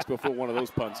December at least before one of those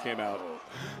punts came out.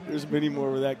 There's many more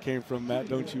where that came from, Matt.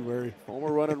 Don't you worry.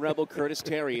 Former running Rebel Curtis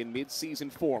Terry in mid-season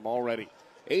form already.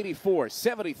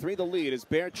 84-73 the lead as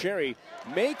Bear Cherry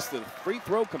makes the free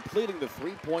throw, completing the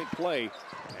three-point play.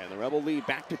 And the Rebel lead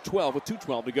back to 12 with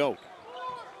 2:12 to go.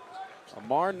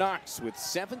 Amar Knox with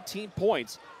 17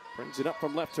 points. Brings it up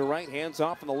from left to right, hands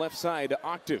off on the left side to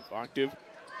Octave. Octave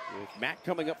with Matt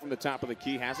coming up from the top of the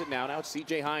key, has it now. Now it's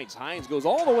C.J. Hines. Hines goes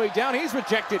all the way down. He's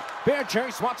rejected. Bear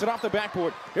Cherry swats it off the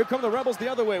backboard. Here come the Rebels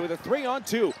the other way with a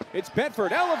 3-on-2. It's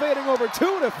Bedford elevating over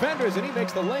two defenders, and he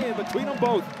makes the lay-in between them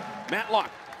both.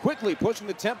 Matlock quickly pushing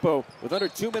the tempo with under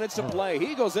 2 minutes to play.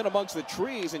 He goes in amongst the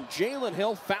trees, and Jalen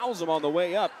Hill fouls him on the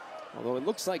way up. Although it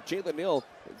looks like Jalen Hill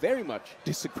very much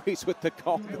disagrees with the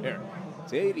call there.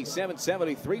 It's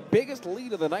 87-73. Biggest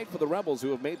lead of the night for the Rebels,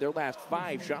 who have made their last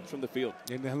 5 shots from the field.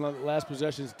 And then the last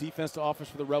possessions, defense to offense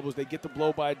for the Rebels. They get the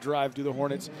blow-by drive, do the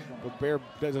Hornets. But Bear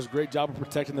does a great job of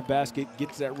protecting the basket,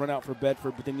 gets that run out for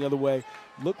Bedford. But then the other way,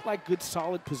 looked like good,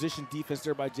 solid position defense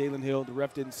there by Jalen Hill. The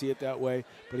ref didn't see it that way.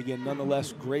 But again,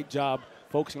 nonetheless, great job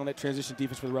focusing on that transition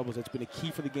defense for the Rebels. That's been a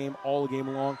key for the game all the game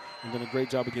long, and done a great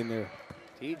job again there.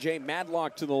 TJ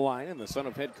Madlock to the line, and the son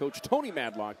of head coach Tony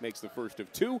Madlock makes the first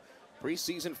of 2.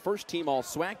 Preseason first-team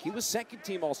All-SWAC. He was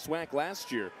second-team All-SWAC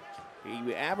last year.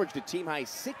 He averaged a team-high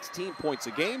 16 points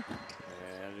a game.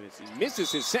 And as he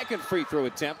misses his second free throw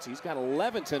attempt, he's got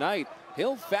 11 tonight.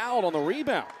 Hill fouled on the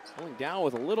rebound. Going down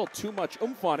with a little too much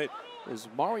oomph on it was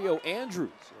Mario Andrews.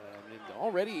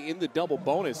 Already in the double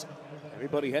bonus.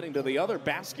 Everybody heading to the other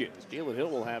basket. Jalen Hill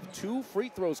will have 2 free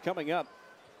throws coming up.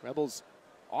 Rebels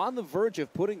on the verge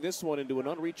of putting this one into an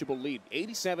unreachable lead.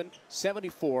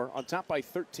 87-74, on top by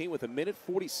 13 with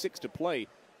 1:46 to play.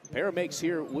 Pair of makes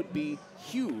here would be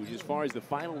huge as far as the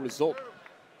final result.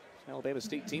 The Alabama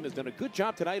State team has done a good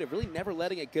job tonight of really never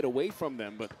letting it get away from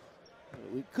them, but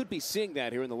we could be seeing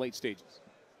that here in the late stages.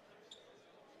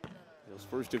 Those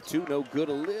first of 2, no good.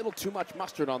 A little too much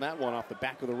mustard on that one off the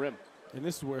back of the rim. And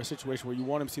this is where a situation where you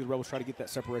want to see the Rebels try to get that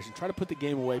separation, try to put the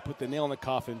game away, put the nail in the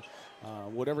coffin,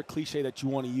 whatever cliche that you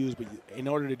want to use, but in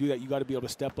order to do that, you got to be able to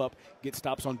step up, get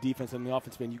stops on defense, and the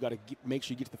offensive end, you got to make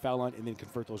sure you get to the foul line and then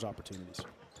convert those opportunities.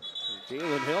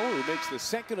 Jalen Hill, who makes the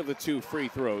second of the 2 free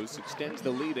throws, extends the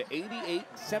lead to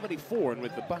 88-74, and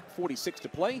with the .46 to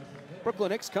play,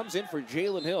 Brooklyn Hicks comes in for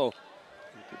Jalen Hill.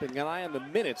 Keeping an eye on the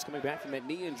minutes, coming back from that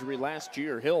knee injury last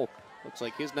year. Hill looks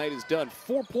like his night is done.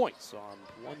 4 points on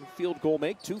 1 field goal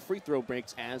make, 2 free throw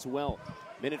breaks as well.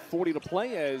 Minute 40 to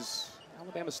play as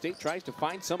Alabama State tries to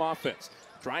find some offense.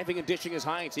 Driving and dishing is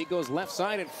Hines. He goes left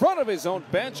side in front of his own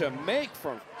bench. A make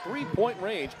from 3-point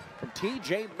range from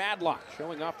T.J. Madlock,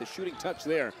 showing off the shooting touch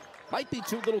there. Might be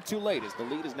too little too late as the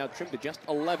lead is now trimmed to just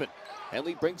 11.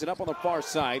 Henley brings it up on the far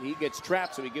side. He gets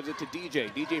trapped, so he gives it to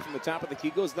DJ. DJ from the top of the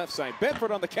key goes left side.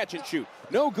 Bedford on the catch and shoot.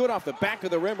 No good off the back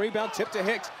of the rim. Rebound tip to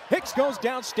Hicks. Hicks goes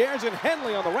downstairs, and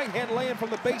Henley on the right-hand lay-in from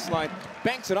the baseline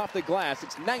banks it off the glass.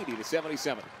 It's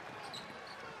 90-77.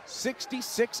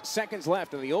 66 seconds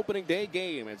left in the opening day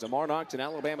game as Amar Knox and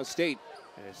Alabama State.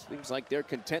 And it seems like they're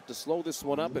content to slow this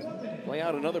one up and play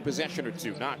out another possession or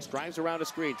two. Knox drives around a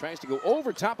screen, tries to go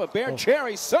over top of Bear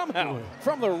Cherry somehow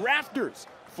from the rafters.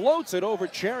 Floats it over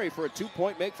Cherry for a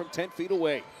 2-point make from 10 feet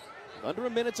away. Under a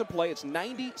minute to play, it's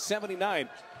 90-79.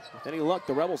 With any luck,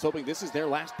 the Rebels hoping this is their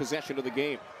last possession of the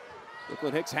game.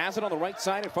 Brooklyn Hicks has it on the right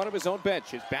side in front of his own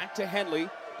bench. It's back to Henley.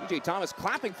 DJ Thomas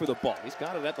clapping for the ball. He's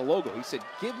got it at the logo. He said,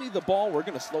 give me the ball. We're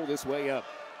going to slow this way up.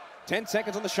 10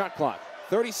 seconds on the shot clock.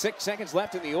 36 seconds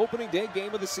left in the opening day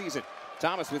game of the season.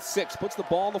 Thomas with 6 puts the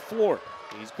ball on the floor.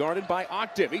 He's guarded by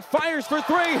Octave. He fires for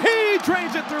 3. He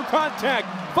drains it through contact.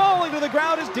 Falling to the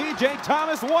ground is DJ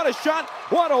Thomas. What a shot.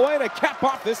 What a way to cap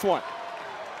off this one.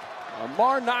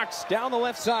 Amar Knox down the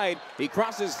left side. He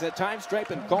crosses the time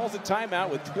stripe and calls a timeout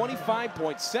with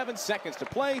 25.7 seconds to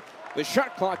play. The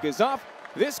shot clock is off.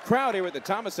 This crowd here at the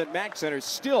Thomas and Mack Center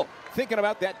still thinking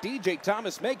about that DJ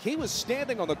Thomas make. He was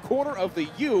standing on the corner of the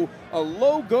U, a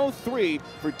logo 3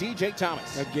 for DJ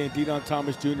Thomas. Again, Deion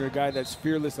Thomas Jr., a guy that's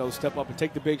fearless, that will step up and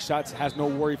take the big shots, has no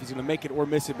worry if he's going to make it or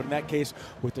miss it. But in that case,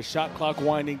 with the shot clock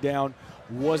winding down,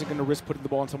 wasn't going to risk putting the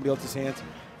ball in somebody else's hands.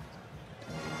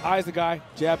 Eyes the guy,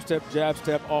 jab step,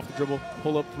 off the dribble,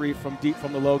 pull up 3 from deep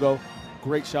from the logo.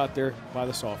 Great shot there by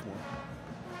the sophomore.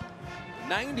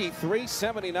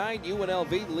 93-79,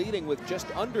 UNLV leading with just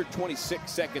under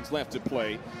 26 seconds left to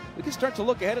play. We can start to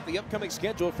look ahead at the upcoming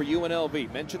schedule for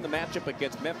UNLV. Mentioned the matchup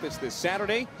against Memphis this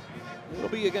Saturday. It'll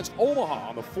be against Omaha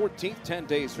on the 14th, 10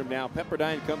 days from now.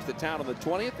 Pepperdine comes to town on the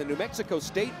 20th, and New Mexico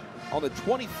State on the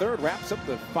 23rd wraps up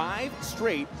the 5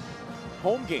 straight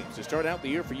home games to start out the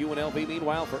year for UNLV.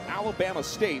 Meanwhile, for Alabama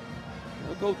State,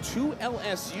 they'll go to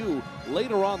LSU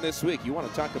later on this week. You want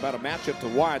to talk about a matchup to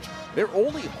watch. Their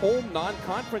only home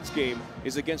non-conference game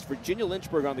is against Virginia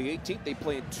Lynchburg on the 18th. They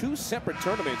play in 2 separate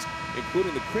tournaments,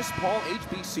 including the Chris Paul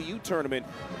HBCU tournament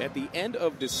at the end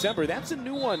of December. That's a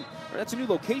new one, or that's a new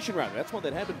location rather. That's one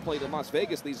that had been played in Las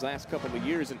Vegas these last couple of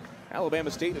years, and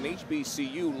Alabama State and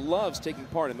HBCU loves taking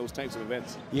part in those types of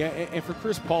events. Yeah, and for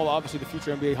Chris Paul, obviously the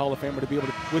future NBA Hall of Famer, to be able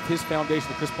to, with his foundation,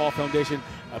 the Chris Paul Foundation,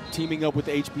 teaming up with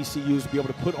the HBCUs, to be able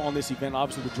to put on this event,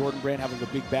 obviously the Jordan brand having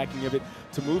a big backing of it,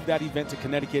 to move that event to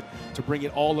Connecticut, to bring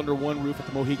it all under one roof at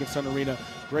the Mohegan Sun Arena.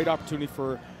 Great opportunity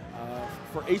for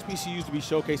HBCUs to be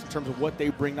showcased in terms of what they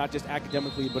bring, not just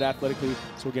academically, but athletically.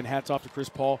 So again, hats off to Chris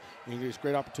Paul. And it's a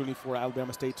great opportunity for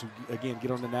Alabama State to, again,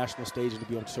 get on the national stage and to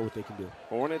be able to show what they can do.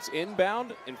 Hornets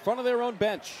inbound in front of their own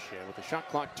bench. And with the shot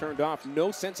clock turned off,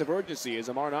 no sense of urgency as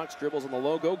Amar Knox dribbles on the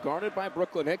logo, guarded by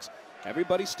Brooklyn Hicks.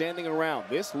 Everybody standing around.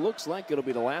 This looks like it'll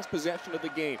be the last possession of the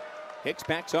game. Hicks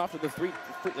backs off to the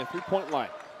three-point line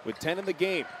with 10 in the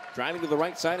game. Driving to the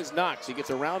right side is Knox. He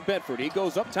gets around Bedford. He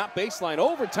goes up top baseline,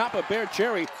 over top of Bear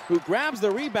Cherry, who grabs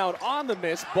the rebound on the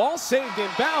miss. Ball saved in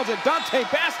bounds, and Dante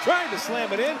Bass trying to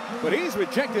slam it in, but he's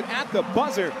rejected at the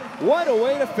buzzer. What a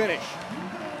way to finish.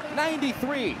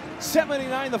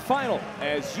 93-79 the final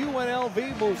as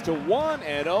UNLV moves to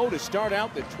 1-0 to start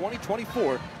out the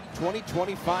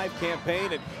 2024-2025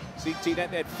 campaign. And CT,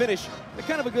 that finish,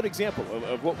 kind of a good example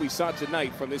of what we saw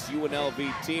tonight from this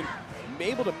UNLV team.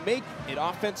 Able to make it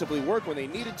offensively work when they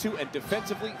needed to and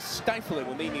defensively stifle it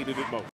when they needed it most.